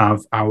least, we have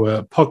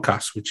our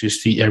podcast, which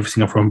is the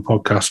Everything F1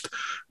 podcast,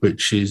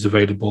 which is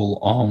available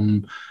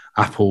on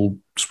Apple,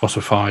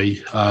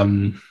 Spotify,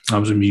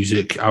 Amazon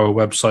Music, our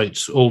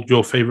websites, all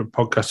your favorite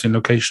podcasting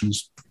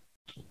locations.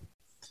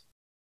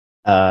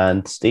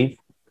 And Steve?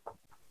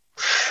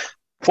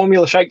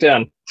 Formula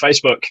Shakedown,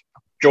 Facebook,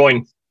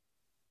 join.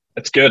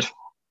 It's good.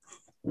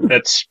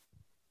 It's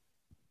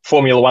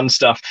Formula One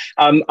stuff.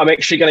 I'm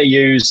actually going to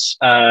use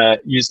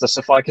this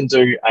if I can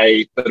do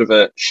a bit of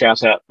a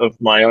shout out of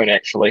my own,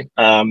 actually.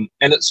 And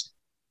it's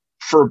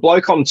for a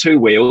bloke on 2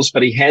 wheels,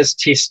 but he has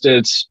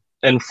tested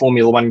in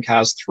Formula One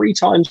cars 3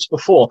 times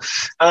before.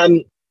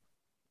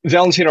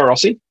 Valentino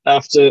Rossi,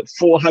 after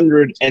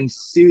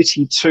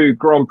 432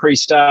 Grand Prix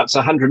starts,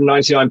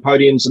 199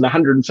 podiums and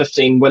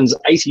 115 wins,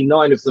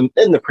 89 of them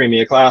in the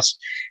Premier class,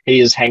 he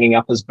is hanging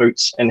up his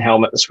boots and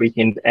helmet this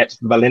weekend at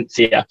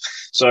Valencia.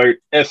 So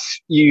if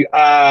you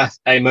are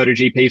a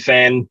MotoGP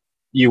fan,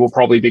 you will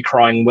probably be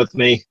crying with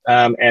me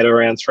at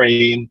around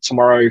 3 a.m.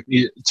 tomorrow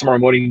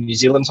morning New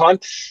Zealand time.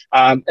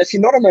 If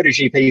you're not a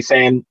MotoGP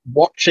fan,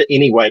 watch it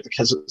anyway,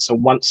 because it's a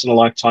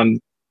once-in-a-lifetime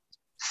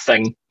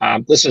thing.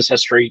 This is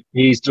history.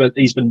 He's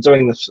been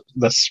doing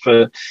this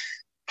for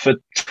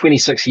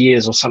 26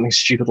 years or something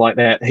stupid like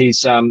that.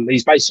 He's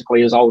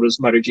basically as old as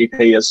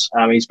MotoGP is.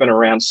 He's been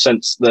around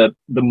since the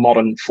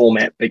modern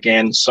format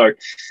began. So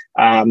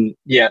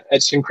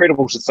it's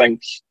incredible to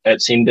think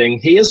it's ending.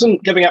 He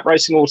isn't giving up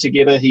racing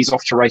altogether. He's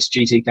off to race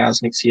GT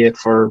cars next year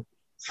for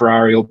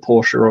Ferrari or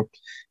Porsche or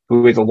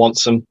whoever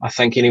wants him. I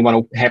think anyone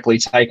will happily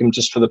take him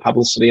just for the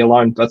publicity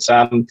alone. But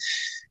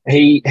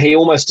he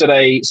almost did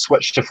a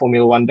switch to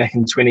Formula One back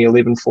in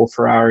 2011 for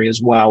Ferrari as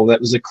well.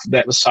 That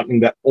was something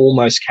that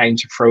almost came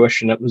to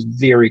fruition. It was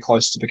very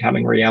close to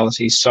becoming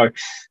reality. So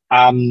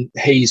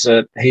he's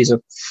a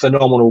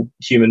phenomenal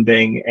human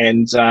being.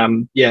 And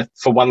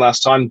for one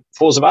last time,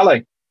 Forza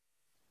Vale.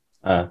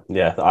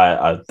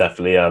 I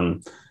definitely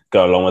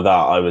go along with that.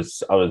 I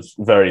was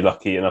very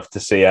lucky enough to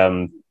see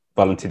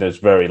Valentino's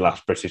very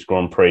last British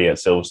Grand Prix at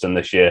Silverstone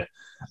this year,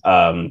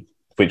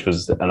 which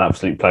was an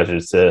absolute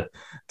pleasure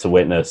to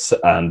witness.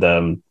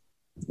 And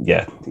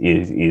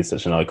he is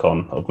such an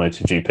icon of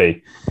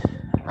MotoGP.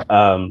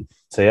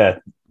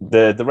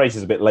 The race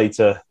is a bit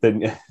later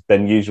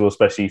than usual,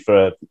 especially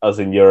for us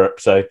in Europe.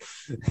 So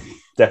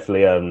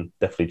definitely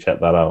check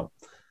that out.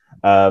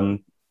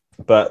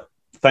 But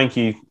thank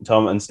you,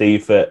 Tom and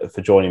Steve,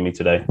 for joining me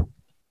today.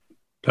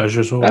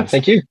 Pleasure as always.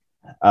 Thank you.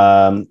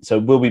 So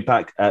we'll be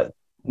back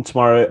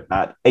tomorrow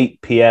at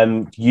 8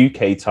 p.m.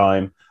 UK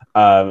time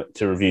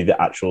to review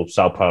the actual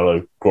Sao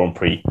Paulo Grand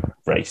Prix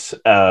race,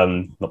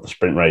 not the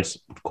sprint race,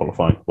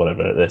 qualifying,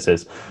 whatever this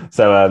is.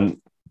 So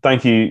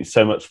thank you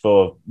so much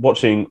for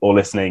watching or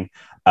listening.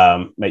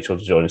 Make sure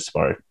to join us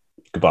tomorrow.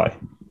 Goodbye.